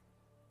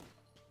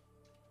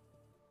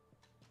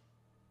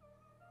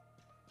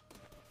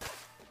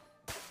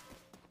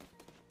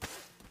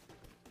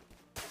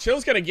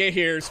 Chill's gonna get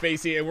here,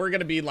 Spacey, and we're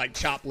gonna be like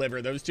chopped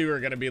liver. Those two are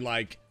gonna be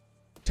like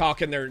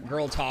talking their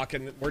girl talk,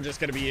 and we're just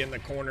gonna be in the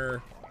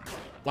corner,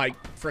 like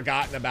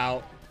forgotten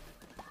about.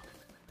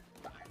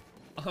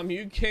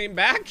 You came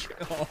back?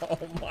 Oh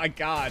my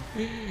god.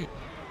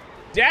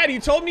 Dad, you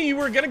told me you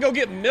were gonna go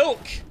get milk.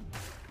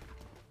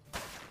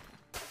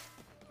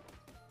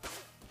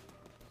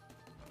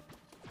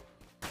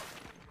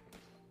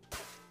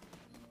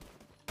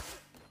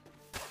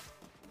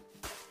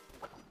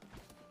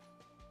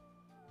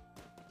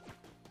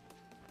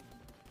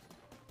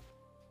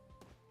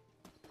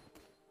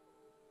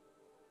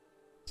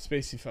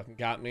 Spacey fucking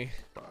got me.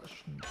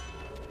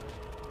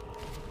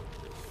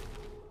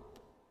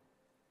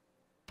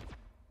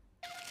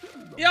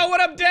 Yo,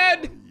 what up,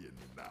 Dad?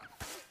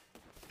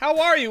 How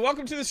are you?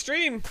 Welcome to the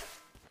stream.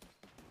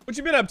 What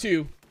you been up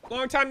to?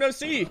 Long time no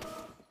see.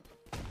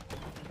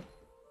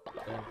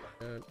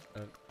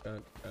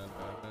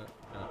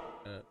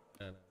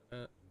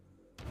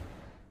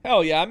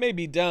 Hell yeah, I may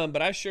be dumb,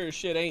 but I sure as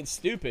shit ain't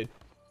stupid.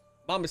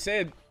 Mama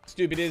said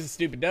stupid is and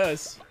stupid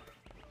does.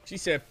 She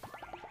said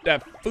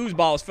that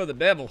foosball is for the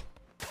devil.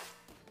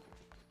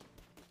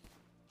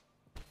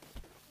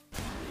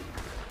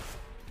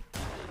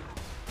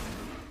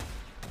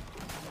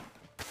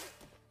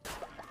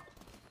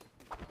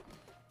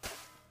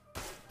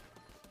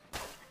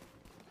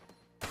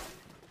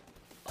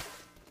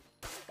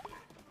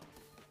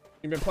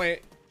 You've been playing?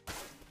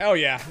 Hell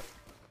yeah.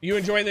 You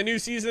enjoying the new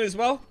season as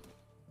well?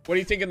 What do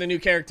you think of the new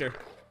character?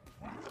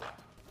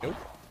 Nope.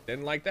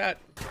 Didn't like that.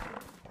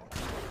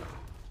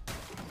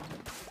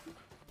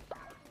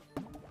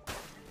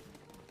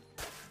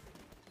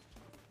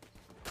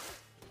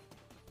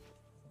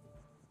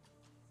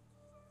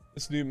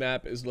 This new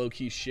map is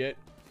low-key shit.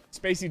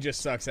 Spacey just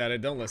sucks at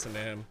it. Don't listen to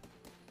him.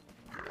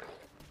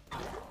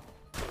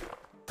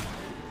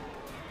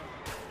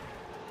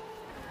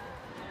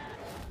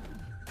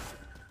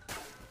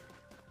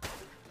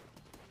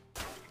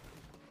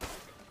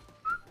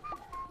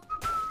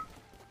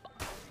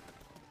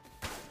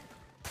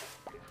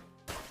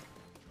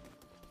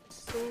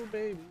 So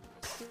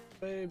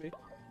baby,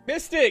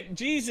 Mystic,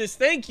 Jesus,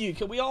 thank you.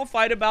 Can we all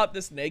fight about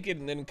this naked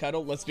and then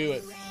cuddle? Let's do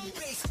it.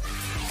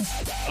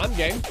 I'm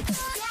game.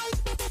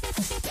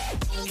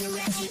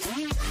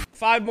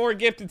 5 more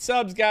gifted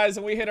subs, guys,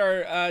 and we hit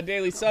our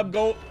daily sub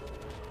goal.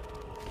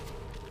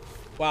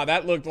 Wow,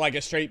 that looked like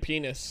a straight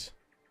penis.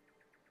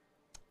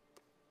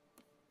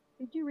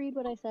 Did you read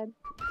what I said?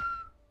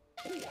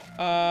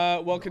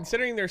 Well,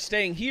 considering they're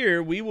staying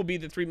here, we will be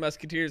the 3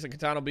 musketeers and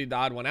Katana will be the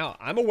odd one out.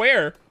 I'm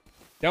aware.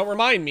 Don't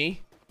remind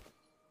me.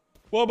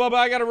 Well, Bubba,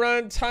 I gotta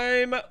run.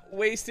 Time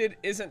wasted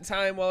isn't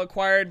time well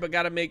acquired, but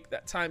gotta make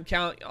that time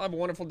count. Y'all have a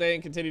wonderful day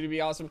and continue to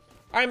be awesome.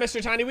 All right, Mr.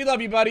 Tiny, we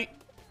love you, buddy.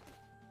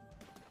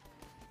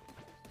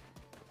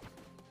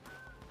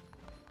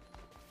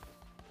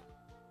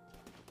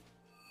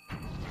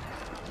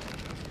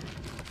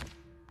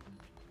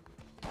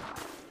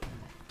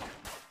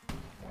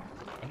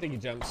 I think he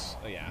jumps.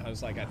 Oh, yeah, I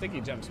was like, I think he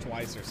jumps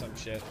twice or some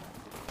shit.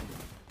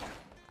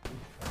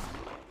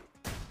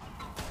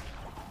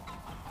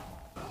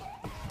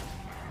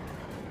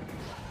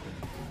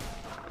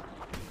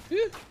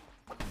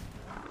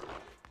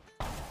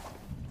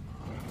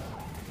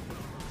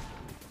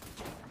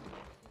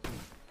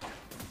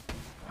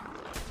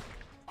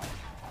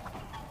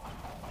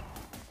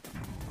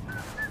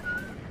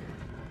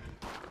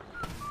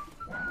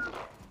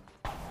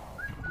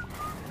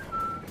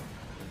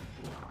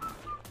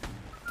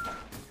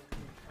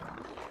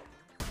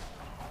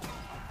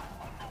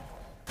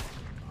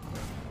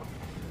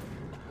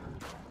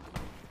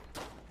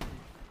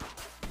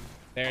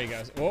 There he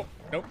goes. Oh,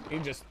 nope. He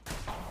just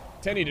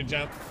continued to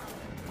jump.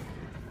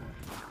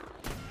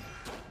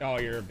 Oh,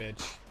 you're a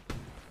bitch.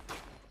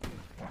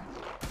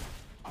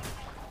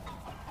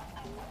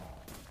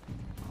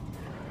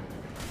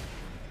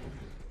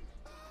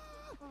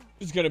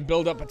 Just gonna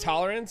build up a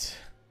tolerance.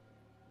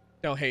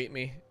 Don't hate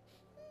me.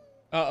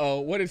 Uh-oh.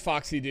 What did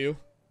Foxy do?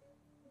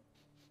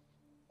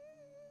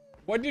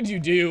 What did you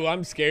do?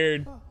 I'm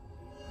scared.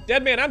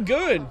 Dead man, I'm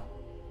good.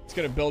 It's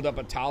gonna build up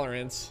a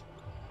tolerance.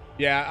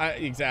 Yeah,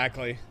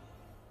 exactly.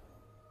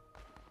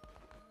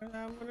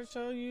 I'm gonna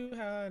show you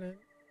how to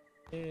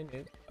win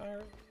it.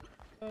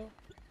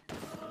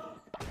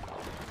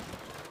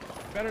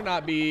 Better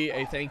not be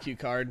a thank you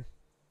card.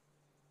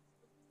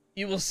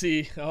 You will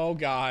see. Oh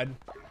God.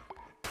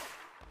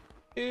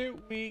 Here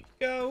we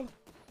go.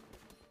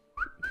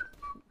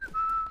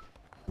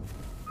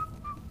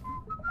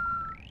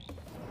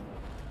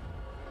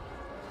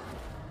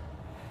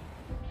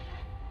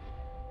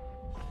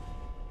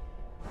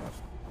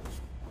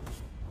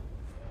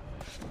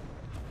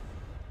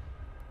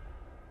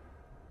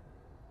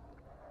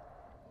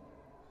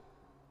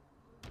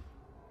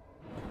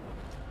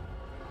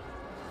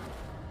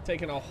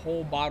 Taking a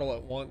whole bottle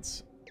at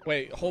once.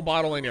 Wait, whole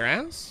bottle in your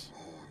ass?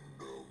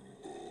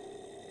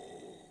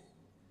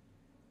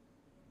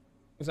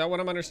 Is that what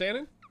I'm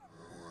understanding?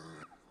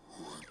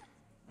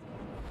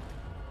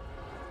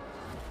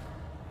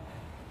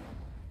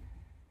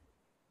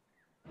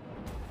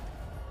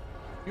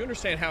 You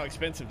understand how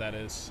expensive that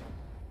is.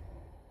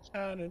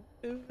 How to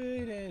do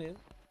it and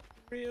it's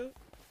real.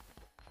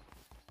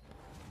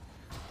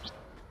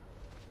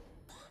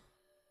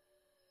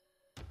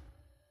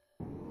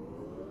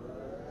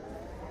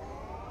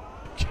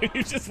 Can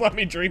you just let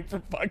me drink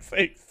for fuck's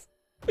sakes?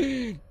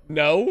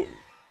 No.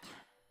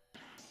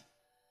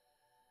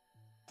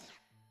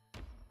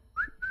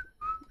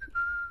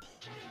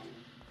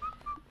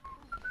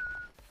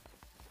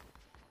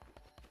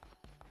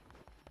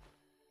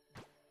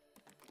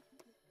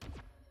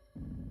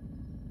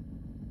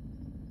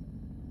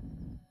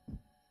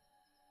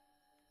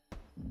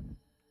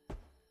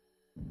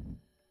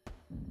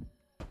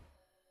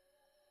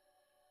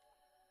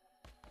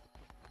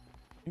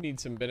 You need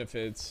some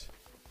benefits.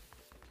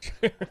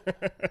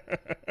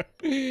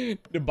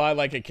 To buy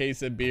like a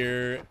case of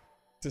beer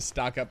to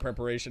stock up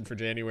preparation for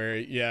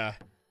January. Yeah.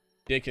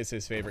 Dick is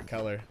his favorite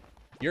color.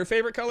 Your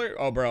favorite color?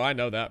 Oh, bro, I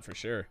know that for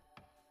sure.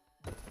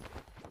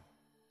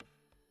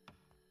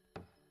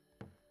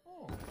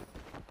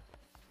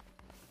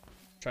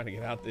 Trying to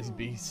get out this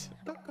beast.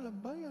 Look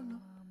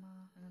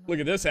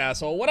at this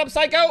asshole. What up,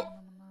 psycho?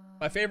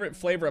 My favorite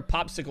flavor of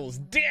popsicles,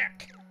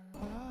 dick.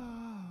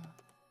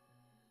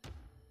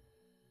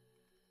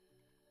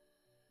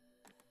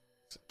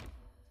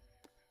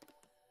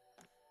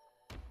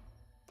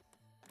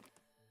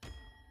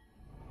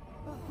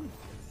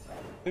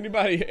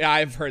 Anybody? Yeah,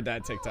 I've heard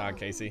that TikTok,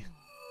 Casey.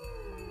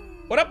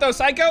 What up, though,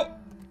 psycho?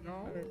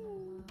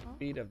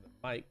 Speed of the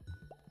mic.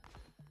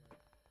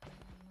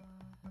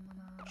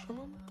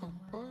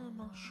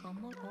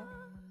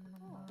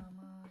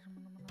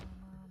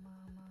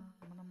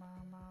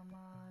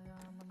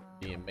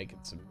 Being making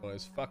some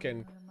noise.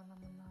 Fucking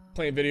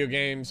playing video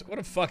games. What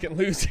a fucking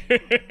loser.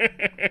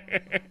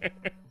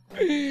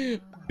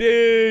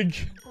 Big.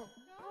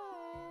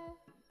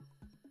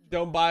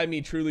 Don't buy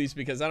me Trulies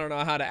because I don't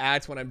know how to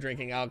act when I'm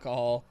drinking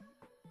alcohol.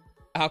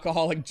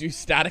 Alcoholic juice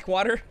static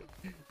water?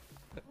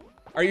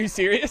 Are you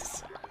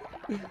serious?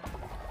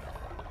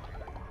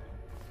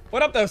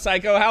 What up though,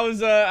 psycho? How's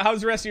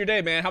the rest of your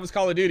day, man? How was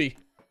Call of Duty?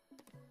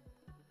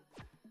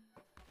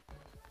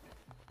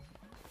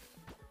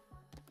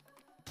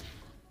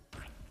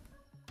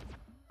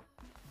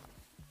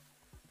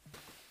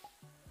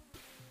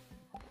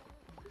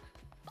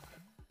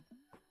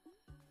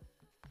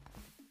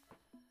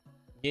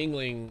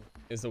 Yingling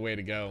is the way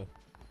to go.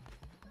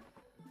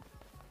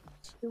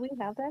 Do we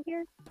have that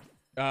here?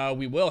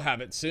 We will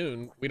have it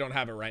soon. We don't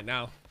have it right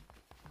now.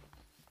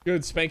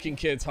 Good, spanking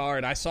kids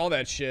hard. I saw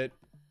that shit.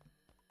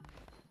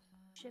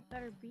 Shit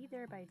better be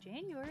there by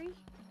January.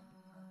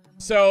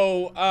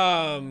 So,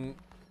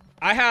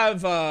 I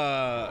have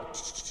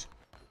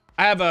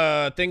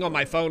a thing on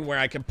my phone where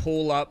I can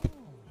pull up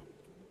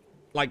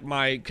like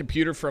my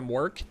computer from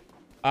work.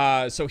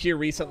 So here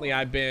recently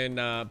I've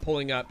been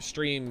pulling up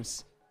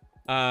streams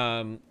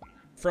from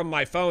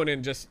my phone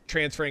and just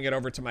transferring it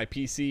over to my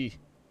PC.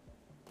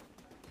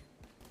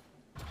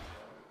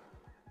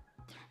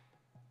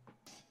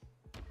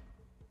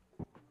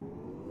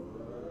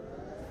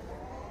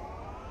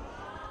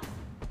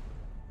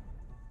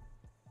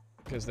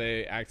 Because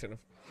they act in a...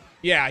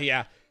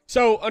 Yeah.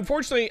 So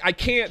unfortunately I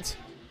can't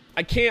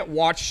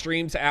watch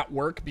streams at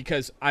work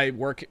because I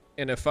work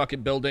in a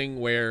fucking building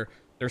where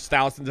there's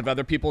thousands of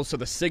other people, so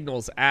the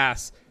signal's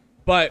ass.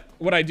 But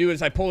what I do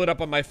is I pull it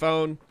up on my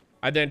phone,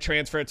 I then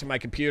transfer it to my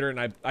computer,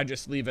 and I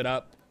just leave it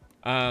up.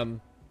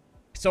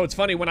 So it's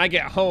funny, when I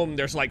get home,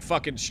 there's like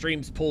fucking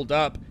streams pulled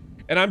up,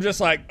 and I'm just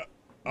like,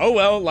 oh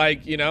well,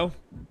 like, you know,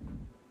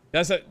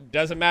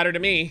 doesn't matter to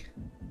me.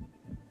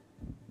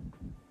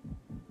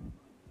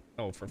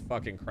 Oh, for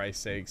fucking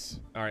Christ's sakes.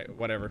 All right,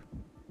 whatever.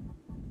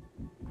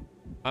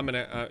 I'm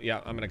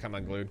gonna come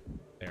unglued.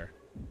 There.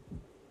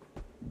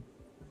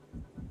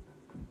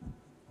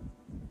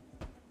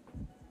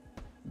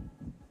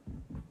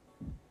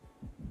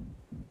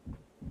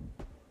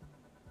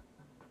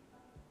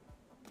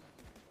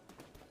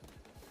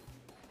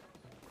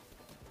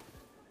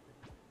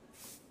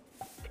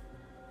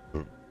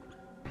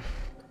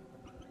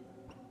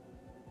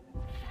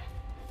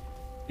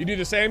 You do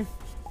the same?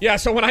 Yeah,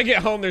 so when I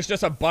get home, there's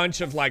just a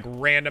bunch of like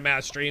random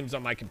ass streams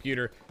on my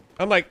computer.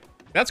 I'm like,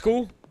 that's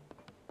cool.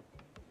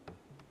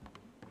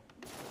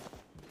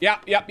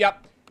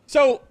 Yep.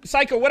 So,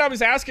 Psycho, what I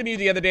was asking you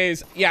the other day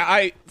is,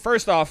 yeah,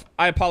 first off,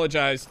 I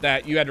apologize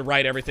that you had to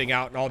write everything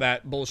out and all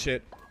that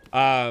bullshit.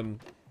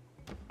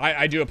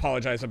 I do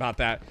apologize about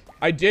that.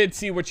 I did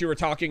see what you were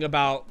talking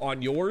about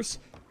on yours.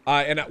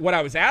 And what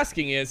I was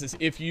asking is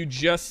if you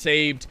just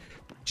saved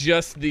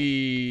just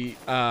the,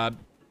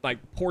 like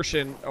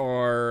portion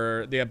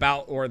or the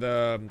about or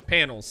the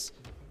panels,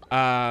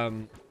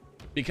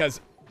 because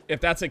if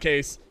that's the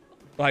case,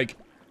 like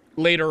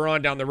later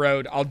on down the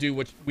road, I'll do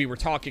what we were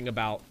talking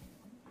about.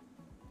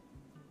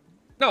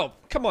 No,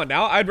 come on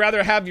now. I'd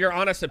rather have your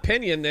honest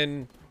opinion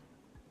than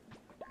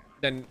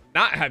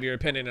not have your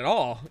opinion at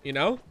all, you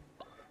know?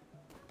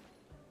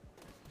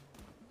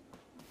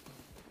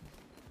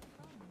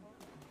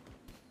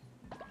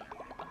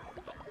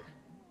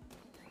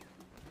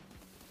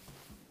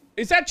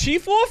 Is that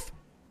Chief Wolf?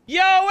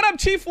 Yo, what up,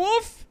 Chief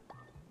Wolf?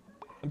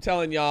 I'm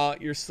telling y'all,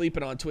 you're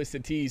sleeping on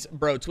Twisted Teas.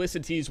 Bro,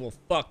 Twisted Teas will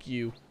fuck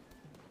you.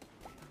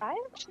 I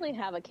actually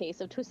have a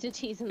case of Twisted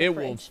Teas in the It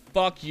fridge. will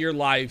fuck your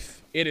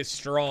life. It is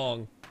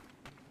strong.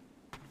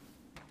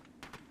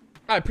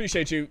 I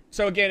appreciate you.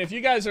 So again, if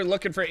you guys are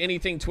looking for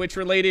anything Twitch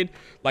related,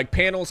 like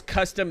panels,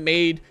 custom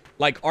made,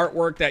 like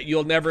artwork that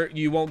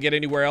you won't get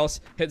anywhere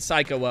else, hit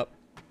Psycho up.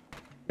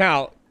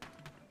 Now,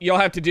 you'll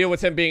have to deal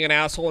with him being an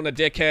asshole and a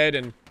dickhead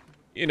and,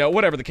 you know,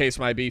 whatever the case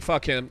might be.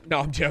 Fuck him. No,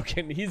 I'm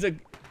joking. He's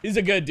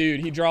a good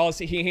dude.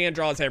 He hand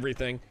draws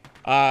everything.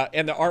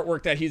 And the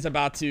artwork that he's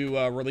about to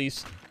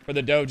release for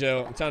the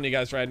dojo, I'm telling you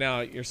guys right now,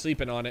 you're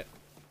sleeping on it.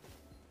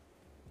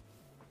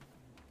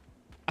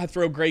 I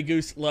throw Grey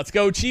Goose. Let's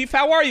go, Chief.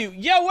 How are you?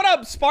 Yo, what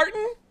up,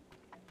 Spartan?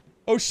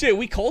 Oh shit,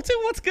 we Colton?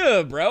 What's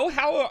good, bro?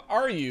 How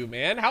are you,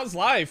 man? How's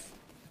life?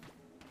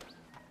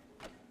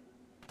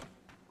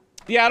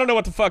 Yeah, I don't know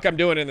what the fuck I'm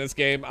doing in this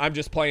game. I'm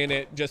just playing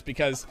it just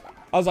because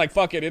I was like,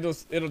 fuck it.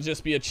 It'll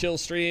just be a chill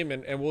stream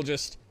and we'll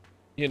just,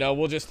 you know,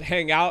 we'll just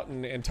hang out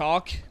and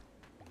talk.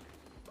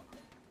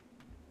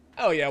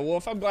 Oh yeah,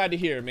 Wolf, I'm glad to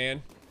hear,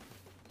 man.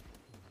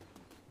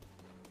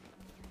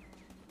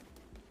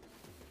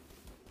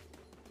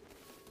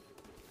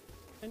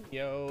 And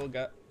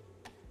yoga.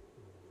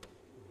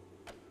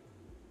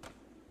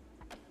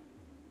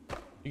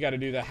 You gotta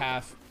do the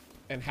half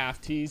and half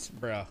teas,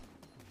 bro.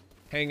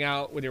 Hang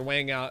out with your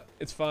wang out.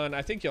 It's fun.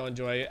 I think you'll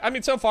enjoy it. I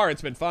mean, so far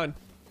it's been fun.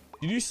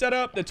 Did you set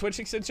up the Twitch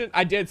extension?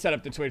 I did set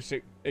up the Twitch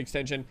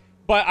extension,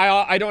 but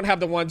I don't have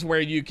the ones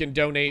where you can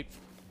donate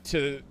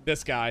to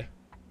this guy.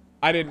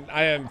 I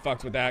haven't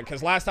fucked with that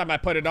because last time I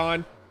put it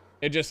on,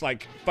 it just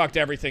like fucked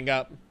everything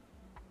up.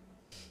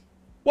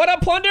 What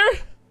up, Plunder?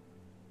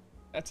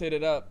 Let's hit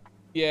it up.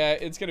 Yeah,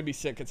 it's gonna be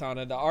sick,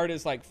 Katana. The art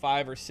is like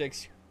 5 or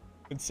 6.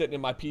 Been sitting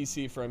in my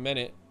PC for a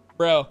minute,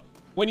 bro.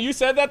 When you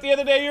said that the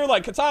other day, you were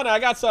like, Katana, I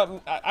got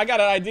something. I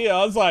got an idea.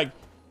 I was like,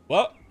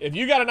 well, if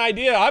you got an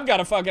idea, I've got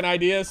a fucking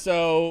idea.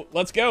 So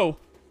let's go.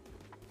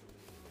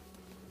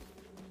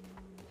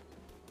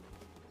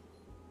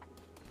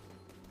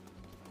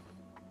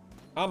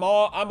 I'm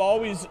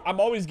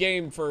always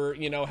game for,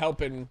 you know,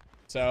 helping.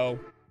 So.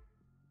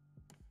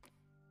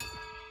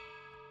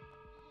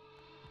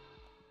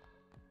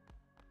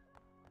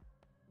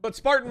 But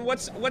Spartan,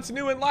 what's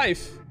new in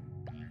life?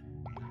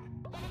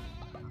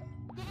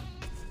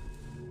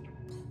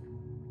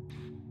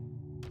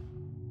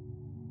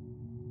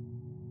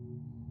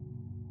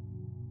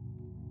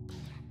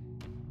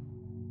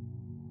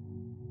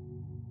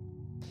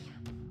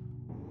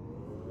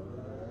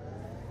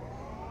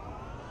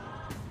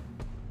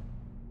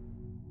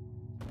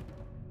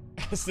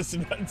 Just this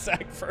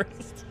nutsack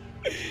first.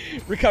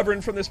 Recovering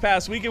from this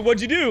past weekend.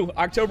 What'd you do?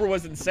 October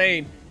was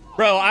insane.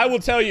 Bro, I will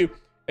tell you,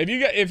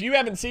 if you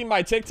haven't seen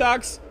my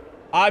TikToks,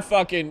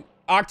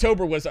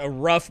 October was a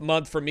rough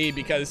month for me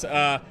because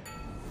I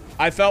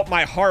felt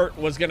my heart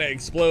was gonna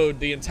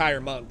explode the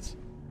entire month.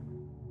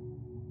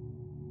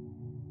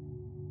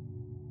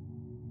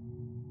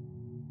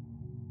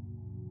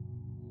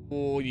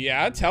 Well,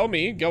 yeah, tell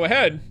me. Go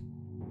ahead.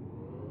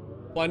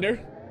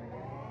 Plunder.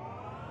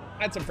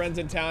 I had some friends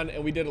in town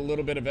and we did a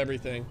little bit of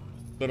everything.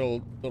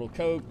 Little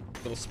coke,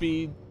 little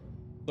speed,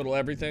 little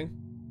everything.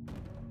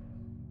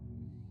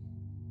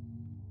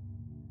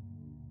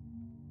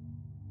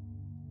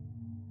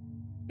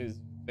 Is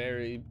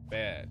very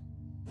bad.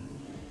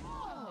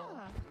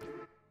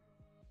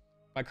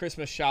 My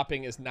Christmas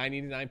shopping is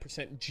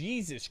 99%.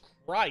 Jesus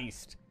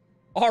Christ.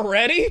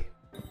 Already?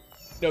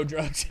 No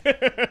drugs. Oh,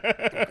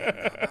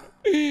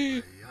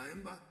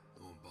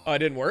 it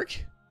didn't work?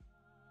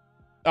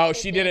 Oh,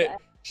 she did it.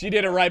 She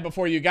did it right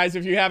before you. Guys,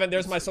 if you haven't,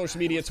 there's my social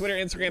media. Twitter,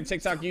 Instagram,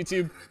 TikTok,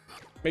 YouTube.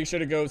 Make sure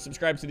to go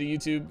subscribe to the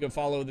YouTube. Go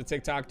follow the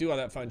TikTok. Do all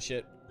that fun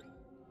shit.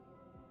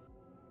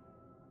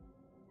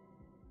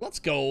 Let's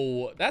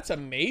go. That's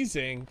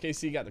amazing.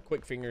 KC got the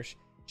quick fingers.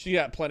 She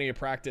got plenty of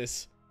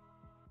practice.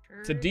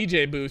 It's a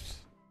DJ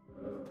booth.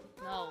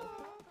 No.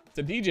 It's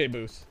a DJ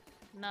booth.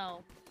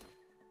 No.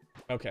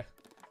 Okay.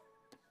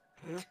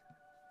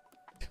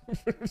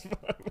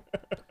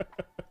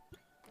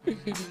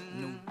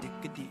 No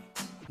diggity,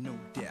 no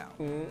doubt.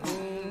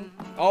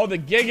 Oh, the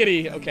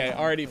giggity. Okay,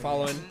 already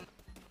following.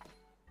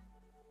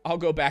 I'll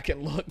go back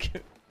and look.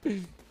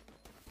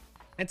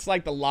 It's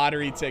like the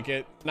lottery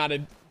ticket, not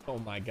a... Oh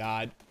my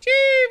god. Gee,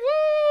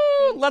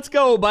 woo! Let's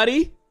go,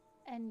 buddy.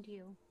 And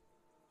you.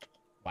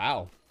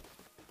 Wow.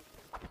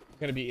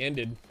 Gonna be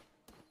ended.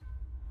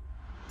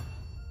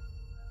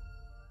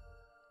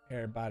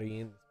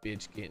 Everybody in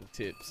this bitch getting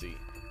tipsy.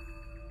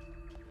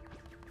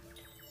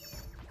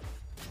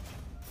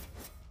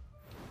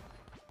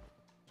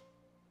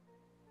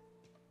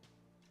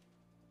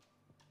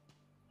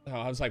 Oh,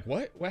 I was like,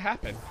 what? What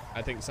happened?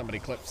 I think somebody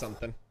clipped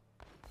something.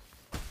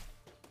 Did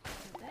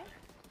they?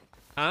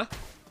 Huh?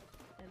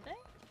 Did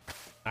they?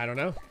 I don't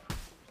know.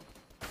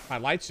 My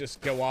lights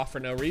just go off for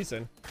no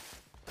reason.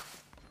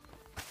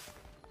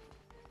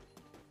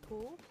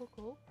 Cool, cool,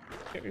 cool.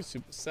 Get your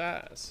super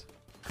size.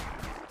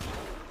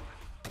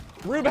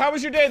 Rube, how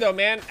was your day though,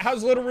 man?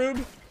 How's little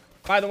Rube,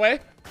 by the way?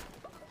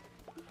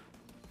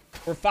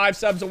 We're 5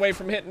 subs away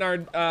from hitting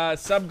our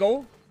sub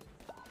goal.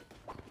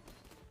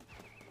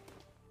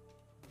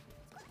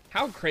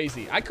 How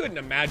crazy. I couldn't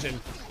imagine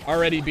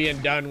already being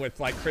done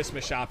with like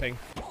Christmas shopping.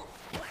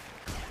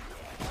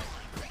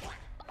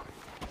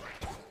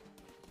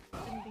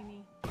 Couldn't be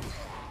me.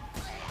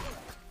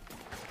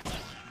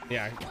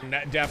 Yeah,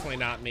 definitely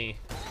not me.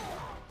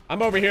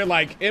 I'm over here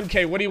like,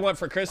 MK, what do you want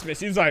for Christmas?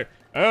 He's like,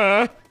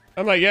 I'm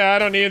like, yeah, I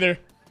don't either.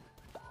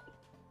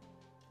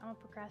 I'm a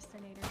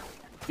procrastinator.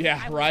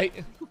 Yeah, right?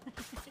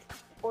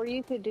 Or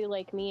you could do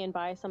like me and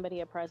buy somebody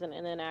a present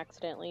and then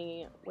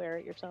accidentally wear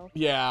it yourself.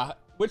 Yeah.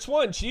 Which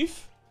one,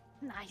 Chief?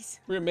 Nice.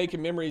 We're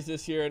making memories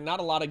this year. Not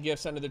a lot of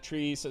gifts under the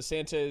tree, so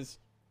Santa is...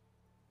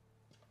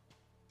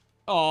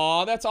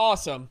 Aw, that's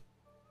awesome.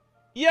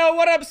 Yo,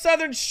 what up,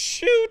 Southern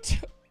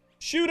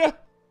Shooter?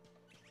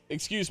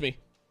 Excuse me.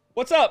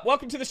 What's up?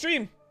 Welcome to the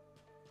stream.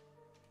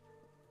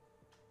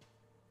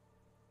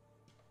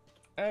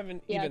 I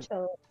haven't even...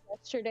 So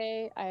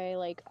yesterday, I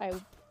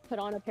put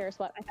on a pair of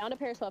I found a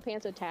pair of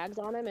sweatpants with tags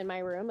on them in my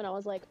room, and I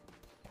was like,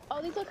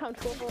 oh, these look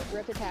comfortable.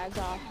 Ripped the tags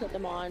off, put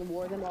them on,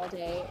 wore them all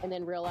day, and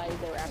then realized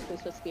they were actually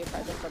supposed to be a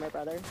present for my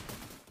brother.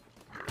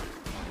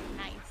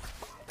 Nice.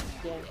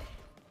 Yeah.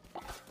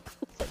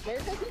 So Merry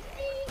Christmas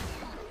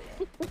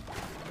to me!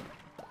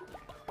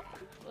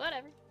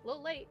 Whatever. A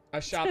little late. I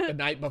shopped the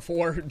night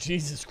before.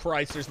 Jesus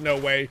Christ, there's no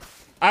way.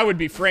 I would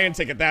be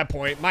frantic at that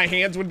point. My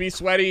hands would be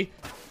sweaty.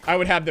 I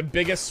would have the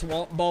biggest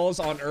swamp balls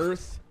on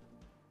earth.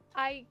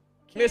 I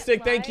can't Mystic,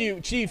 lie. thank you.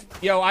 Chief,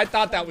 yo, I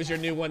thought that was your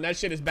new one. That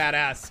shit is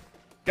badass.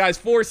 Guys,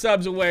 4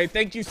 subs away.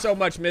 Thank you so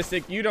much,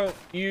 Mystic.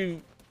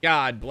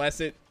 God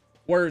bless it.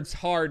 Words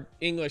hard,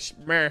 English,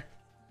 meh.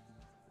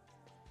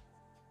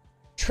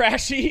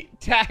 Trashy,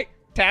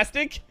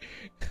 tastic?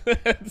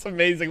 That's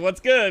amazing. What's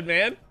good,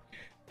 man?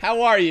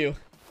 How are you?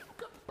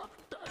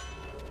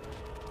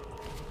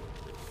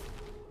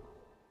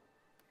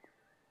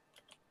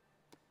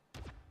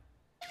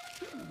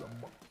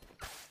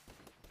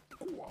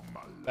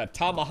 That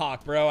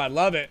tomahawk, bro. I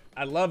love it.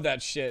 I love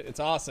that shit. It's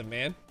awesome,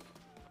 man.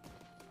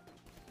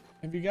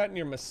 Have you gotten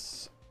your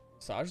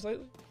massage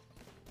lately?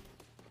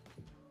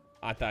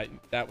 I thought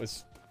that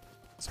was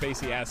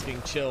Spacey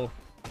asking chill.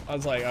 I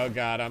was like, oh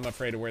god, I'm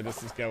afraid of where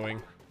this is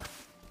going.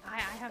 I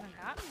haven't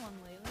gotten one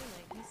lately.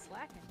 Like, he's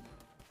slacking.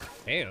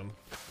 Damn.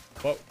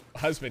 What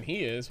husband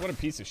he is. What a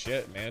piece of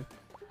shit, man.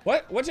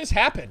 What just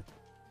happened?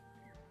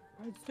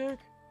 Breadstick.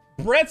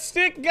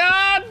 Breadstick?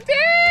 God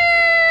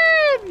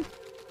damn!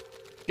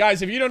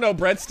 Guys, if you don't know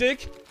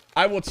Breadstick,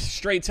 I will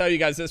straight tell you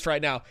guys this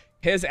right now.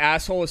 His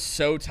asshole is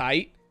so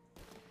tight.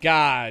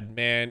 God,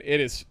 man.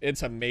 It's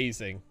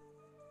amazing.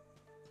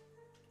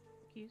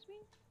 Excuse me?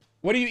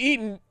 What are you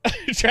eating?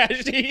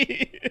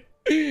 Tragedy.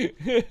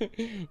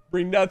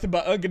 Bring nothing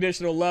but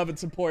unconditional love and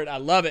support. I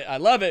love it. I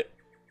love it.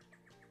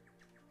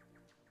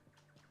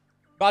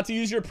 About to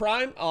use your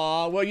Prime?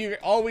 Aw, well, you're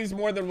always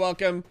more than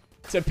welcome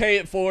to pay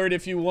it forward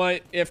if you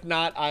want. If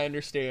not, I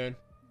understand.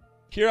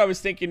 Here, I was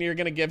thinking you're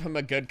gonna give him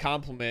a good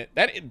compliment.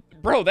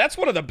 Bro, that's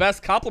one of the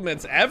best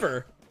compliments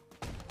ever.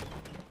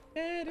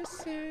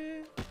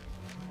 Medicine.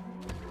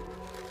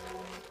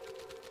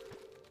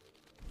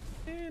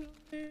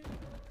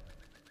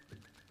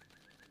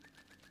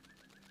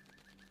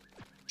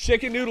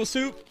 Chicken noodle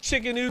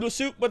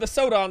soup with a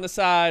soda on the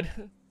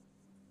side.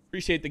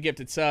 Appreciate the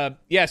gifted sub.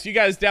 Yes, you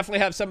guys definitely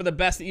have some of the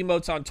best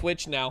emotes on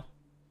Twitch now.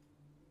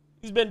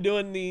 He's been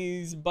doing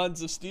these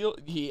buns of steel.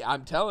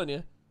 I'm telling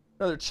you,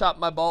 rather chop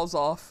my balls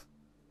off.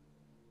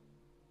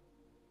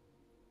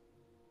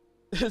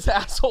 His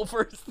asshole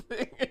first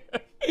thing.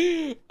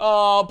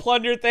 Oh,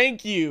 Plunder,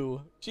 thank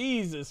you.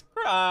 Jesus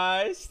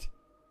Christ.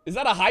 Is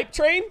that a hype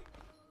train?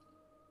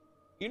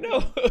 You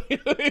know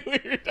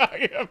what you're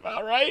talking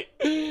about, right?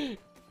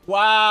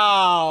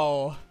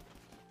 Wow.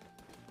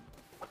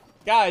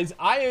 Guys,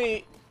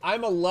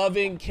 I'm a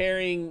loving,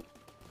 caring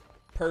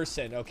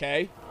person,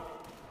 okay?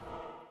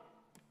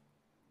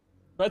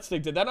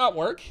 Breadstick, did that not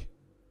work?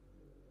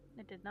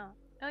 It did not.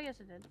 Oh, yes,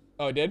 it did.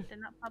 Oh, it did?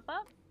 Did not pop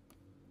up?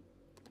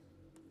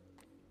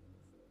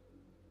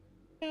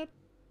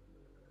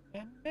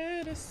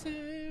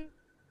 Medicine.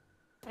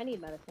 I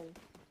need medicine.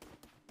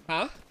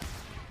 Huh?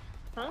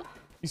 Huh?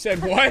 You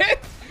said what?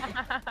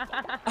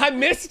 I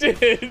missed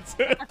it.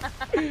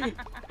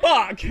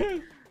 Fuck.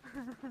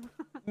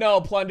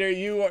 No, Plunder,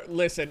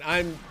 listen,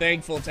 I'm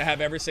thankful to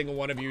have every single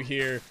one of you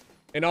here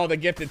and all the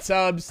gifted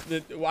subs.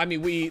 I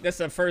mean, this is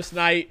the first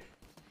night.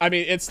 I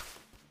mean, it's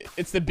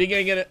the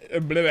beginning of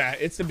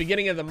it's the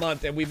beginning of the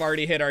month, and we've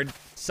already hit our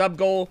sub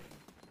goal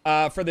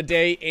for the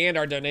day and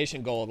our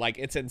donation goal. Like,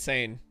 it's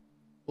insane.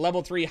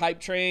 Level 3 hype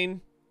train.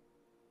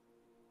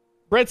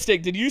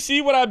 Breadstick, did you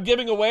see what I'm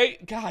giving away?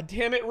 God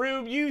damn it,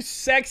 Rube, you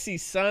sexy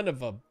son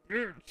of a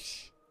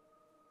bitch.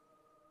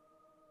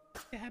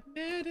 That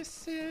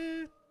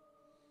medicine.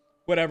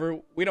 Whatever,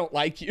 we don't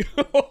like you.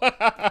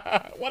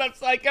 What up,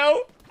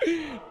 Psycho?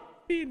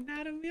 Being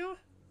not a meal.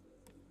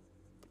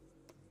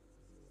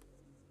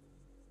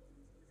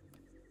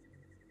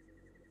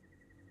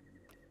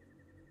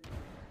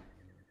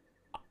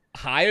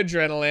 High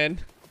adrenaline.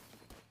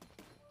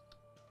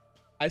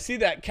 I see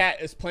that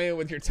cat is playing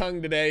with your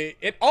tongue today.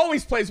 It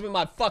always plays with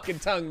my fucking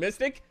tongue,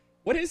 Mystic.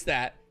 What is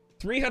that?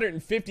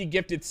 350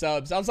 gifted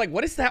subs. I was like,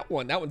 what is that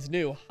one? That one's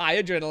new.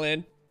 High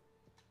adrenaline.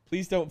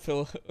 Please don't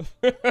feel...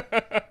 What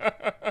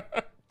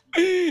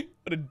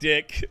a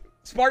dick.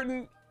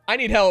 Spartan, I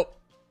need help.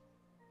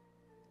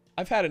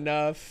 I've had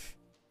enough.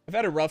 I've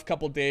had a rough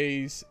couple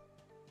days.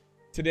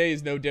 Today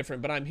is no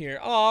different, but I'm here.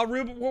 Aw,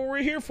 Ruben, well, we're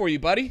here for you,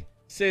 buddy.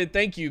 Sid,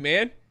 thank you,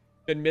 man.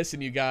 Been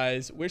missing you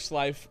guys. Wish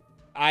life...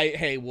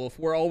 Hey, Wolf,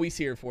 we're always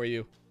here for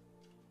you.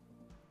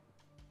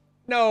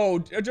 No,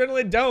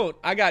 Adrenaline, don't.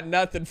 I got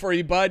nothing for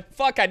you, bud.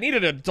 Fuck, I need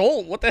an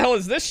adult. What the hell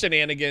is this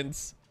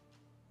shenanigans?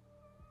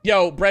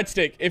 Yo,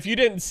 Breadstick, if you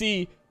didn't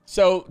see,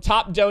 so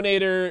top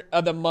donator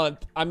of the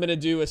month, I'm going to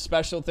do a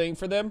special thing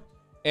for them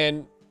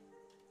and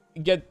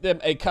get them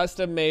a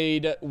custom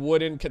made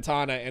wooden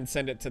katana and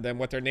send it to them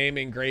with their name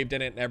engraved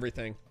in it and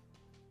everything.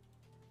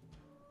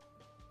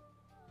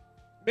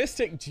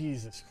 Mystic,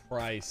 Jesus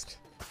Christ.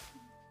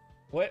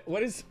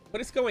 What is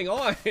going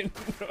on?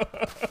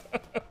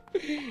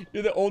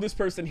 You're the oldest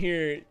person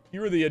here.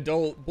 You were the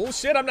adult.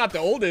 Bullshit, I'm not the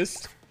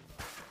oldest.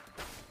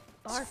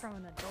 Far from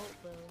an adult,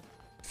 though.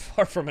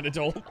 Far from an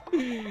adult.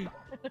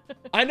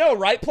 I know,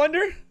 right,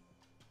 Plunder?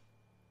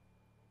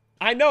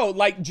 I know,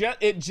 like,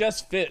 it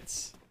just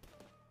fits.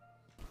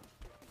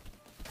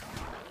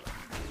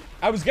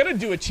 I was gonna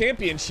do a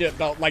championship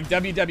belt, like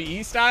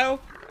WWE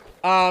style,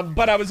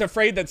 but I was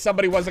afraid that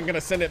somebody wasn't gonna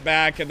send it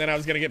back, and then I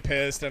was gonna get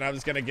pissed, and I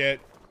was gonna get...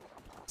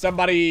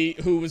 somebody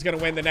who was gonna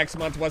win the next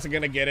month wasn't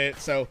gonna get it,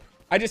 so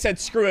I just said,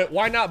 screw it.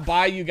 Why not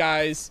buy you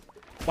guys,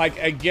 like,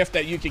 a gift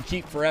that you can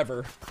keep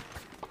forever?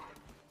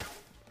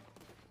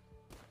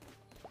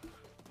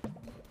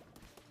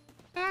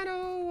 I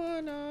don't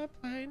wanna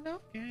play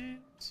no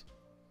games.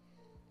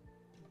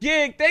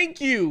 Gig, thank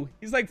you.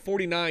 He's like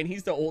 49.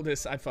 He's the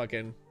oldest. I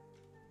fucking...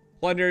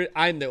 Plunder,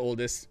 I'm the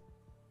oldest.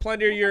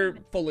 Plunder, you're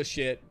full of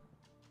shit.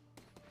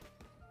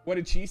 What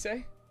did she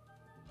say?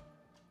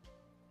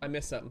 I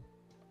missed something.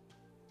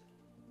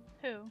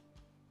 Who?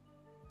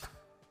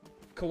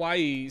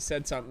 Kawaii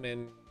said something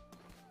and...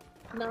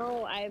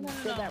 No, I did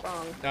that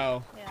wrong.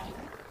 Oh. Yeah. I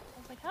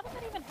was like, how did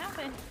that even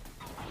happen?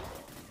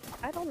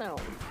 I don't know.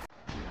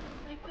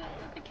 Like,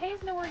 the K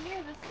is nowhere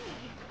near the C.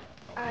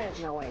 I have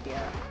no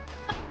idea.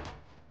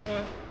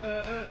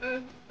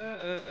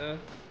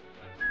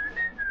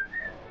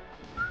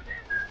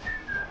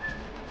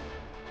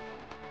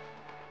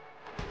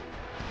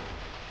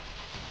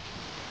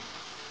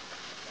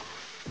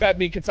 Bat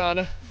me,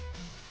 Katana.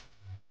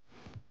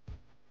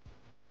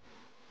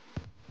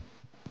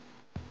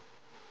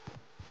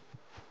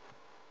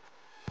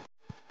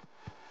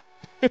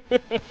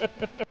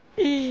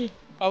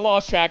 I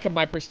lost track of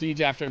my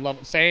prestige after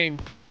level. Same.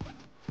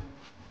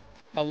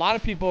 A lot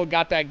of people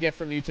got that gift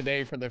from you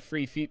today for the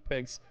free feet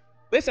pics.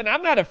 Listen,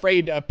 I'm not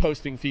afraid of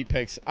posting feet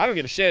pics. I don't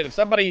give a shit. If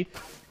somebody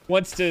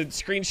wants to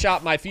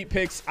screenshot my feet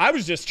pics, I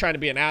was just trying to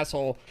be an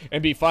asshole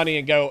and be funny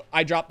and go,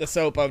 I dropped the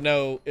soap. Oh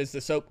no, is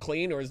the soap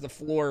clean or is the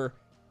floor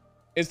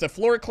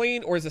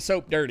clean or is the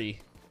soap dirty?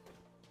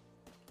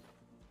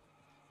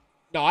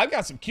 No, I've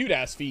got some cute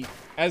ass feet.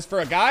 As for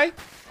a guy,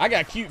 I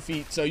got cute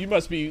feet, so you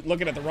must be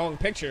looking at the wrong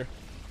picture.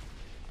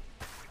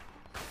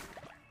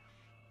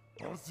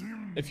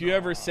 If you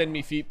ever send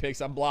me feet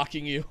pics, I'm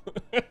blocking you.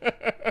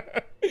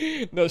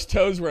 Those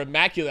toes were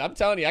immaculate. I'm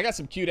telling you, I got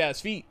some cute ass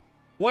feet.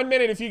 1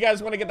 minute if you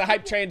guys want to get the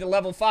hype train to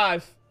level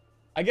 5.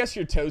 I guess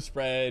your toe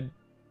spread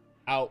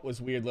out was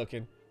weird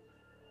looking.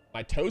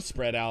 My toes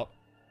spread out.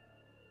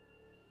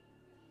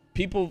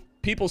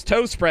 People's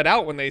toes spread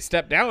out when they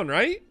step down,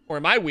 right? Or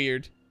am I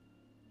weird?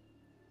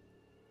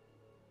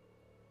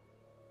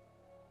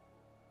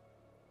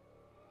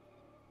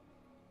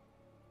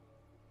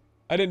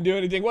 I didn't do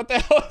anything. What the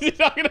hell is he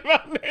talking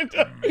about,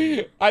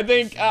 Ninja? I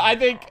think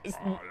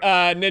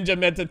Ninja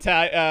meant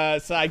to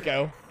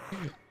Psycho.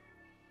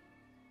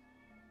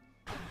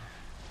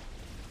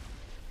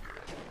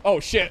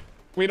 Oh shit,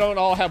 we don't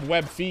all have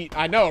web feet.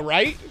 I know,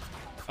 right?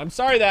 I'm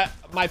sorry that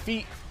my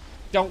feet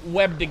don't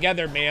web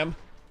together, ma'am.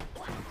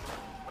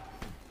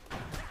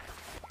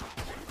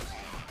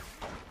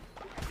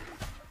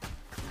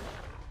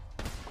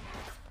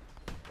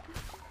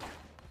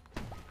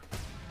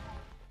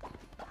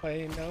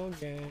 Play no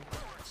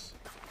games.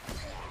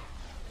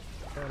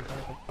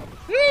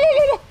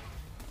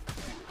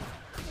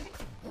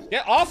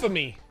 Get off of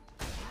me.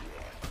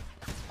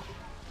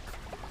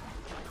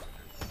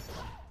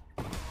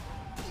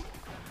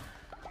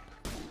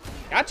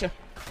 Gotcha.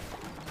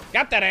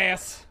 Got that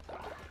ass.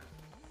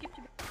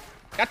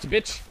 Gotcha,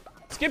 bitch.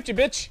 Skipped you,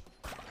 bitch.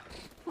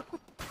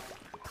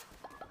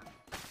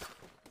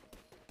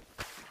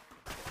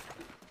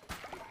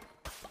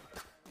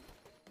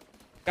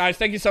 Guys,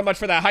 thank you so much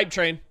for that hype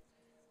train.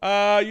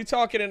 You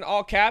talking in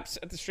all caps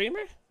at the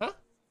streamer? Huh?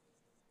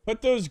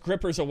 Put those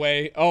grippers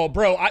away. Oh,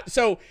 bro.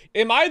 So,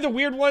 am I the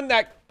weird one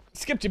that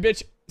skipped you,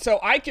 bitch? So,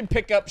 I can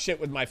pick up shit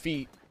with my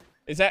feet.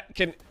 Is that...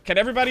 Can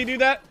everybody do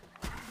that?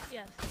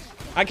 Yes.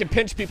 I can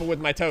pinch people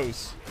with my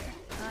toes.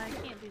 I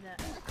can't do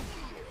that.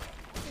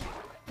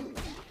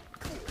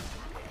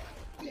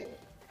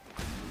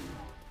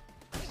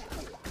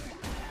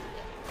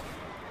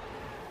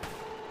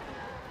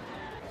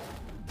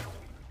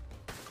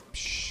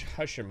 Psh,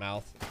 hush your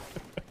mouth.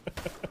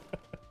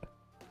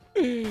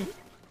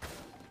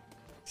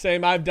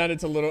 Same, I've done it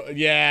to little...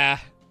 Yeah.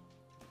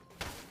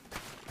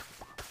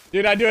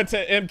 Dude, I do it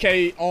to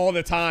MK all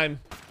the time.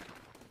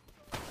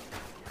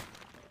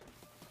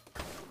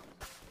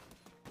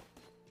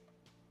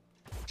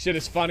 Shit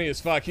is funny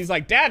as fuck. He's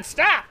like, Dad,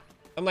 stop!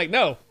 I'm like,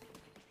 no.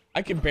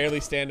 I can barely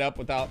stand up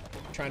without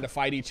trying to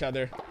fight each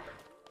other.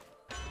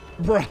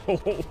 Bro,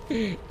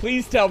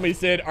 please tell me,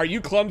 Sid, are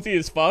you clumsy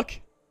as fuck?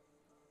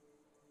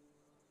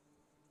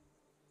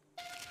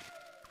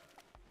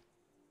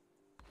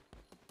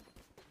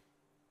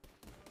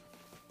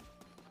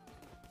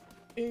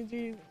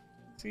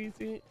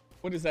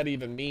 What does that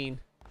even mean?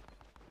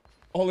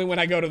 Only when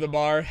I go to the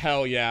bar?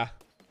 Hell yeah.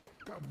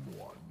 Come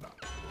on.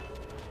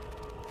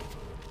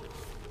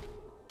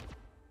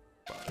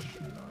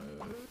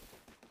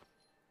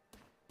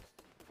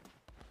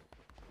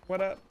 What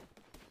up?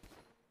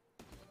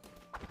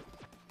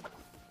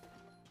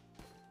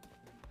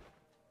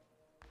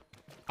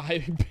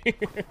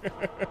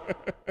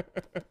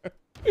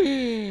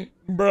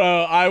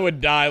 Bro, I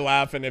would die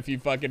laughing if you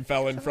fucking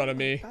fell in front of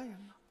me.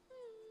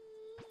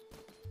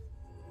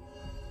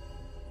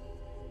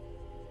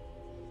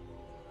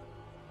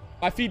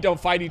 My feet don't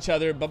fight each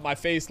other, but my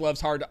face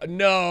loves hard.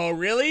 No,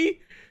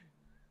 really?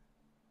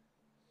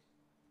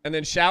 And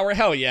then shower?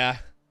 Hell yeah.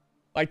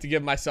 Like to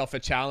give myself a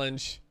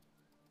challenge.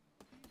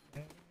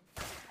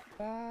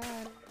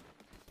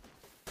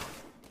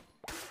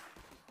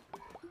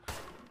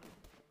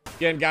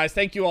 Again, guys,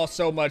 thank you all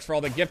so much for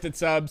all the gifted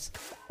subs,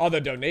 all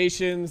the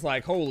donations.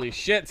 Like, holy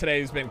shit,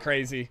 today's been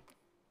crazy.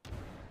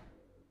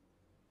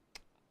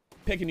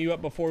 Picking you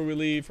up before we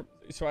leave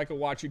so I can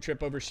watch you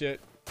trip over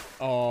shit.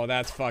 Oh,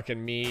 that's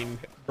fucking mean,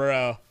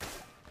 bro.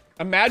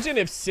 Imagine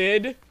if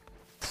Sid,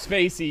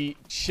 Spacey,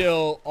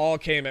 Chill all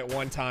came at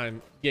one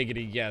time.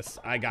 Giggity, yes,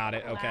 I got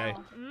it. Okay.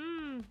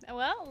 Wow.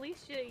 Well, at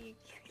least you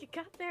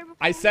got there before.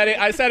 I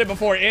said it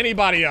before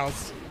anybody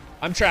else.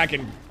 I'm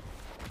tracking.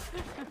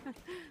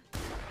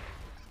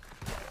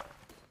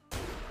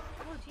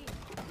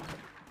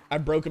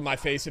 I've broken my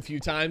face a few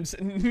times.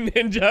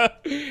 Ninja.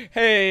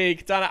 Hey,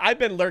 Katana. I've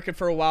been lurking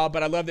for a while,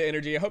 but I love the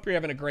energy. I hope you're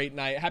having a great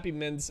night. Happy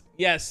men's.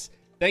 Yes.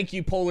 Thank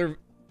you, Polar.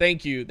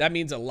 Thank you. That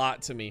means a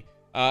lot to me.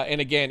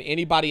 And again,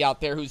 anybody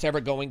out there who's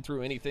ever going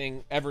through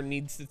anything, ever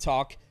needs to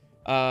talk,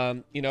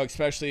 you know,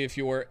 especially if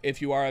you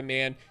are a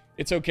man,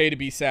 it's okay to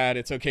be sad.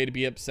 It's okay to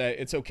be upset.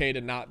 It's okay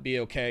to not be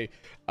okay.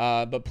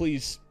 But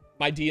please,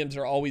 my DMs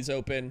are always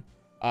open.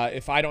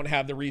 If I don't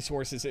have the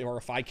resources or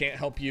if I can't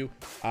help you,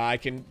 I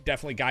can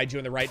definitely guide you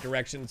in the right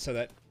direction so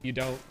that you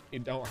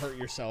don't hurt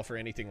yourself or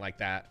anything like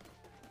that.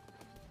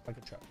 Like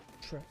a truck.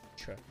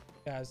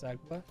 Guys, like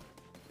what?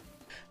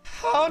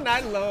 All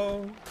night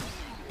long.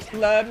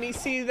 Let me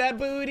see that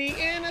booty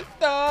in a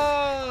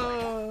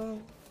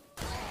thong.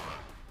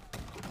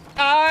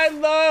 I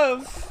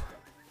love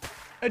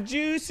a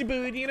juicy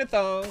booty in a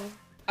thong.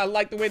 I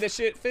like the way that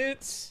shit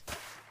fits.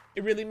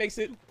 It really makes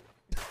it.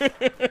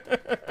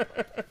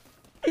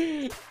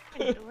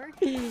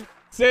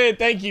 Say it,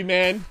 thank you,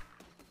 man.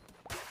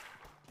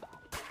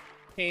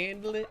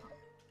 Handle it.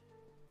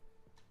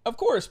 Of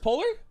course,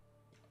 Polar.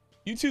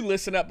 You two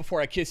listen up before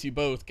I kiss you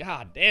both.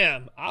 God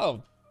damn,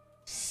 I'll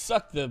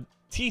suck the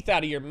teeth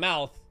out of your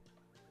mouth.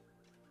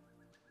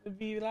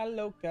 Viva la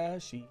loca,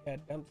 she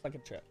had dumps like a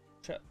truck.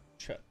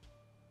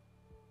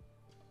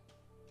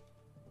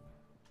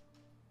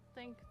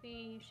 I think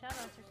the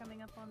shoutouts are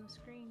coming up on the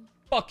screen.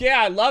 Fuck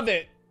yeah, I love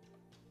it.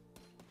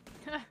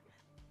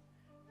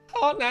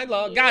 All night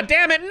long. God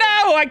damn it,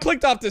 no! I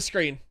clicked off the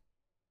screen.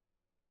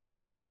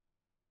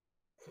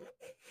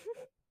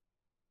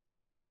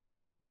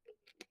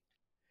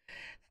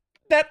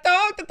 That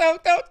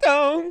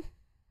dong.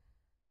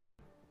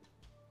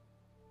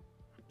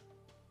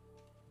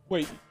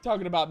 Wait,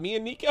 talking about me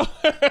and Nico?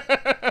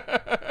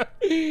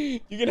 You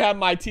can have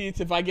my teeth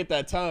if I get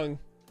that tongue.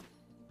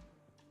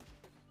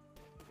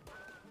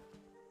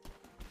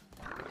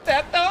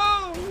 That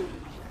dong.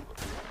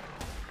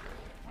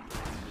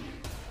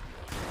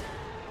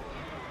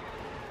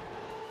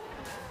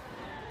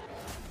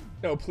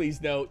 No,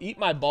 please, no. Eat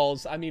my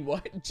balls. I mean,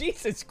 what?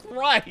 Jesus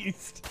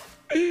Christ.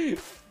 Stacy's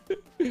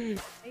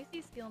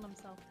feeling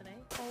himself today.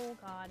 Oh,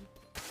 God.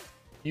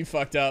 You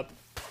fucked up.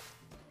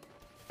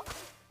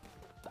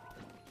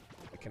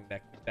 I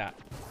connect that.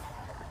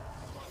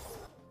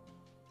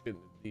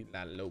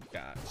 La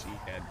loca. She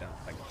had done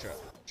like a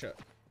truck.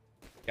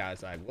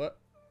 Guys, like, what?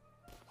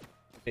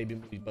 Baby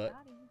movie butt.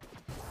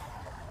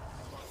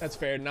 That's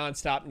fair.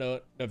 Non-stop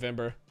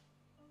November.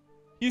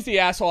 He's the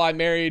asshole I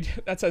married.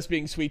 That's us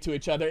being sweet to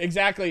each other.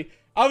 Exactly.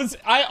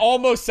 I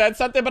almost said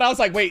something, but I was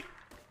like, wait,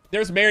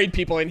 there's married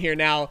people in here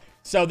now.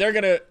 So they're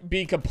going to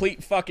be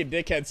complete fucking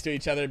dickheads to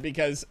each other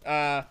because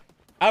I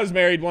was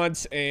married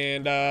once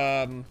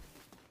and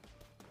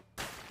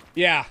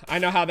yeah, I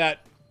know how that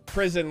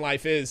prison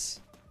life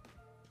is.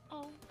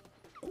 Oh.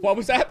 What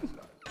was that?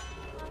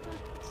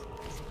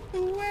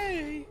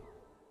 Away.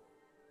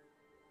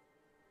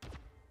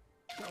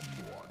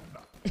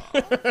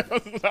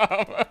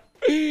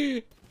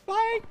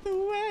 Like the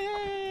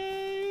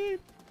way.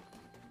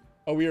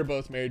 Oh, we were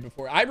both married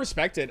before. I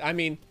respect it. I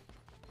mean,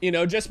 you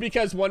know, just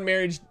because one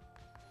marriage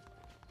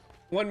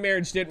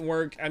didn't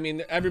work, I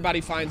mean,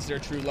 everybody finds their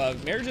true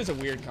love. Marriage is a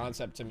weird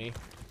concept to me.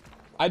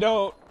 I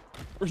don't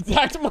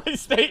redact my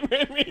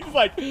statement. He's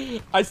like,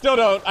 I still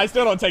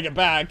don't take it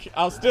back.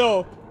 I'll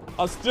still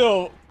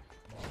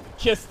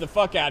kiss the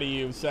fuck out of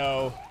you.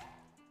 So,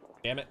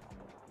 damn it,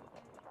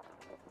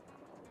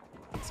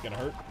 it's gonna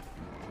hurt.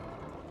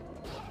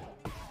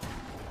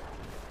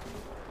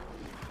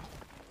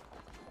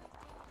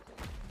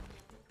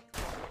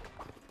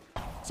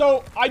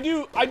 So I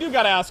do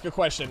gotta ask a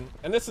question,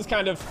 and this is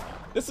kind of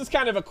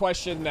a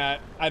question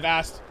that I've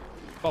asked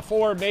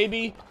before,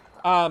 maybe.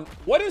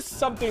 What is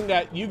something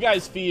that you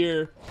guys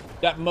fear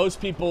that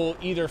most people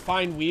either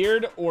find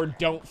weird or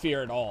don't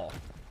fear at all?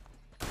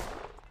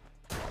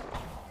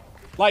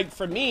 Like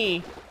for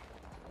me,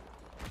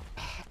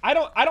 I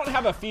don't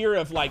have a fear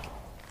of like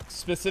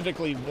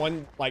specifically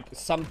one like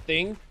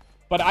something,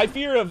 but I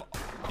fear of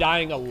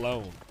dying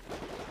alone.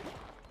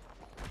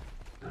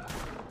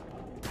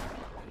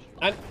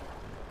 And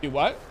do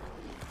what?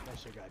 That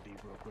shit got deep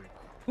real quick.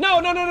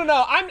 No.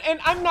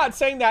 I'm not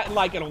saying that in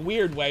like in a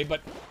weird way, but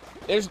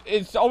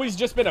it's always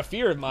just been a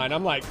fear of mine.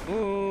 I'm like, I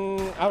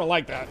don't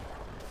like that.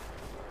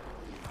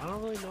 I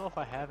don't really know if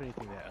I have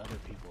anything that other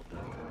people do.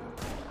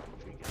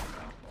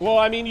 Well,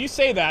 I mean, you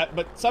say that,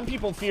 but some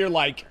people fear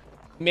like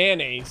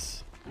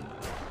mayonnaise.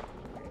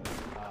 Okay,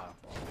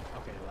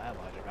 lab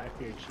logic. I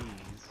fear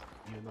cheese,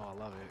 even though I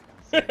love it.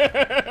 But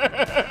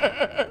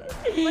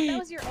that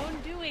was your own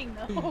doing,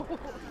 though.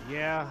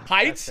 Yeah.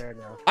 Heights? That's fair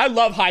enough. I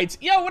love heights.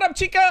 Yo, what up,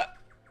 chica?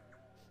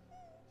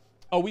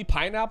 Oh, we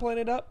pineappling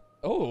it up?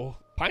 Oh,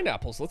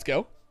 pineapples. Let's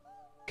go.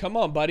 Come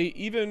on, buddy.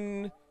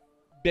 Even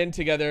been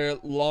together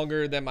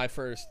longer than my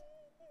first.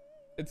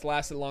 It's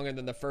lasted longer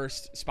than the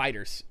first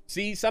spiders.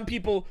 See, some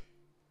people...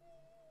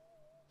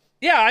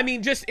 Yeah, I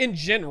mean, just in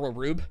general,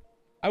 Rube.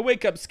 I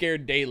wake up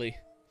scared daily.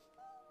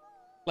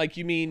 Like,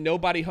 you mean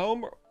nobody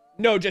home?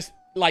 No, just...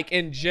 like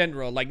in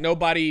general, like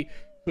nobody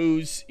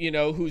who's, you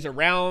know, who's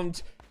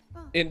around,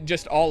 in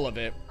just all of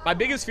it. My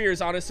biggest fear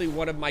is honestly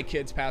one of my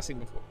kids passing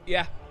before.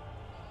 Yeah,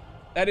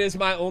 that is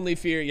my only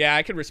fear. Yeah,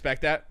 I can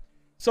respect that.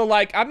 So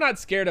like, I'm not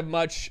scared of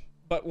much,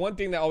 but one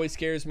thing that always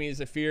scares me is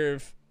the fear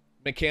of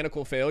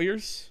mechanical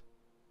failures.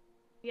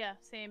 Yeah,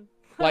 same.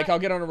 Like I'll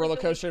get on a roller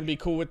coaster and be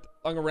cool with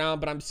hung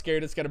around, but I'm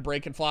scared it's gonna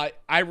break and fly.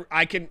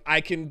 I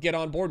can get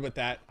on board with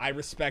that. I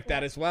respect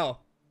that as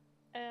well.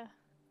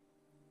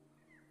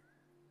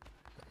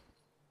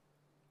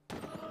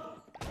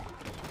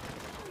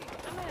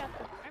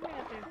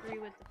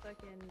 with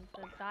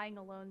the the dying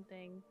alone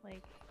thing.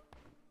 Like,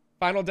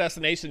 Final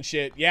Destination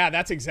shit. Yeah,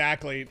 that's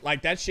exactly.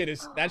 Like, that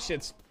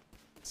shit's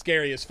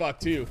scary as fuck,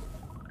 too.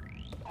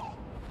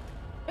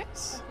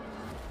 Thanks.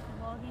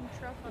 logging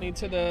truck on Need the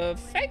to the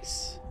freeway.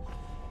 face.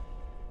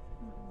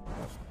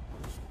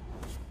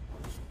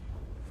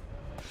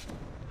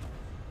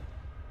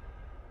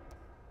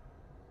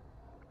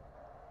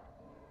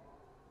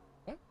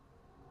 What?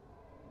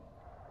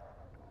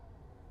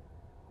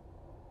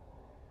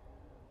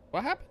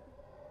 What happened?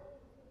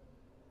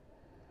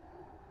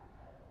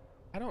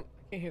 I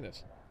can't hear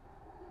this.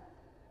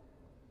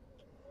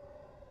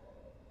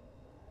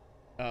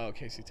 Oh,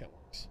 KC10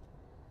 works.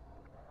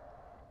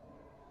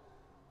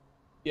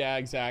 Yeah,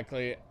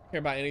 exactly.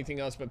 Care about anything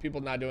else but people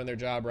not doing their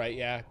job right.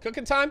 Yeah.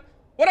 Cooking time?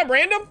 What up,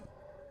 random?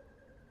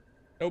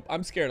 Nope,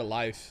 I'm scared of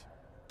life.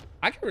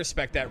 I can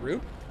respect that,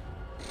 Rube.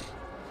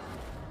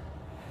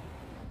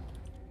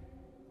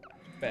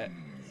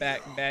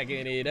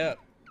 Bagging it up.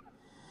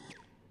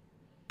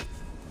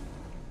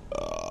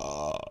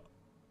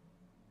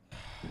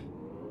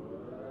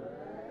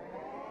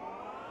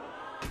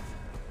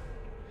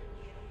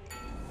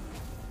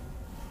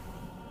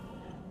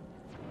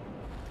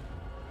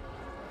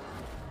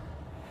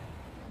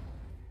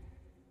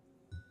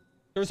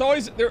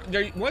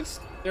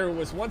 There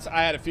was once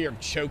I had a fear of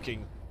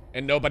choking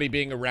and nobody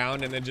being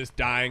around and then just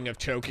dying of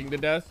choking to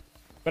death.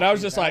 But I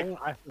was just like,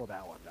 I feel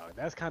that one though.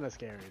 That's kind of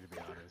scary to be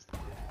honest.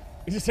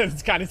 you just said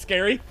it's kind of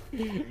scary.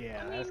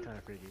 Yeah, that's kind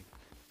of freaky.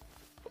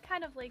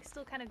 Kind of like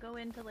still kind of go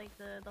into like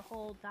the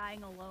whole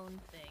dying alone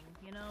thing,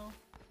 you know?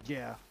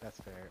 Yeah, that's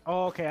fair.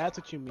 Oh, okay, that's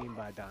what you mean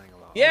by dying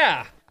alone.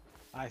 Yeah.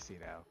 I see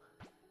now.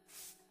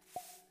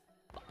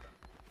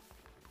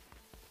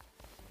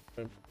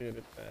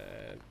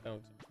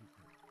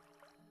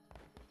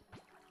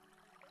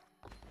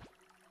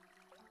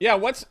 Yeah,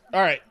 all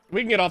right,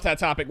 we can get off that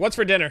topic. What's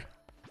for dinner?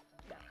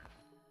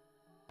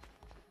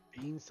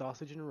 Bean,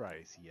 sausage, and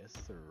rice. Yes,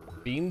 sir.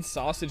 Beans,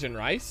 sausage, and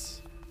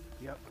rice?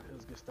 Yep, it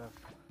was good stuff.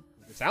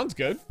 Sounds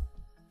good.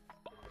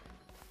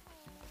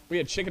 We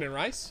had chicken and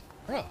rice?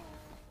 Bro,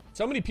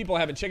 so many people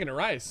having chicken and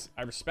rice.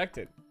 I respect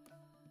it.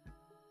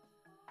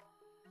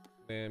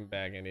 Then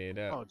bagging it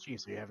up. Oh,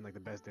 geez, so you're having like the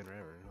best dinner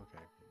ever.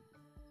 Okay.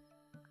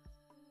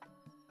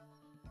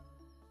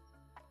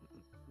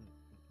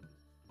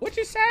 What'd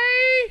you say?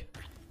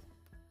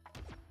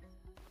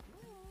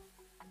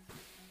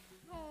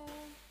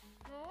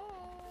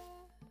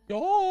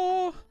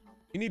 Yo,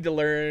 you need to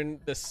learn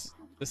the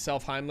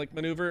self Heimlich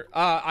maneuver.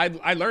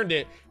 I learned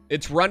it.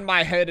 It's run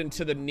my head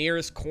into the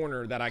nearest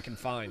corner that I can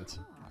find.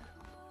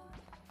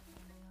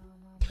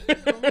 I'm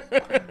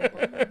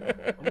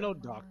no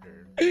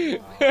doctor.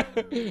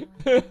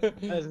 That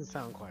doesn't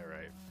sound quite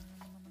right.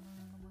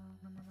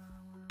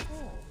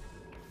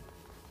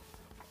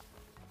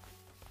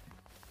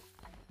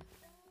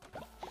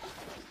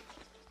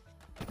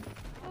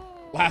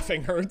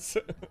 Laughing hurts.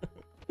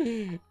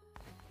 I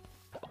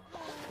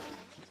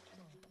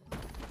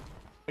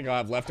think I'll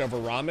have leftover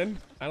ramen.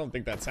 I don't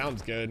think that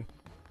sounds good.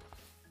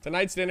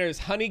 Tonight's dinner is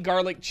honey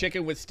garlic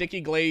chicken with sticky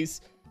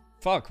glaze.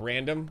 Fuck,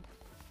 random.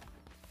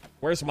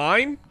 Where's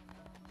mine?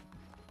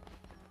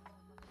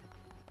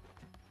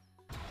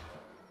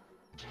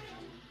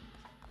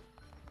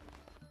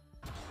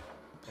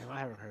 Damn, I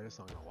haven't heard this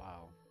song in a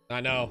while.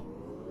 I know.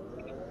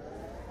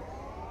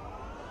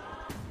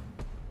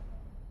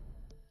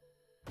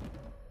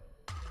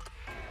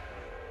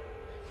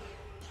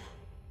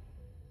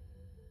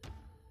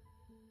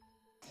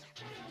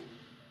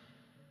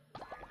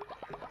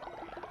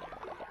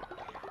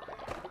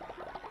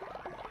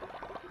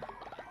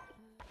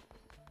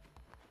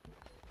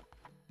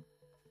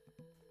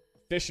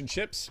 Fish and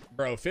chips?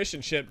 Bro, fish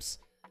and chips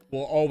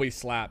will always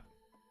slap.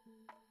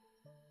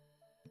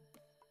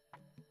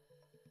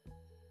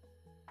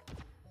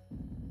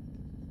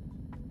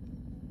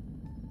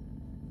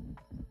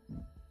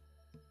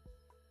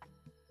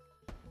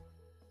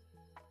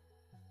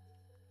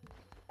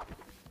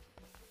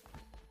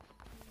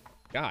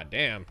 God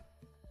damn.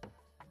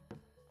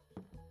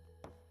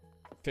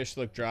 Fish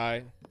look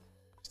dry.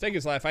 Steak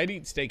is life. I'd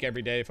eat steak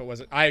every day if it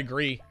wasn't. I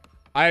agree.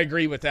 I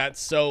agree with that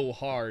so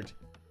hard.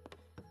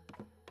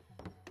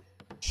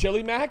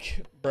 Chili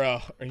Mac?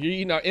 Bro, are you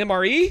eating our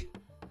MRE?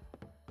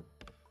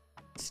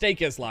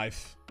 Steak is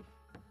life.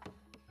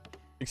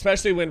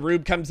 Especially when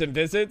Rube comes and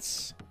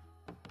visits.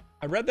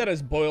 I read that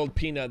as boiled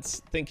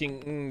peanuts,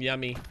 thinking,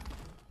 yummy.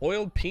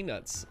 Boiled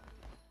peanuts.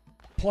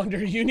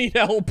 Plunder, you need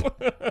help.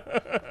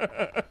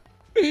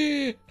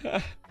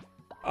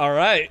 All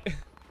right.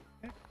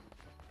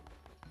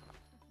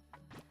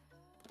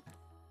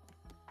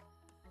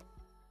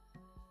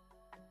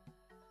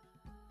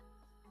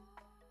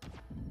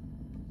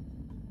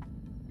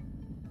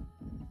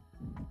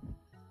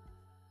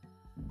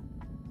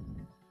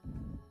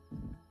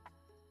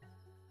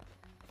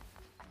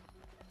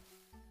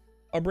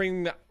 I'll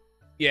bring the...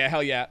 Yeah,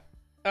 hell yeah.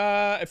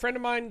 A friend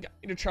of mine got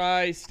me to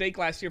try steak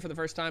last year for the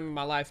first time in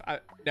my life. I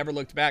never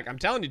looked back. I'm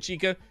telling you,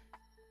 Chica.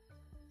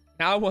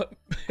 Now I want,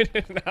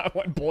 now I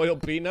want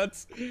boiled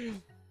peanuts.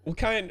 What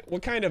kind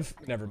of,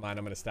 never mind,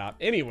 I'm gonna stop.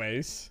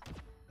 Anyways.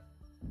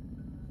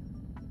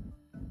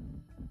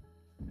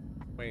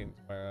 Wait,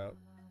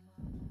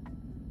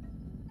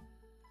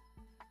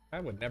 I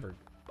would never.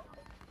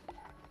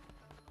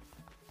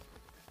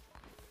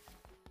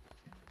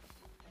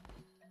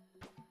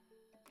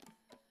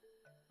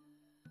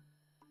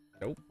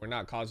 Nope, we're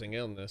not causing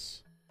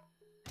illness.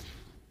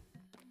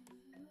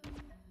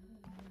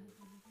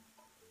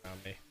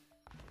 Around me.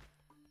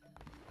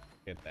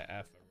 Get the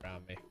F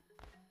around me.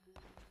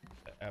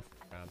 The F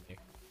around me.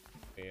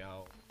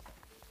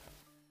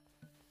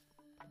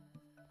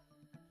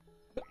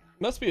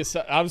 Must be a.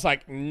 I was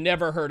like,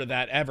 never heard of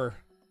that ever.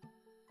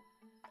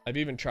 I've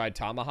even tried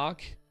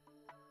tomahawk.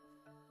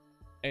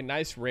 A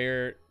nice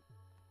rare.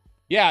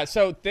 Yeah,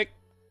 so thick.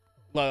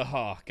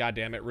 Oh, God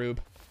damn it,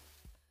 Rube.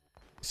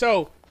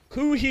 So,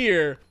 who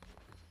here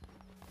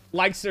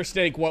likes their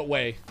steak what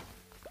way?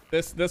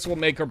 This will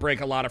make or break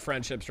a lot of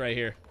friendships right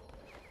here.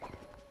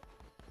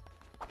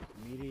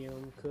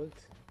 Medium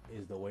cooked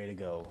is the way to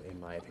go, in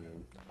my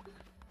opinion.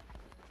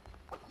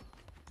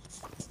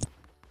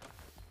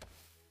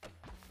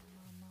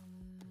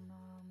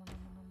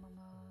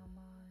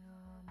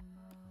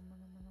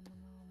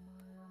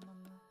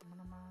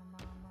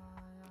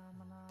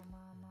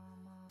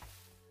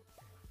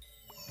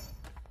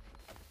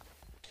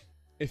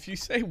 If you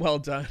say well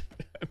done,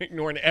 I'm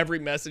ignoring every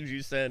message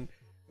you send.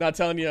 Not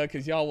telling you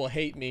because y'all will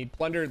hate me.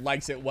 Plundered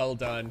likes it well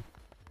done.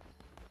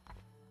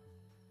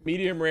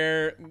 Medium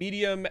rare,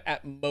 medium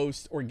at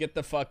most, or get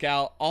the fuck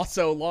out.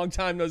 Also, long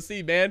time no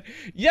see, man.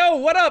 Yo,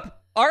 what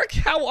up, Ark?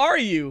 How are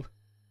you?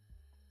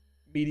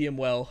 Medium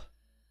well.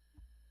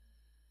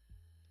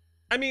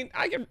 I mean,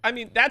 I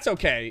mean, that's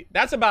okay.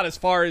 That's about as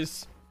far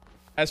as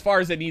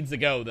it needs to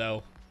go,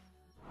 though.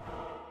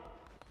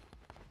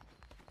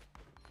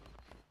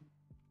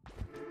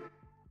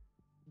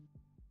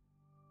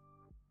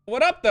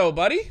 What up, though,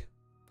 buddy?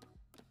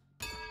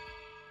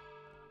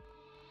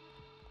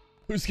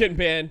 Who's getting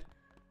banned?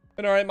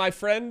 But all right, my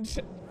friend.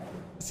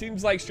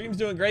 Seems like stream's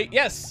doing great.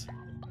 Yes.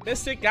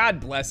 Mystic, God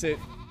bless it.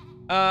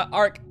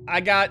 Ark,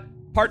 I got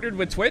partnered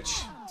with Twitch,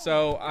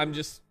 so I'm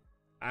just,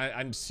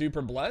 I'm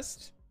super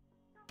blessed.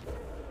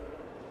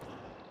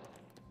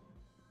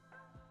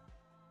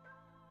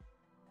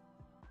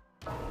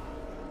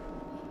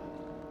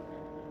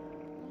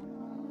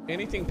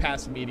 Anything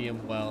past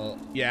medium, well,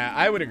 yeah,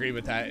 I would agree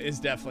with that. It's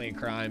definitely a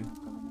crime.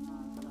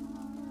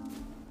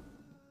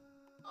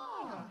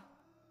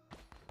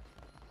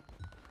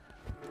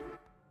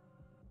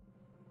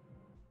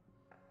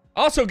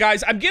 Also,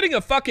 guys, I'm getting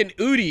a fucking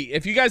Udi,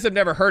 if you guys have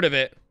never heard of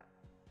it.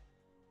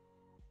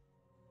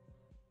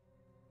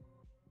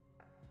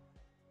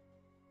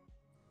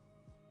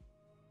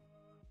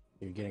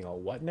 You're getting a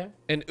what now?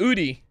 An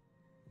Udi.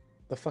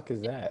 The fuck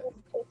is that?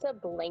 It's a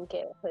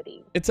blanket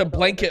hoodie. It's a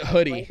blanket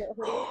hoodie.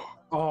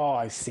 Oh,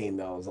 I've seen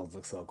those. Those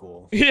look so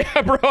cool.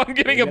 Yeah, bro, I'm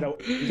getting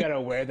You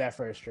gotta wear that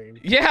for a stream.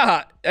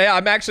 Yeah,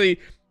 I'm actually,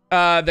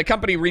 the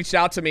company reached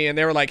out to me and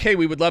they were like, hey,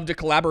 we would love to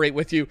collaborate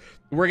with you.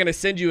 We're going to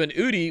send you an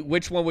Udi.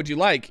 Which one would you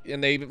like?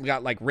 And they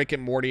got like Rick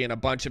and Morty and a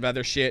bunch of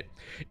other shit.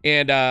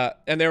 And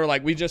they were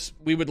like,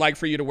 we would like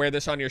for you to wear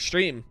this on your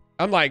stream.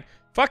 I'm like,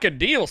 fucking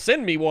deal.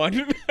 Send me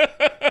one.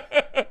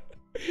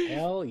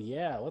 Hell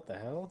yeah. What the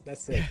hell?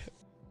 That's it.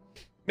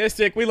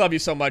 Mystic, we love you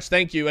so much.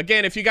 Thank you.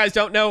 Again, if you guys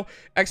don't know,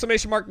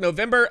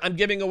 !November, I'm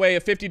giving away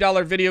a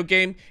 $50 video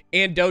game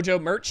and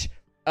dojo merch.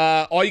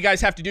 All you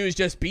guys have to do is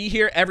just be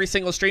here every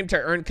single stream to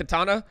earn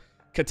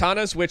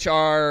katanas, which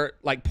are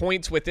like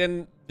points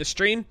within the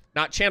stream,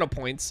 not channel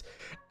points.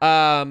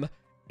 And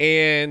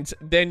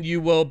then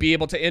you will be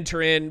able to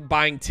enter in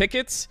buying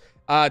tickets.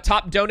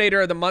 Top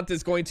donator of the month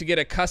is going to get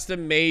a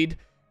custom made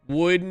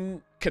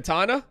wooden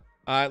katana.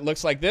 It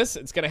looks like this.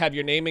 It's going to have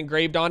your name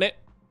engraved on it.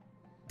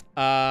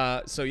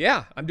 So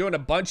yeah, I'm doing a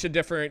bunch of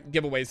different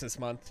giveaways this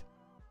month.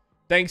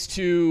 Thanks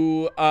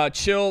to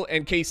Chill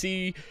and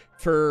KC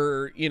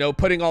for, you know,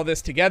 putting all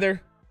this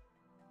together.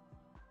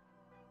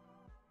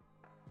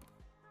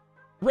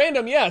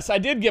 Random, yes, I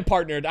did get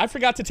partnered. I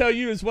forgot to tell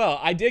you as well.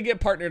 I did get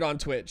partnered on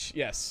Twitch.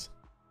 Yes.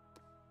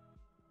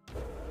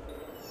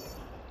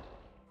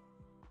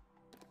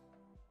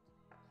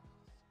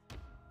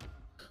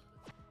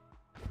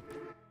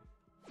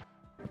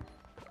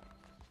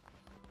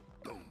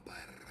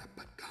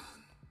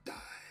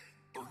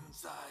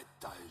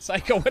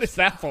 Psycho, what is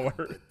that for?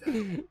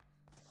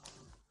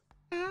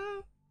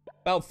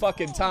 About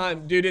fucking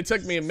time. Dude, it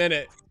took me a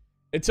minute.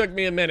 It took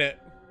me a minute.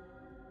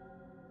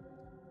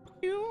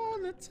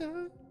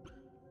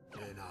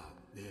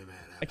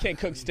 I can't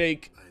cook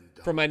steak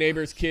for my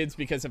neighbor's kids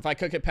because if I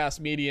cook it past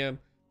medium,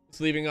 it's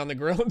leaving on the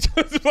grill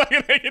until it's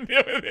fucking I can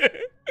deal with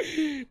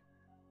it.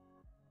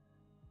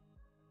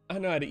 I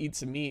know how to eat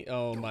some meat.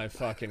 Oh my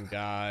fucking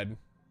god.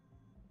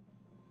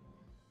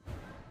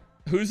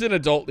 Who's an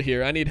adult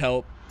here? I need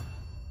help.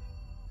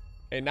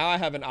 Okay, now I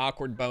have an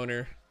awkward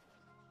boner.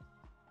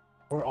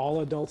 We're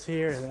all adults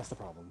here, and that's the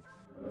problem.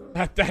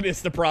 That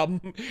is the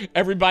problem.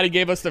 Everybody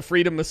gave us the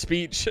freedom of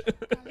speech.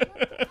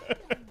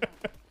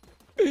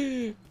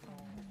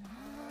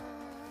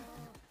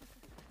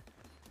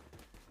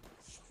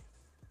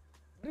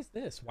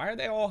 this? Why are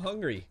they all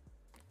hungry?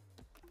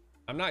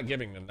 I'm not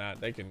giving them that.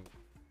 They can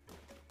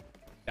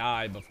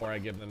die before I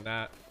give them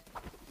that.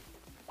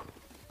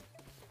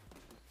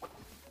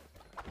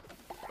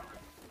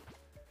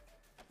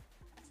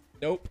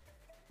 Nope.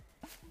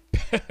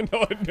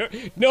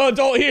 No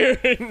adult here.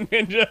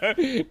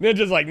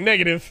 Ninja's like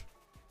negative.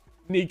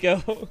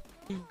 Nico.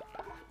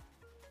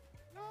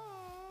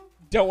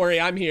 Don't worry,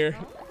 I'm here.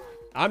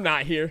 I'm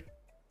not here.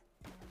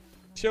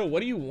 Chill,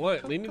 what do you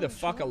want? Leave me the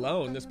fuck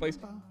alone. This place,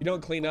 you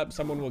don't clean up,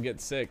 someone will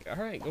get sick. All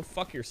right, go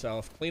fuck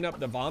yourself. Clean up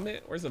the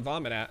vomit? Where's the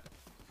vomit at?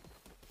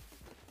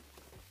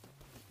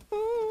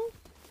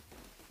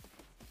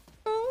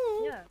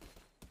 Yeah.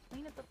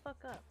 Clean it the fuck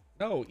up.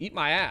 No, eat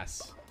my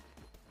ass.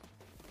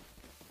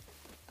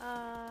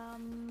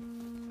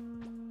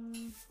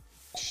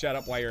 Shut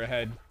up while you're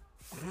ahead.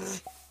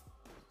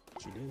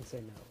 She didn't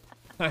say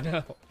no. I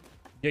know.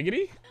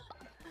 Giggity?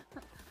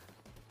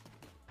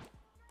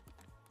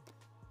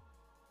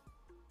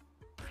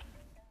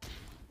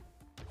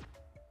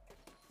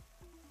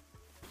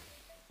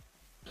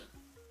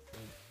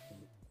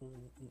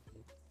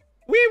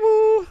 Wee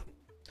woo!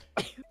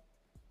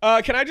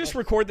 Can I just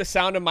record the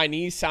sound of my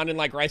knees sounding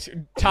like rice?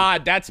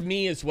 Todd, that's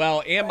me as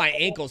well, and my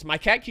ankles. My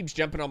cat keeps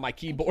jumping on my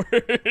keyboard.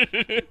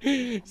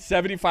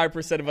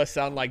 75% of us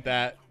sound like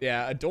that.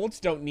 Yeah, adults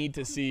don't need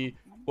to see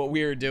what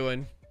we are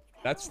doing.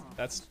 That's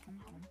fair.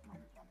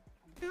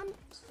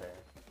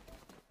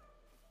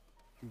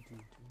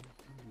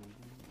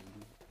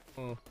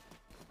 Hmm.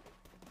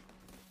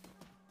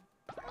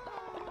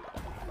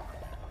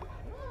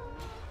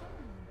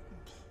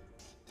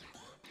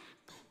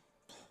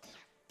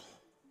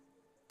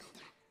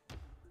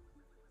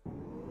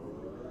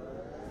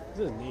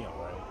 This is Neo,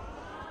 right?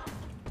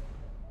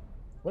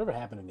 Whatever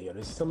happened to Neo?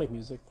 Does he still make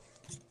music?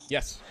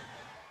 Yes.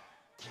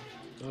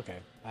 Okay,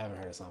 I haven't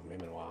heard a song from him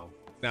in a while.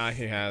 Nah,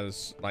 he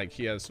has like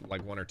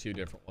one or two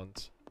different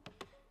ones.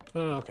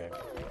 Oh, okay.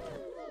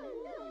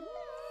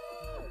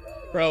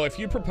 Bro, if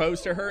you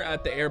propose to her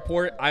at the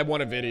airport, I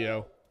want a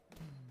video.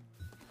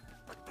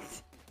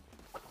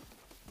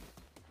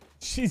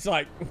 She's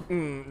like,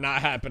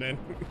 not happening.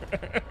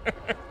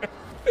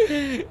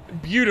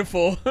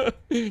 Beautiful.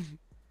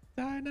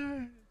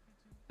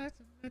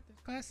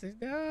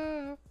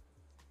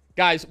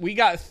 Guys, we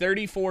got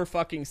 34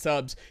 fucking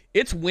subs.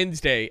 It's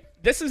Wednesday.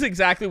 This is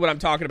exactly what I'm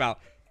talking about.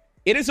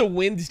 It is a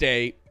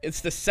Wednesday.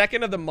 It's the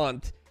 2nd of the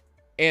month.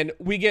 And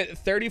we get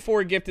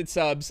 34 gifted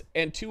subs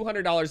and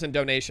 $200 in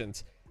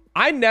donations.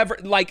 I never,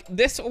 like,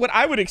 this, what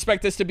I would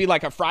expect this to be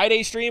like a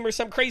Friday stream or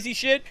some crazy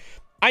shit.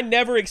 I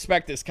never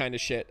expect this kind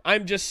of shit.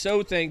 I'm just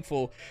so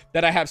thankful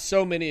that I have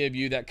so many of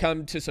you that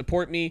come to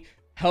support me,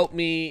 help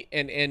me,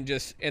 and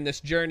just in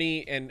this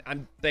journey. And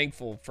I'm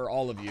thankful for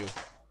all of you.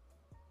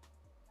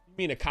 You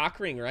mean a cock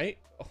ring, right?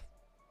 Oh.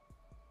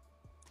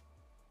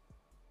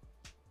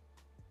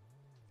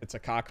 It's a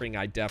cock ring.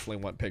 I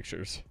definitely want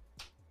pictures.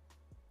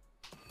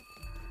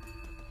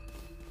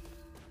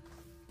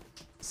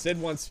 Sid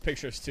wants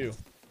pictures too.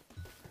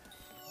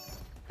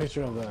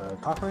 Picture of the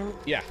cock ring?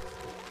 Yeah.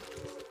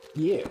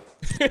 Yeah.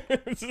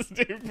 This is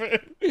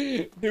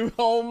stupid.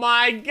 Oh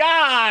my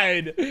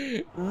god!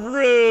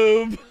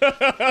 Rube!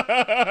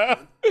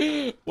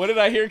 What did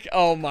I hear?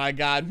 Oh my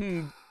god.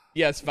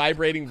 Yes,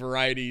 vibrating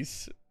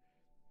varieties.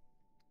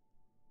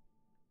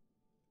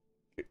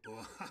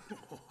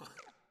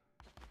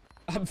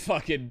 I'm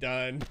fucking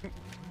done.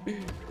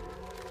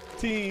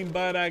 Team,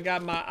 but I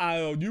got my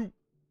eye on you.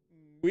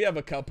 We have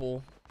a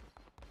couple.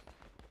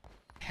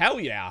 Hell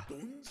yeah.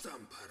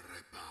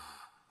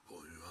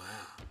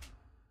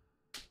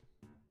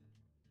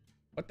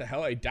 What the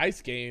hell? A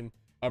dice game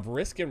of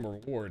risk and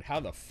reward. How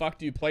the fuck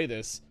do you play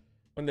this?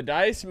 When the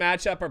dice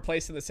match up are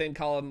placed in the same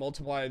column,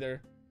 multiply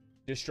their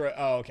destroy.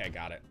 Oh, okay,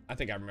 got it. I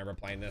think I remember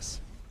playing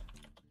this.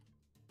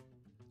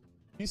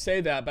 You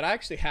say that, but I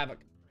actually have a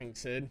ring,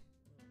 Sid.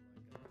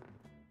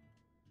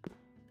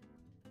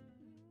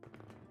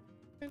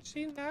 And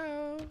she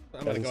knows.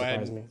 I'm gonna go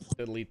ahead and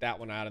delete that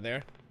one out of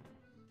there.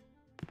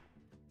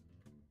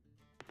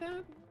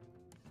 Let's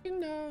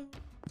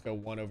go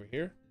one over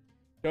here.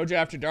 Dojo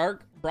After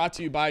Dark, brought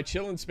to you by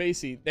Chill and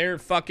Spacey. They're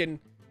fucking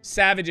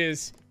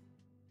savages.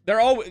 They're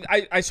all,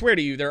 I swear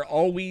to you, they're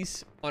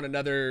always on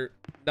another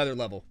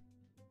level.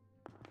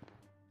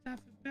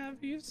 I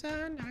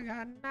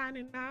got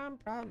 99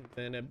 problems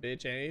and a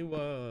bitch ain't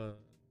one.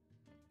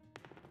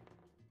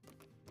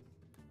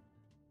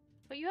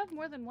 But you have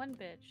more than one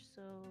bitch,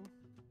 so...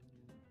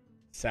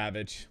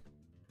 Savage.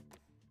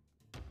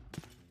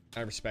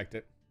 I respect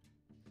it.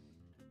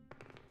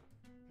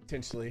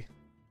 Potentially.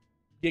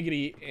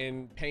 Giggity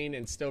in pain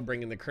and still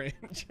bringing the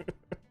cringe.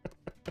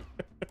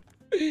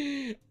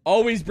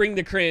 Always bring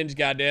the cringe,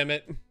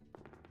 goddammit.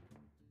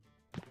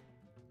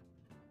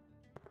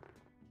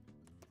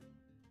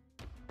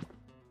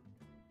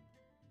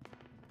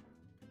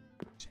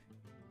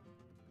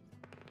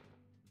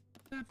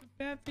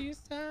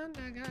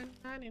 I got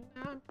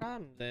 99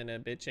 problems and a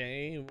bitch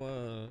ain't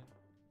one.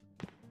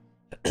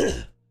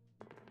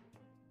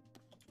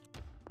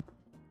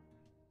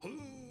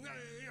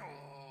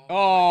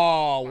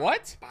 Oh,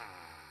 what?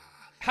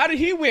 How did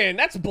he win?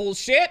 That's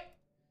bullshit.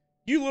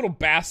 You little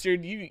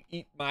bastard. You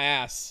eat my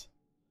ass.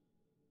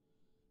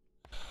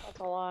 That's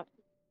a lot.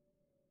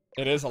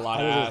 It is a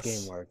lot How of does ass.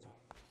 this game work?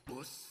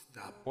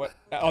 What?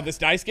 Oh, this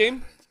dice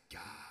game?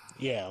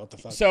 Yeah, what the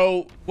fuck?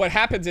 So what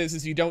happens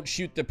is you don't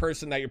shoot the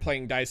person that you're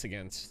playing dice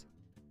against.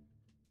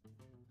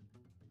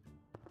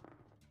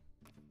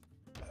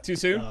 Too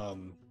soon?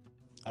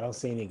 I don't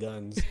see any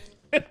guns.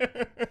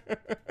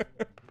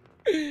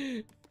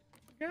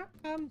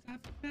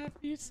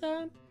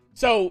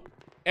 So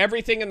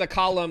everything in the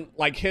column,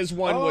 like his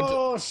one would.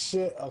 Oh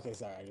shit! Okay,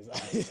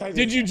 sorry.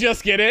 Did you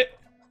just get it?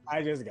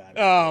 I just got it.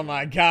 Oh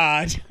my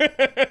god.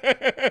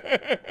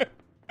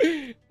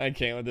 I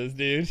can't with this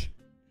dude.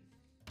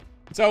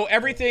 So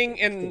everything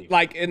in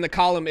in the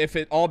column, if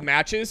it all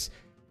matches,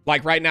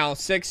 like right now,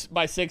 6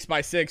 by 6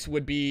 by 6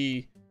 would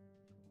be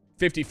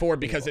 54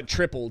 because it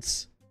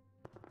triples.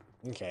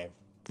 Okay,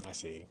 I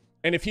see.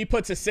 And if he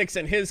puts a 6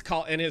 in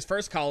his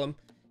first column,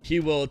 he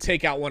will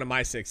take out one of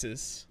my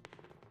 6s.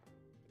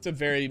 It's a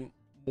very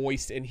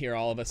moist in here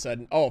all of a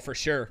sudden. Oh, for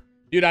sure.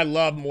 Dude, I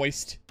love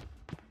moist.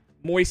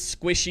 Moist,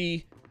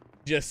 squishy,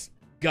 just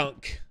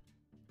gunk.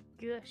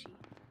 Gushy.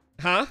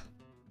 Huh?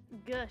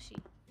 Gushy.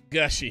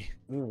 Gushy.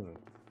 Mm.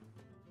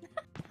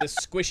 The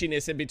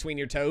squishiness in between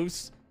your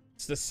toes.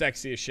 It's the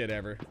sexiest shit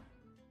ever.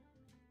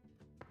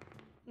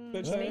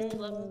 Spacey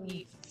loves to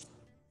eat.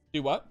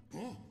 Do what?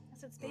 I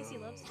said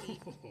Spacey loves to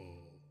eat.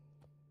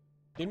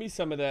 Give me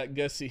some of that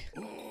gussy.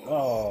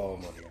 Oh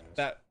my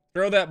god.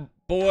 Throw that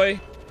boy.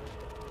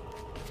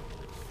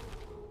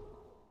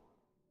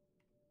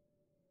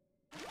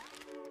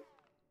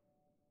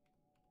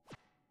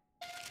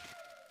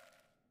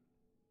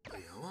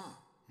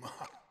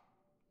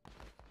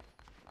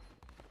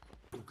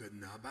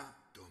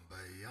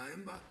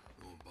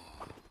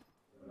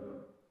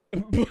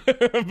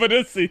 But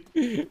let's see.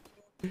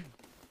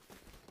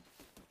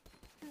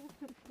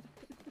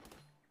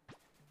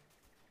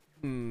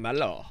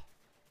 Hello.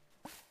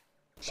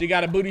 She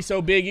got a booty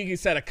so big you can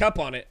set a cup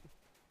on it.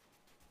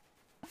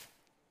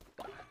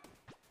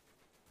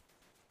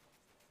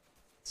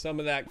 Some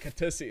of that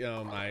Katusi.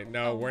 Oh my,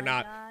 no, we're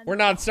not. God. We're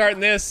not starting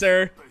this,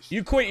 sir.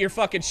 You quit your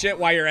fucking shit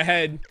while you're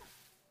ahead.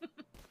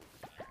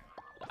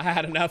 I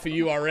had enough of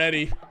you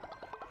already.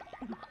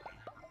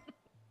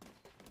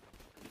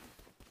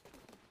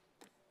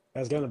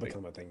 That's gonna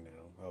become a thing now.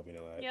 I hope you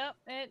know that. Yep,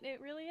 it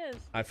really is.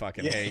 I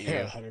fucking hate you.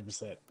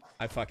 100%.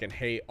 I fucking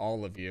hate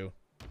all of you.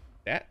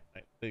 I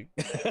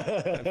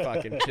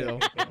fucking chill.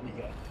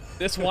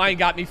 This wine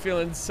got me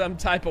feeling some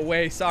type of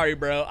way. Sorry,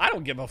 bro. I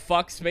don't give a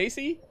fuck,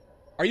 Spacey.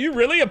 Are you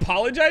really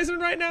apologizing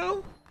right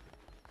now?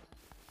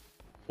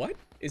 What?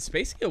 Is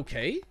Spacey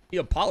okay? He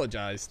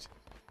apologized.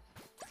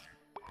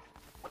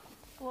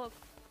 Well,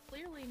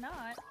 clearly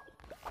not.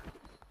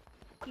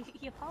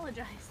 He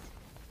apologized.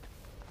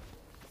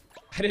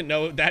 I didn't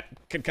know that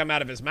could come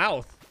out of his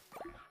mouth.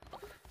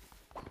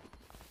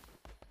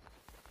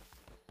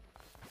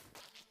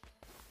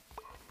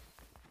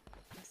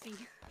 See.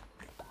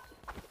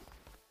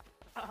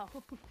 Oh.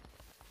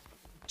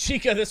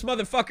 Chica, this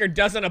motherfucker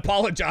doesn't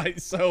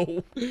apologize,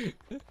 so...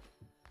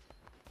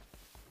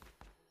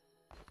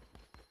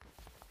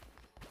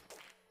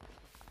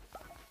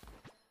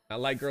 I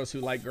like girls who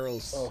like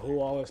girls. So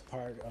who all is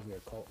part of your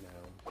cult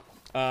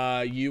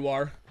now? You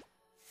are.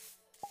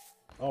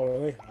 Oh,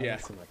 really? I Yeah.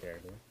 haven't seen my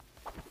character.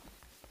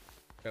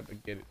 Got to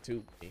get it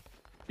to me.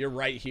 You're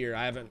right here.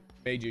 I haven't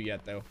made you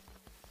yet, though.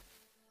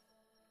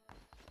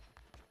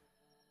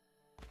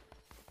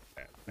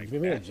 Like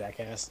Give me a that.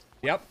 jackass.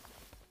 Yep.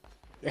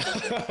 That's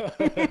good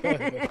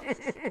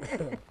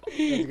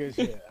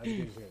shit. That's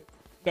good shit.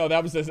 No,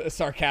 that was a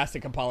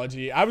sarcastic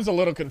apology. I was a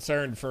little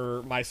concerned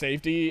for my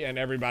safety and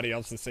everybody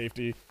else's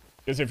safety.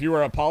 Because if you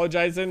were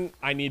apologizing,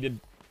 I needed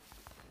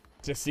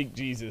to seek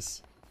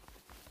Jesus.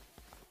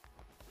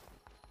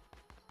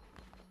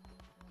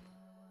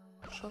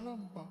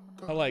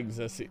 I like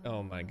Zussi.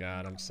 Oh my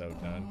god, I'm so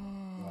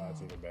done. Oh,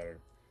 that's even better.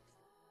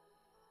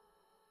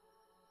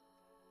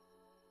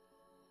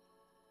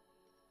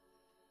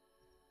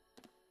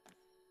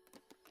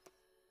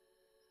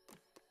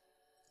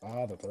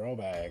 Ah, the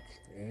throwback.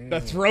 Yeah. The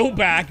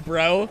throwback,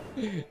 bro.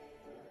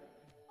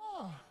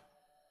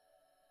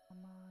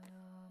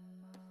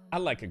 I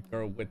like a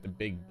girl with the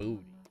big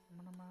booty.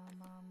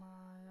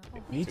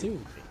 Me too.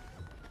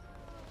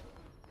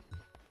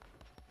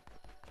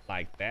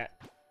 Like that.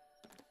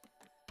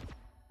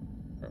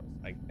 Girls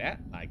like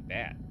that, like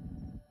that.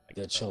 Like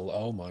The chill.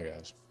 Oh my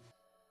gosh.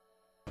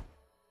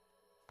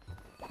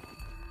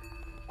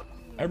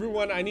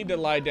 Everyone, I need to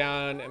lie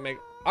down and make...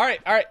 All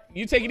right.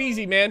 You take it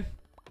easy, man.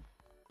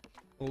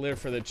 We'll live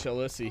for the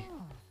chillussy.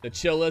 The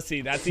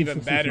chillussy, that's even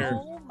better.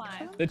 Oh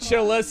my. The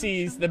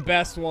chillussy's the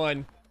best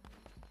one.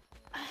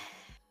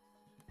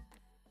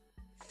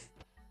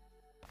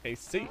 Hey,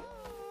 see.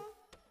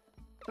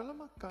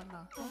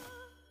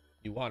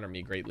 You honor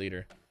me, great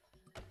leader.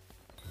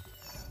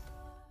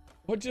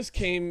 What just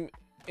came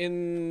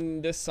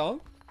in this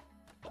song?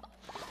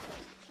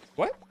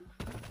 What?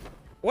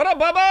 What up,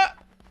 Bubba?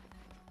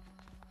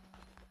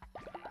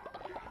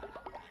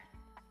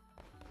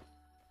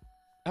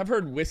 I've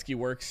heard whiskey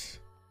works.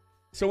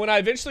 So when I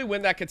eventually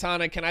win that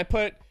katana, can I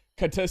put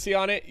Katusi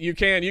on it? You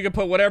can. You can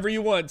put whatever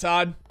you want,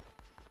 Todd.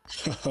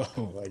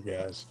 Oh my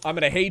gosh. I'm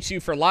gonna hate you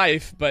for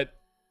life, but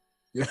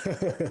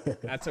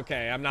that's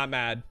okay. I'm not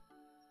mad.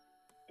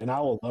 And I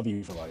will love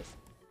you for life.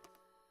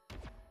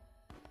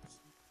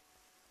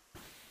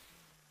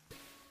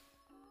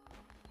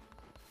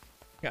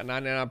 Got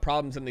 99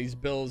 problems and these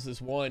bills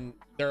is one.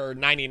 There are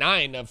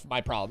 99 of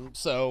my problems,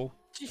 so.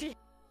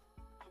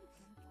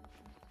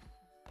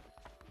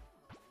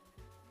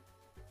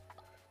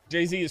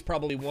 Jay-Z is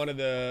probably one of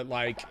the,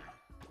 like,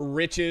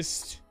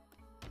 richest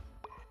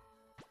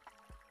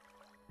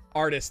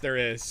artists there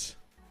is.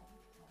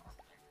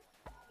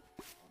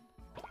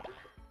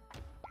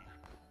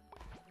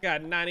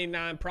 Got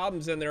 99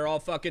 problems and they're all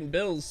fucking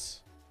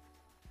bills.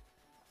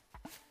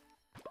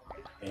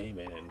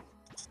 Amen.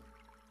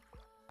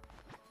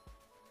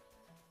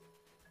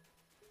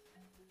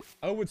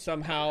 I would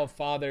somehow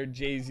father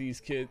Jay-Z's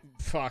kid.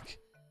 Fuck.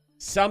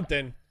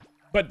 Something.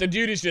 But the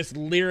dude is just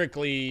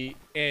lyrically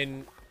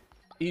and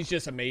he's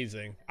just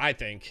amazing, I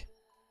think.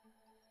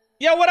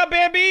 Yo, what up,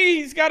 Bambi?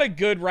 He's got a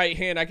good right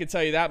hand, I can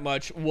tell you that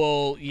much.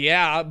 Well,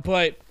 yeah,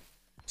 but...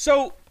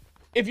 So,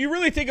 if you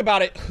really think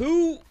about it,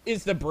 who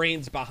is the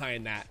brains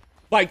behind that?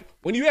 Like,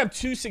 when you have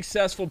two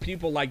successful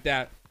people like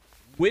that,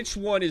 which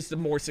one is the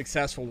more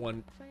successful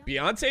one?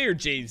 Beyonce or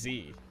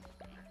Jay-Z?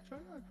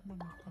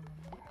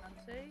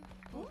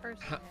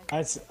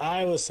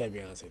 I would say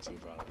Beyonce too,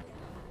 probably.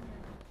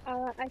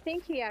 I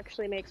think he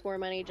actually makes more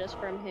money just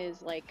from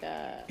his, like,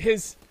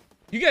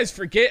 You guys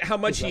forget how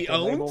much he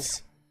owns? Label.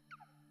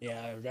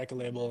 Yeah, record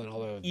label and all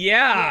the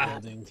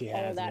buildings he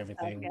has and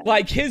everything. Yeah.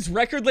 Like, his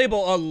record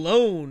label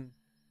alone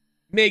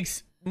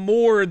makes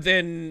more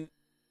than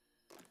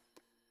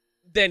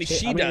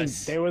she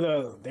does. They were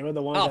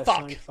the ones that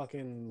signed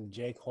fucking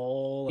J.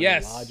 Cole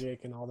and Logic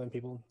and all them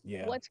people.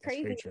 Yeah. What's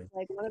crazy is,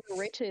 like, one of the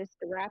richest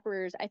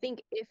rappers, I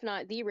think, if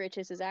not the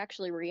richest, is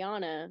actually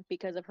Rihanna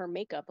because of her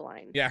makeup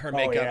line. Yeah, her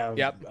makeup.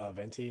 Yeah. Yep.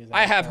 Venti,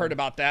 I have heard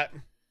about that.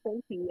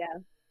 Venti, yeah.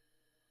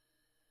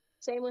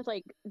 Same with,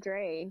 like,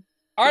 Dre.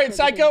 All right,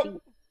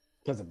 Psycho.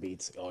 Because of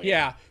beats. Oh,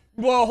 yeah.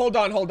 Well, hold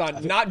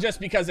on. Not just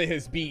because of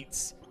his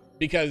beats,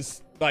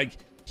 because like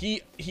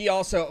he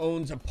also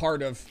owns a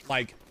part of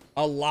like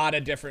a lot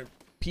of different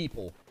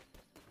people.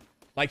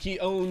 Like he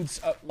owns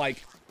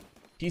like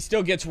he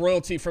still gets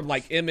royalty from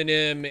like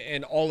Eminem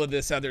and all of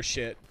this other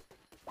shit.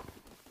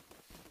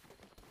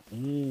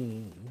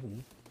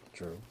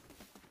 True.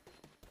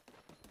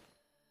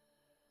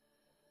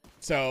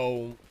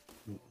 So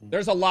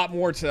there's a lot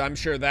more to, I'm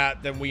sure,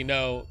 that than we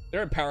know.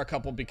 They're a power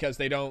couple because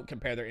they don't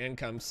compare their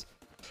incomes.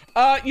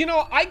 You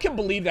know, I can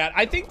believe that.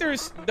 I think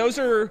those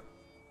are,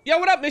 yeah,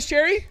 what up, Miss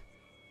Cherry?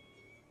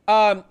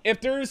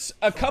 If there's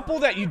a couple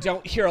that you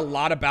don't hear a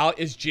lot about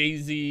is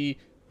Jay-Z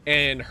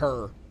and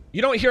her.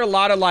 You don't hear a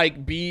lot of like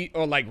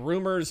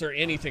rumors or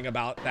anything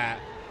about that.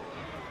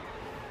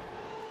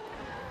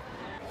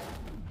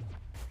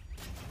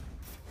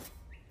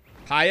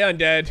 Hi,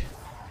 Undead.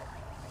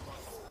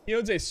 He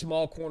owns a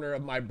small corner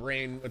of my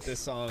brain with this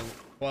song.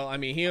 Well, I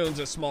mean, he owns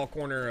a small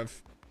corner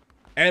of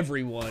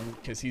everyone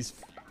because he's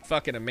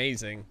fucking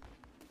amazing.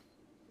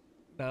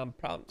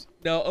 Problems.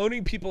 No,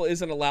 owning people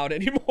isn't allowed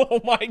anymore. Oh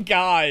my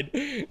god.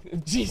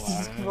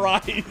 Jesus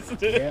Christ.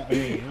 Yeah, I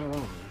mean,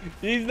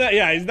 you're not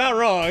wrong. He's not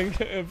wrong.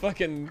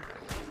 Fucking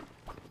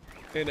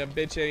and a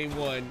bitch ain't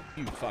one.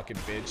 You fucking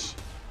bitch.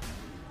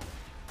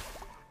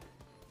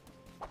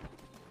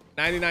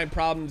 99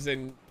 problems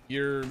and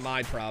you're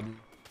my problem.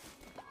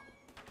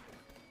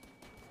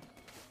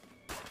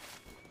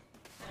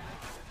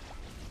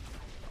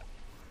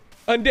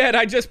 Undead,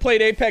 I just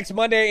played Apex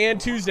Monday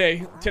and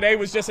Tuesday. Today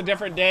was just a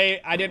different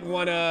day. I didn't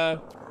want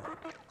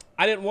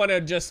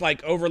to just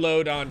like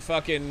overload on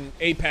fucking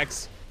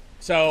Apex.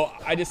 So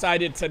I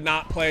decided to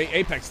not play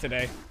Apex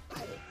today.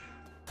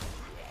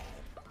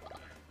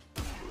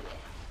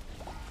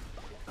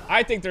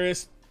 I think there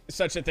is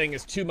such a thing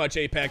as too much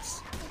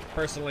Apex,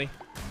 personally.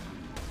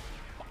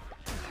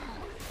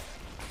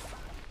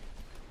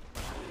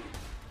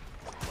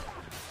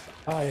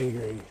 I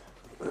agree.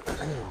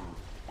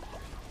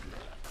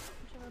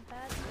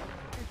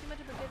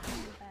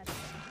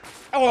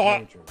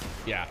 Oh,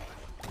 yeah.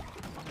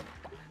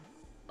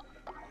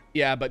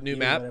 Yeah, but new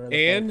map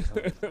and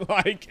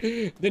like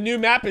the new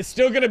map is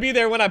still gonna be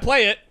there when I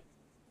play it.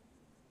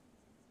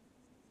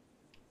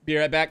 Be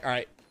right back. All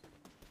right.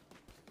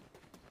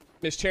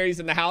 Miss Cherry's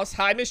in the house.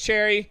 Hi, Miss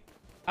Cherry.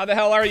 How the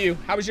hell are you?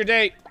 How was your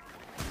date?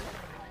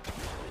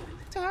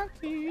 Talk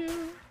to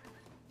you.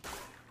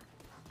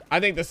 I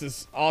think this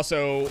is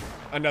also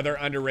another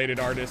underrated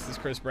artist, is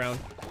Chris Brown.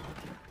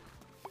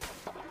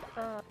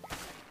 I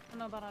don't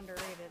know about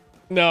underrated.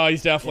 No,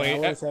 he's definitely.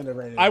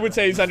 Yeah, I would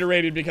say he's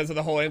underrated because of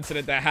the whole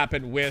incident that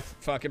happened with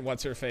fucking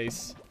what's her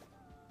face.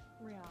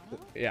 Rihanna?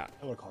 Yeah.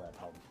 I would call that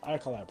problem. I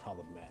would call that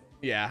problematic.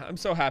 Yeah, I'm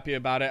so happy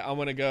about it. I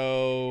want to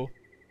go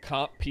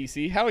comp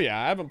PC. Hell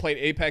yeah, I haven't played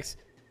Apex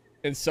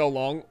in so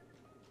long.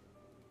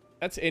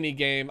 That's any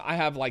game. I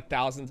have like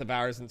thousands of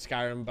hours in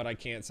Skyrim, but I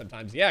can't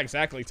sometimes. Yeah,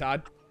 exactly,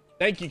 Todd.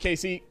 Thank you,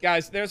 Casey.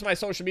 Guys, there's my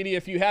social media.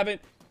 If you haven't,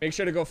 make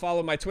sure to go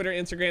follow my Twitter,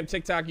 Instagram,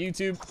 TikTok,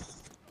 YouTube.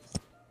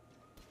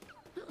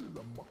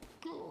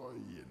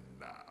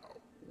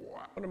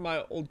 One of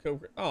my old co.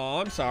 Oh,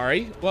 I'm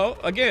sorry. Well,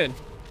 again,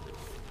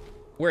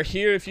 we're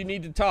here if you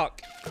need to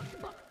talk.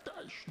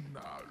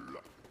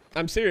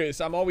 I'm serious.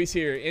 I'm always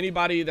here.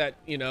 Anybody that,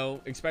 you know,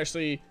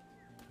 especially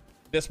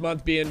this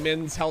month being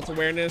Men's Health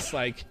Awareness,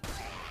 like,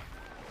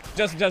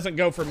 just doesn't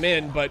go for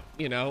men, but,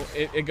 you know,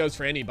 it goes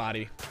for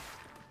anybody.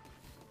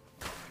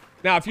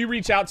 Now, if you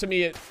reach out to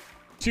me at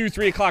 2,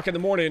 3 o'clock in the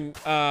morning,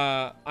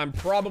 I'm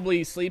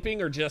probably sleeping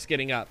or just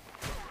getting up.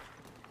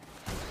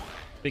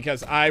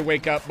 Because I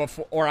wake up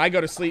before, or I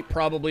go to sleep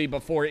probably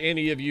before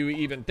any of you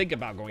even think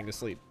about going to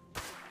sleep.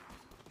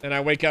 And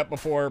I wake up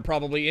before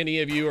probably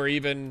any of you are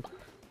even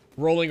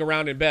rolling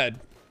around in bed.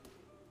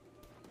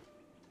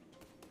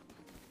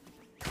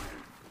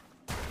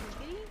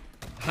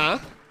 Huh?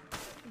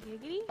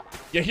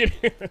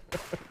 Giggity?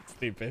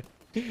 Stupid.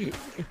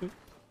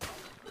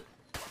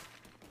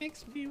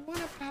 Makes me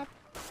wanna pop.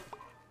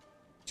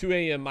 2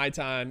 a.m. my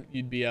time,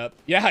 you'd be up.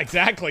 Yeah,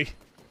 exactly.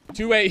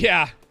 2 a.m.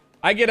 Yeah.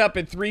 I get up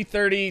at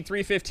 3:30,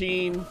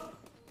 3:15,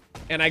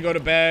 and I go to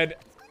bed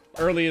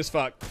early as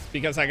fuck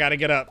because I gotta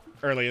get up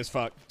early as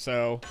fuck.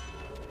 So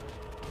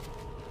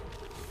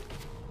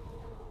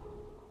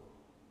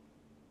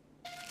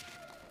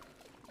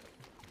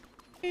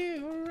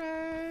feel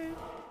right,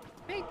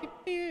 make it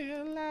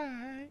feel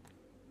like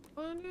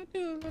wanna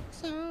do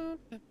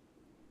something.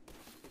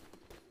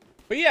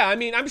 But yeah, I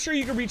mean, I'm sure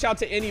you can reach out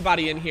to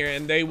anybody in here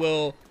and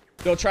they'll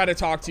try to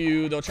talk to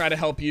you, they'll try to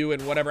help you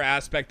in whatever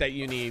aspect that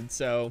you need.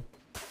 So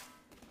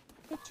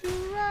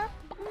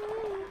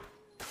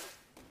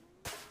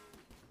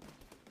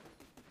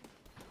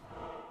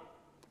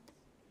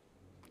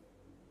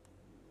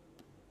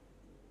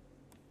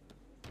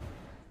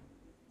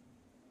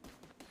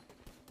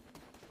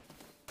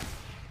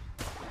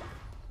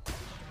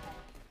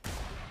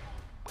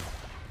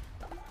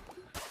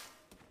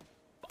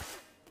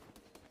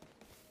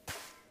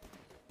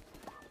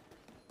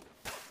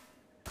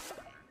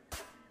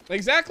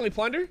exactly,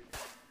 Plunder.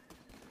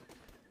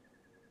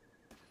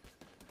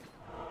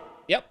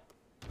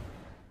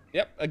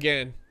 Yep,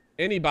 again,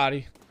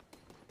 anybody.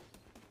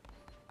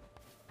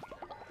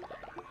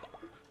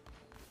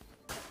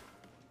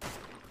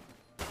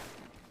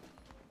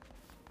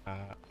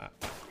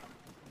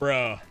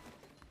 Bruh.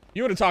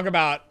 You want to talk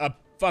about a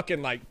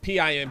fucking, like,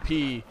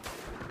 PIMP.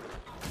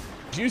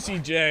 Juicy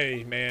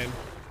J, man.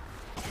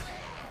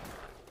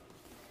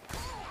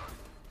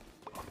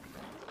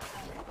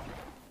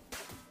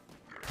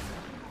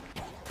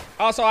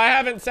 Also, I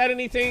haven't said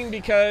anything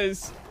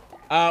because,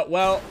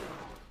 well,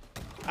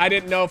 I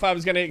didn't know if I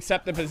was going to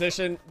accept the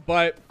position,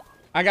 but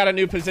I got a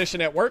new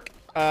position at work.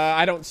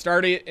 I don't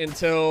start it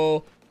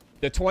until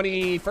the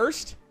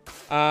 21st,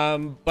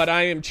 but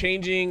I am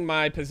changing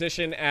my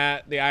position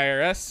at the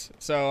IRS,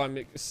 so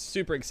I'm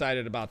super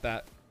excited about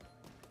that.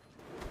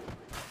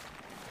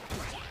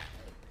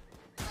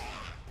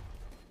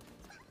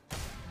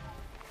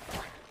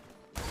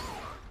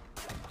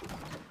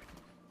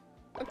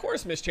 Of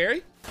course, Miss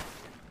Cherry.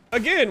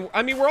 Again,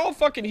 I mean, we're all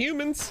fucking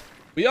humans.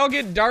 We all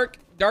get dark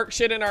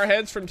shit in our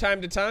heads from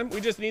time to time. We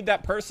just need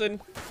that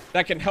person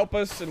that can help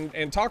us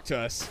and talk to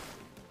us.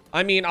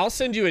 I mean, I'll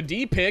send you a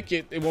D pic.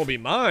 It won't be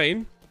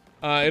mine.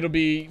 It'll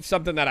be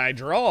something that I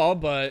draw,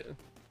 but...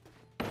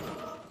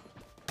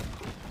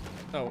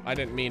 Oh, I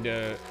didn't mean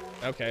to...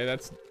 Okay,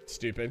 that's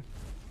stupid.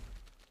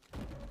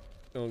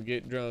 Don't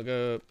get drunk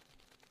up.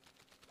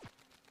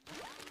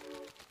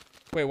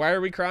 Wait, why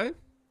are we crying?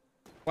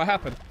 What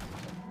happened?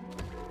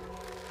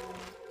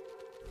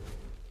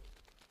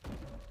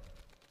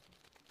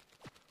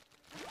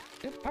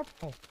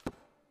 Oh.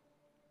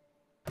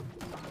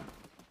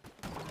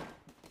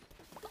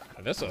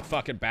 This is a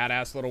fucking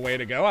badass little way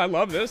to go. I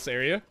love this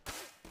area.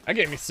 That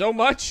gave me so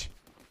much.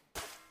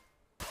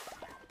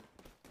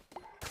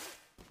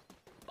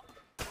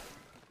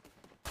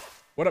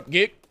 What up,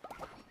 geek?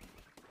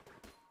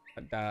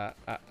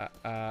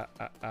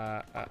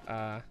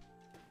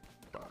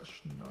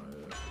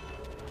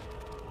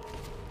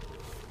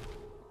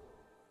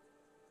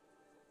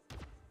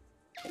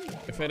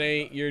 If it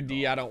ain't your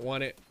D, I don't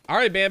want it. All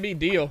right, Bambi,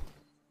 deal.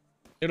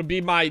 It'll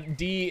be my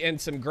D and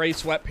some gray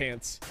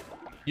sweatpants.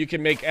 You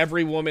can make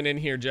every woman in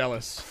here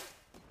jealous.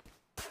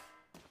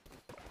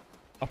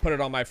 I'll put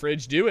it on my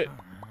fridge. Do it.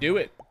 Do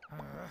it.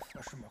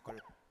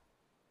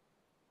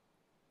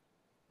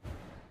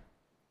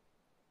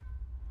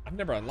 I've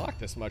never unlocked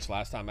this much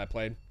last time I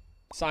played.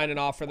 Signing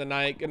off for the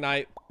night. Good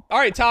night. All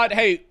right, Todd.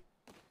 Hey,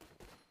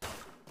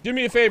 do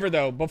me a favor,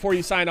 though, before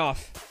you sign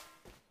off.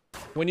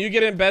 When you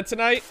get in bed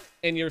tonight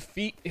and your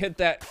feet hit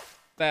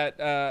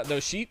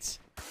those sheets,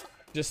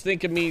 just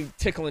think of me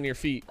tickling your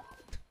feet.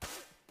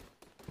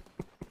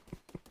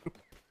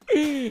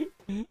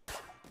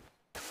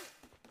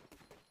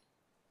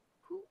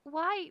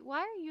 Why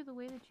are you the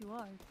way that you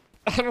are?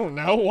 I don't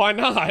know. Why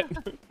not?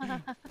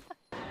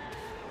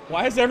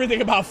 Why is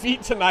everything about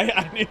feet tonight?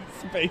 I need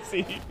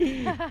Spacey.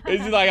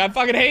 He's like, I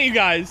fucking hate you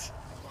guys.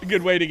 A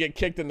good way to get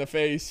kicked in the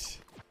face.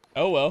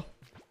 Oh well.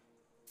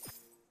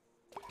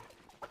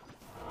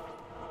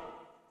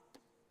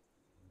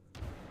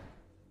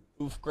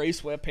 Oof, gray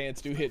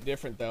sweatpants do hit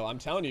different though. I'm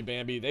telling you,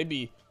 Bambi, they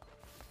be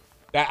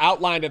that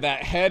outline of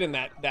that head and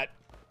that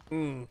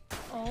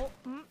Oh.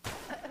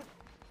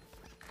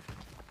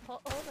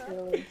 Hold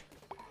on.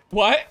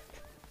 What?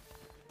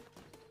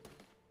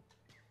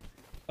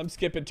 I'm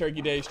skipping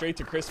Turkey Day straight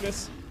to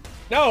Christmas.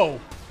 No!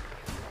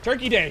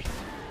 Turkey Day.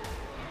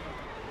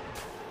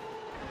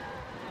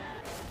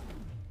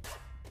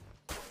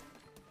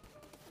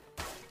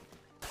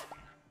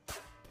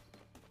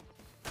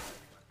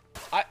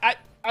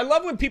 I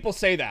love when people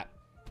say that.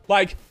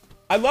 Like,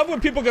 I love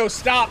when people go,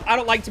 stop, I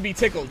don't like to be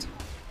tickled.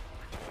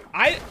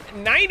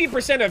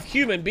 90% of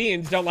human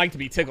beings don't like to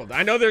be tickled.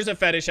 I know there's a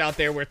fetish out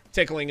there where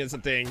tickling is a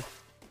thing.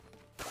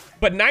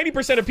 But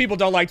 90% of people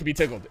don't like to be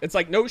tickled. It's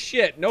like, no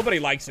shit, nobody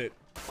likes it.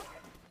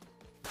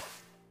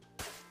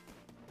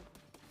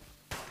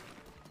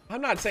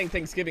 I'm not saying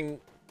Thanksgiving.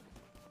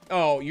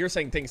 Oh, you're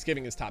saying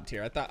Thanksgiving is top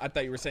tier. I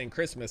thought you were saying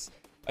Christmas.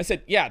 I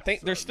said, yeah,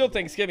 there's still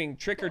Thanksgiving.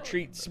 Trick or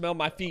treat, smell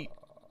my feet.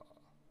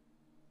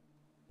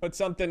 Put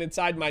something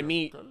inside my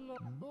meat.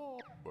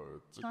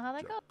 That's not how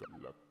that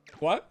goes.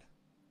 What?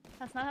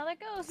 That's not how that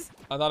goes.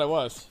 I thought it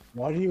was.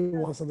 Why do you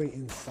want something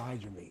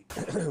inside your meat?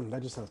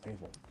 That just sounds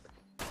painful.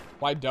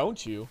 Why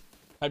don't you?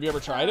 Have you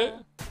ever tried it?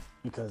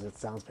 Because it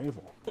sounds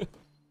painful.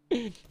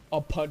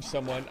 I'll punch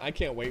someone. I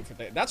can't wait for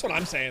that. That's what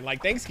I'm saying.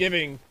 Like,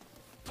 Thanksgiving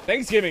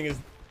is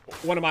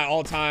one of my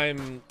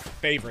all-time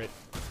favorite.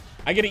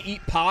 I get to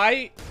eat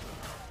pie?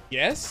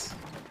 Yes.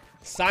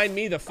 Sign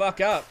me the fuck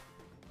up.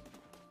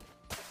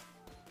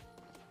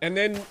 And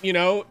then, you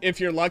know, if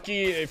you're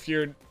lucky, if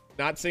you're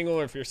not single,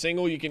 or if you're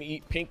single, you can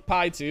eat pink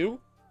pie too.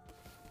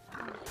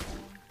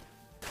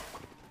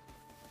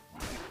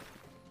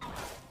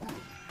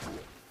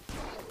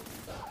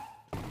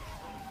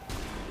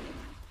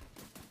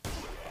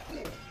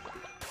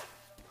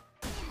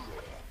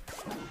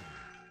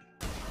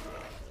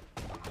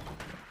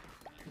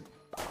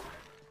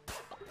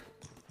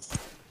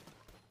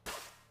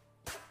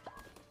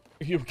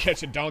 You'll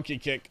catch a donkey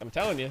kick, I'm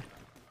telling you.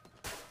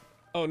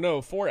 Oh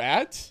no, 4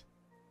 ads?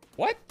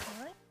 What?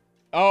 What?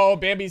 Oh,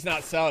 Bambi's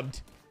not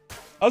subbed.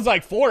 I was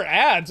like, 4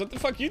 ads? What the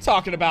fuck are you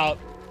talking about?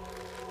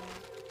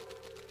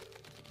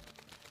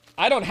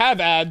 I don't have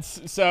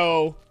ads,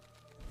 so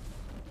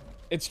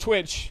it's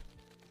Twitch.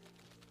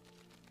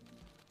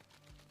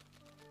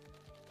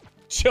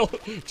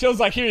 Chill's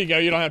like, here you go,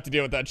 you don't have to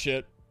deal with that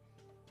shit.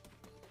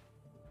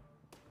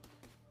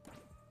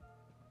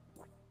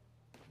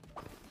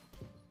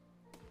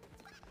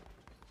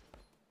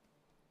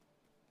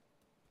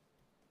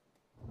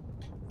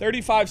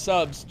 $35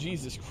 subs.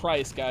 Jesus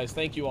Christ, guys.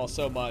 Thank you all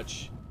so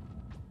much.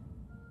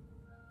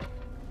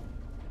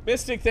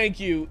 Mystic,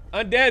 thank you.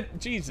 Undead.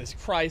 Jesus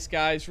Christ,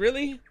 guys.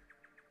 Really?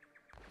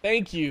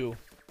 Thank you.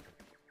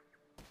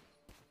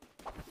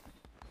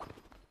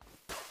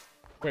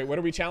 Wait, what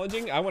are we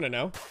challenging? I want to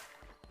know.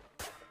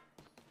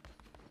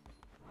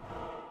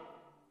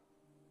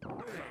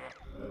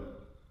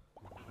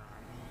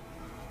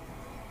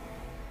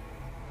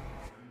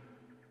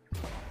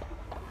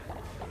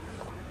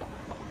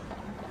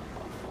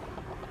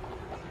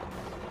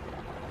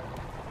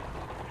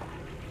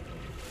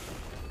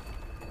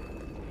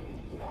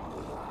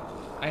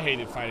 I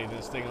hated fighting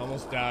this thing. I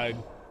almost died.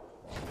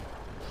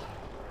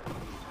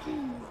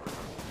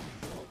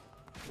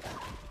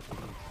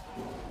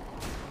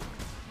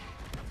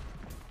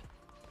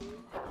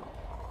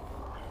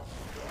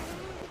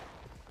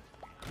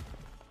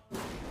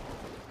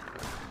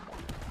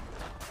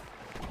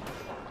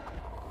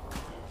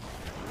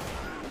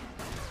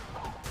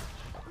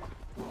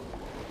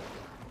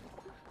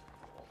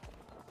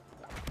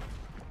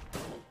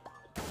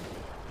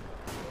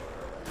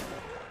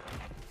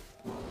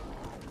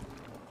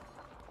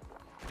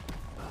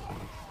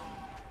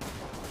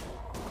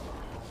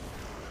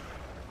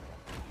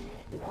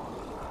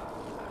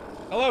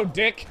 Hello,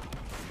 dick.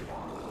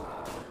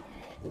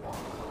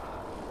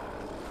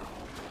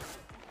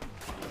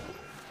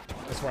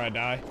 That's where I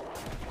die.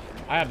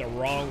 I had the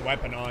wrong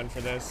weapon on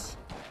for this.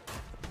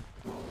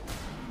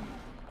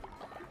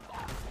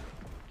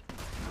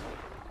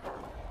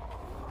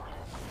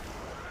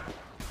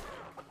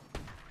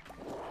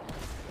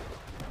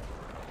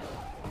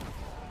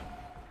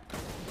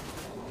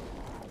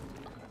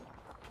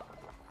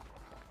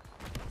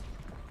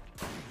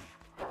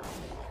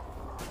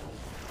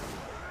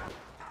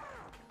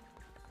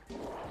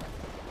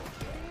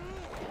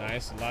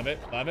 Nice, love it,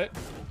 love it.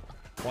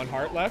 1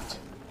 heart left.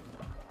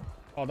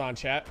 Hold on,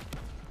 chat.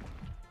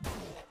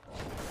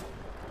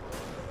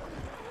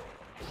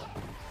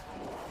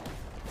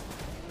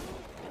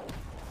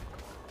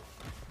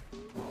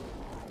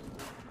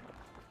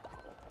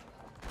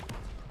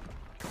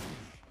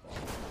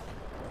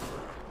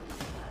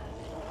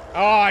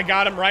 Oh, I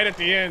got him right at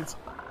the end.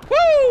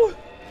 Woo!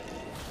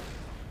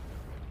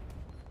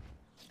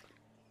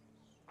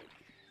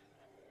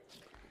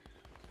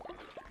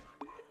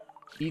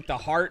 Eat the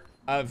heart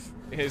of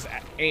his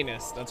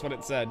anus. That's what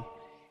it said.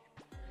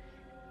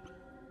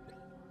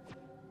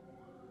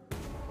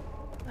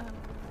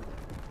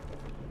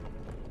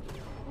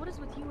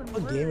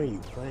 doing What game are you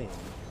words. playing?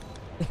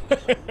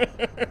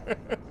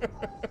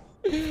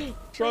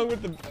 What's wrong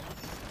with the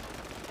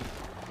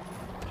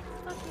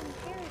Fucking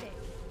heretic.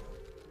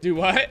 do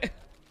what?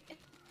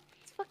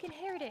 It's fucking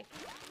heretic.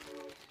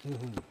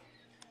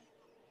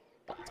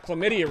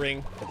 Chlamydia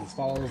ring. But he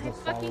follows I the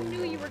fucking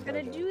knew you were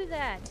gonna dojo. do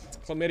that.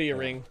 Chlamydia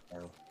ring.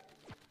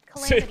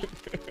 Calamity.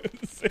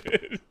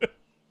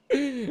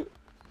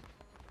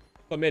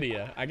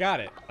 Chlamydia. I got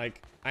it.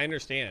 Like, I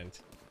understand.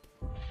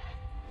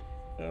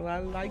 Well, I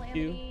like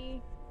you.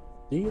 Calamity.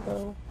 Do you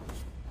though?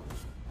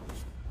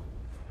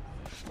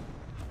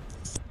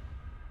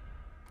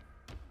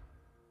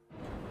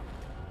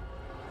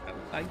 I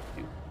like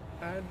you.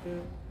 I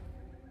do.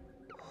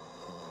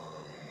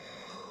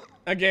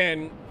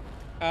 Again,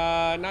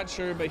 not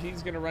sure, but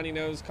he's gonna runny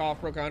nose,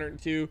 cough, broke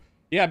 102.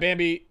 Yeah,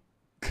 Bambi.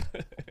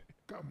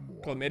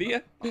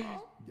 Chlamydia?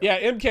 Yeah,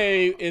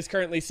 MK is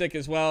currently sick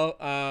as well,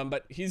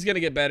 but he's gonna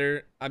get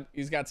better.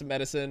 He's got some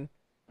medicine,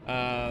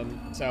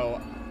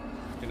 so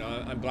you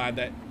know, I'm glad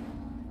that,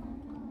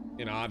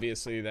 you know,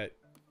 obviously that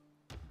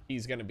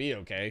he's gonna be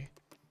okay.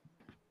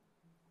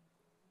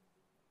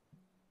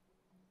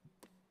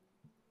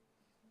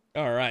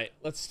 All right,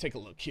 let's take a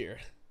look here.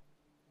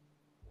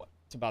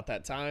 It's about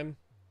that time.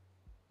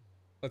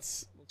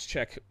 Let's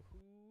check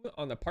who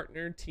on the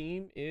partner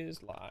team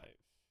is live.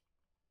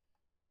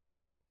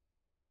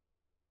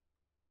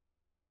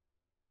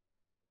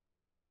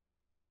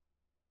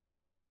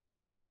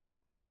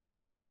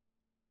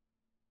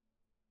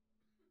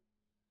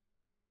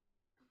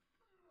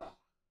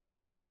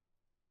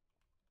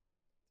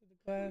 To the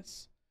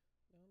class.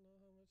 Don't know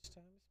how much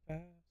time has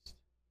passed.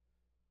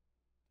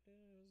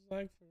 Feels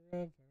like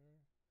forever.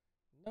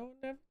 No one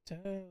ever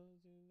tells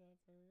you that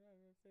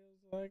forever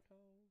feels like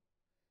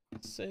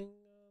home. Sing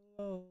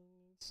along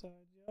inside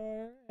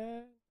your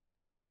head.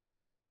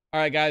 All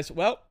right, guys.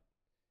 Well,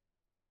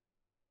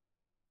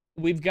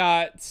 we've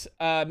got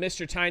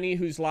Mr. Tiny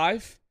who's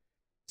live.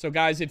 So,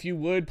 guys, if you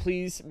would,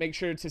 please make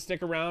sure to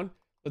stick around.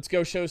 Let's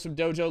go show some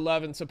dojo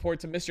love and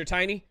support to Mr.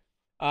 Tiny.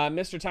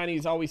 Mr. Tiny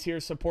is always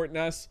here supporting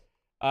us.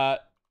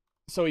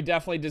 So he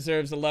definitely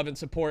deserves the love and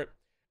support.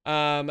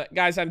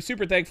 Guys, I'm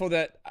super thankful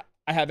that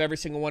I have every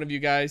single one of you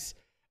guys.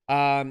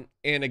 And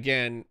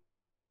again,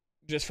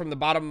 just from the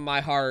bottom of my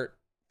heart,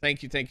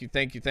 thank you, thank you,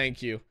 thank you,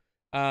 thank you.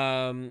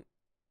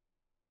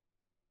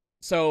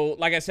 So,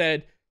 like I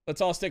said,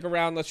 let's all stick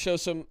around. Let's show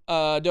some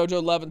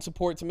dojo love and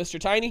support to Mr.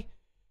 Tiny.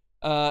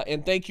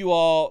 And thank you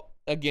all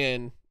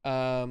again.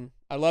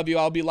 I love you.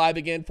 I'll be live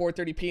again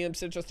 4:30 p.m.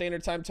 Central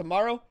Standard Time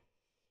tomorrow.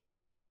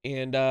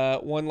 And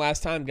one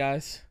last time,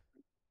 guys.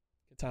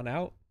 Katana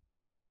out.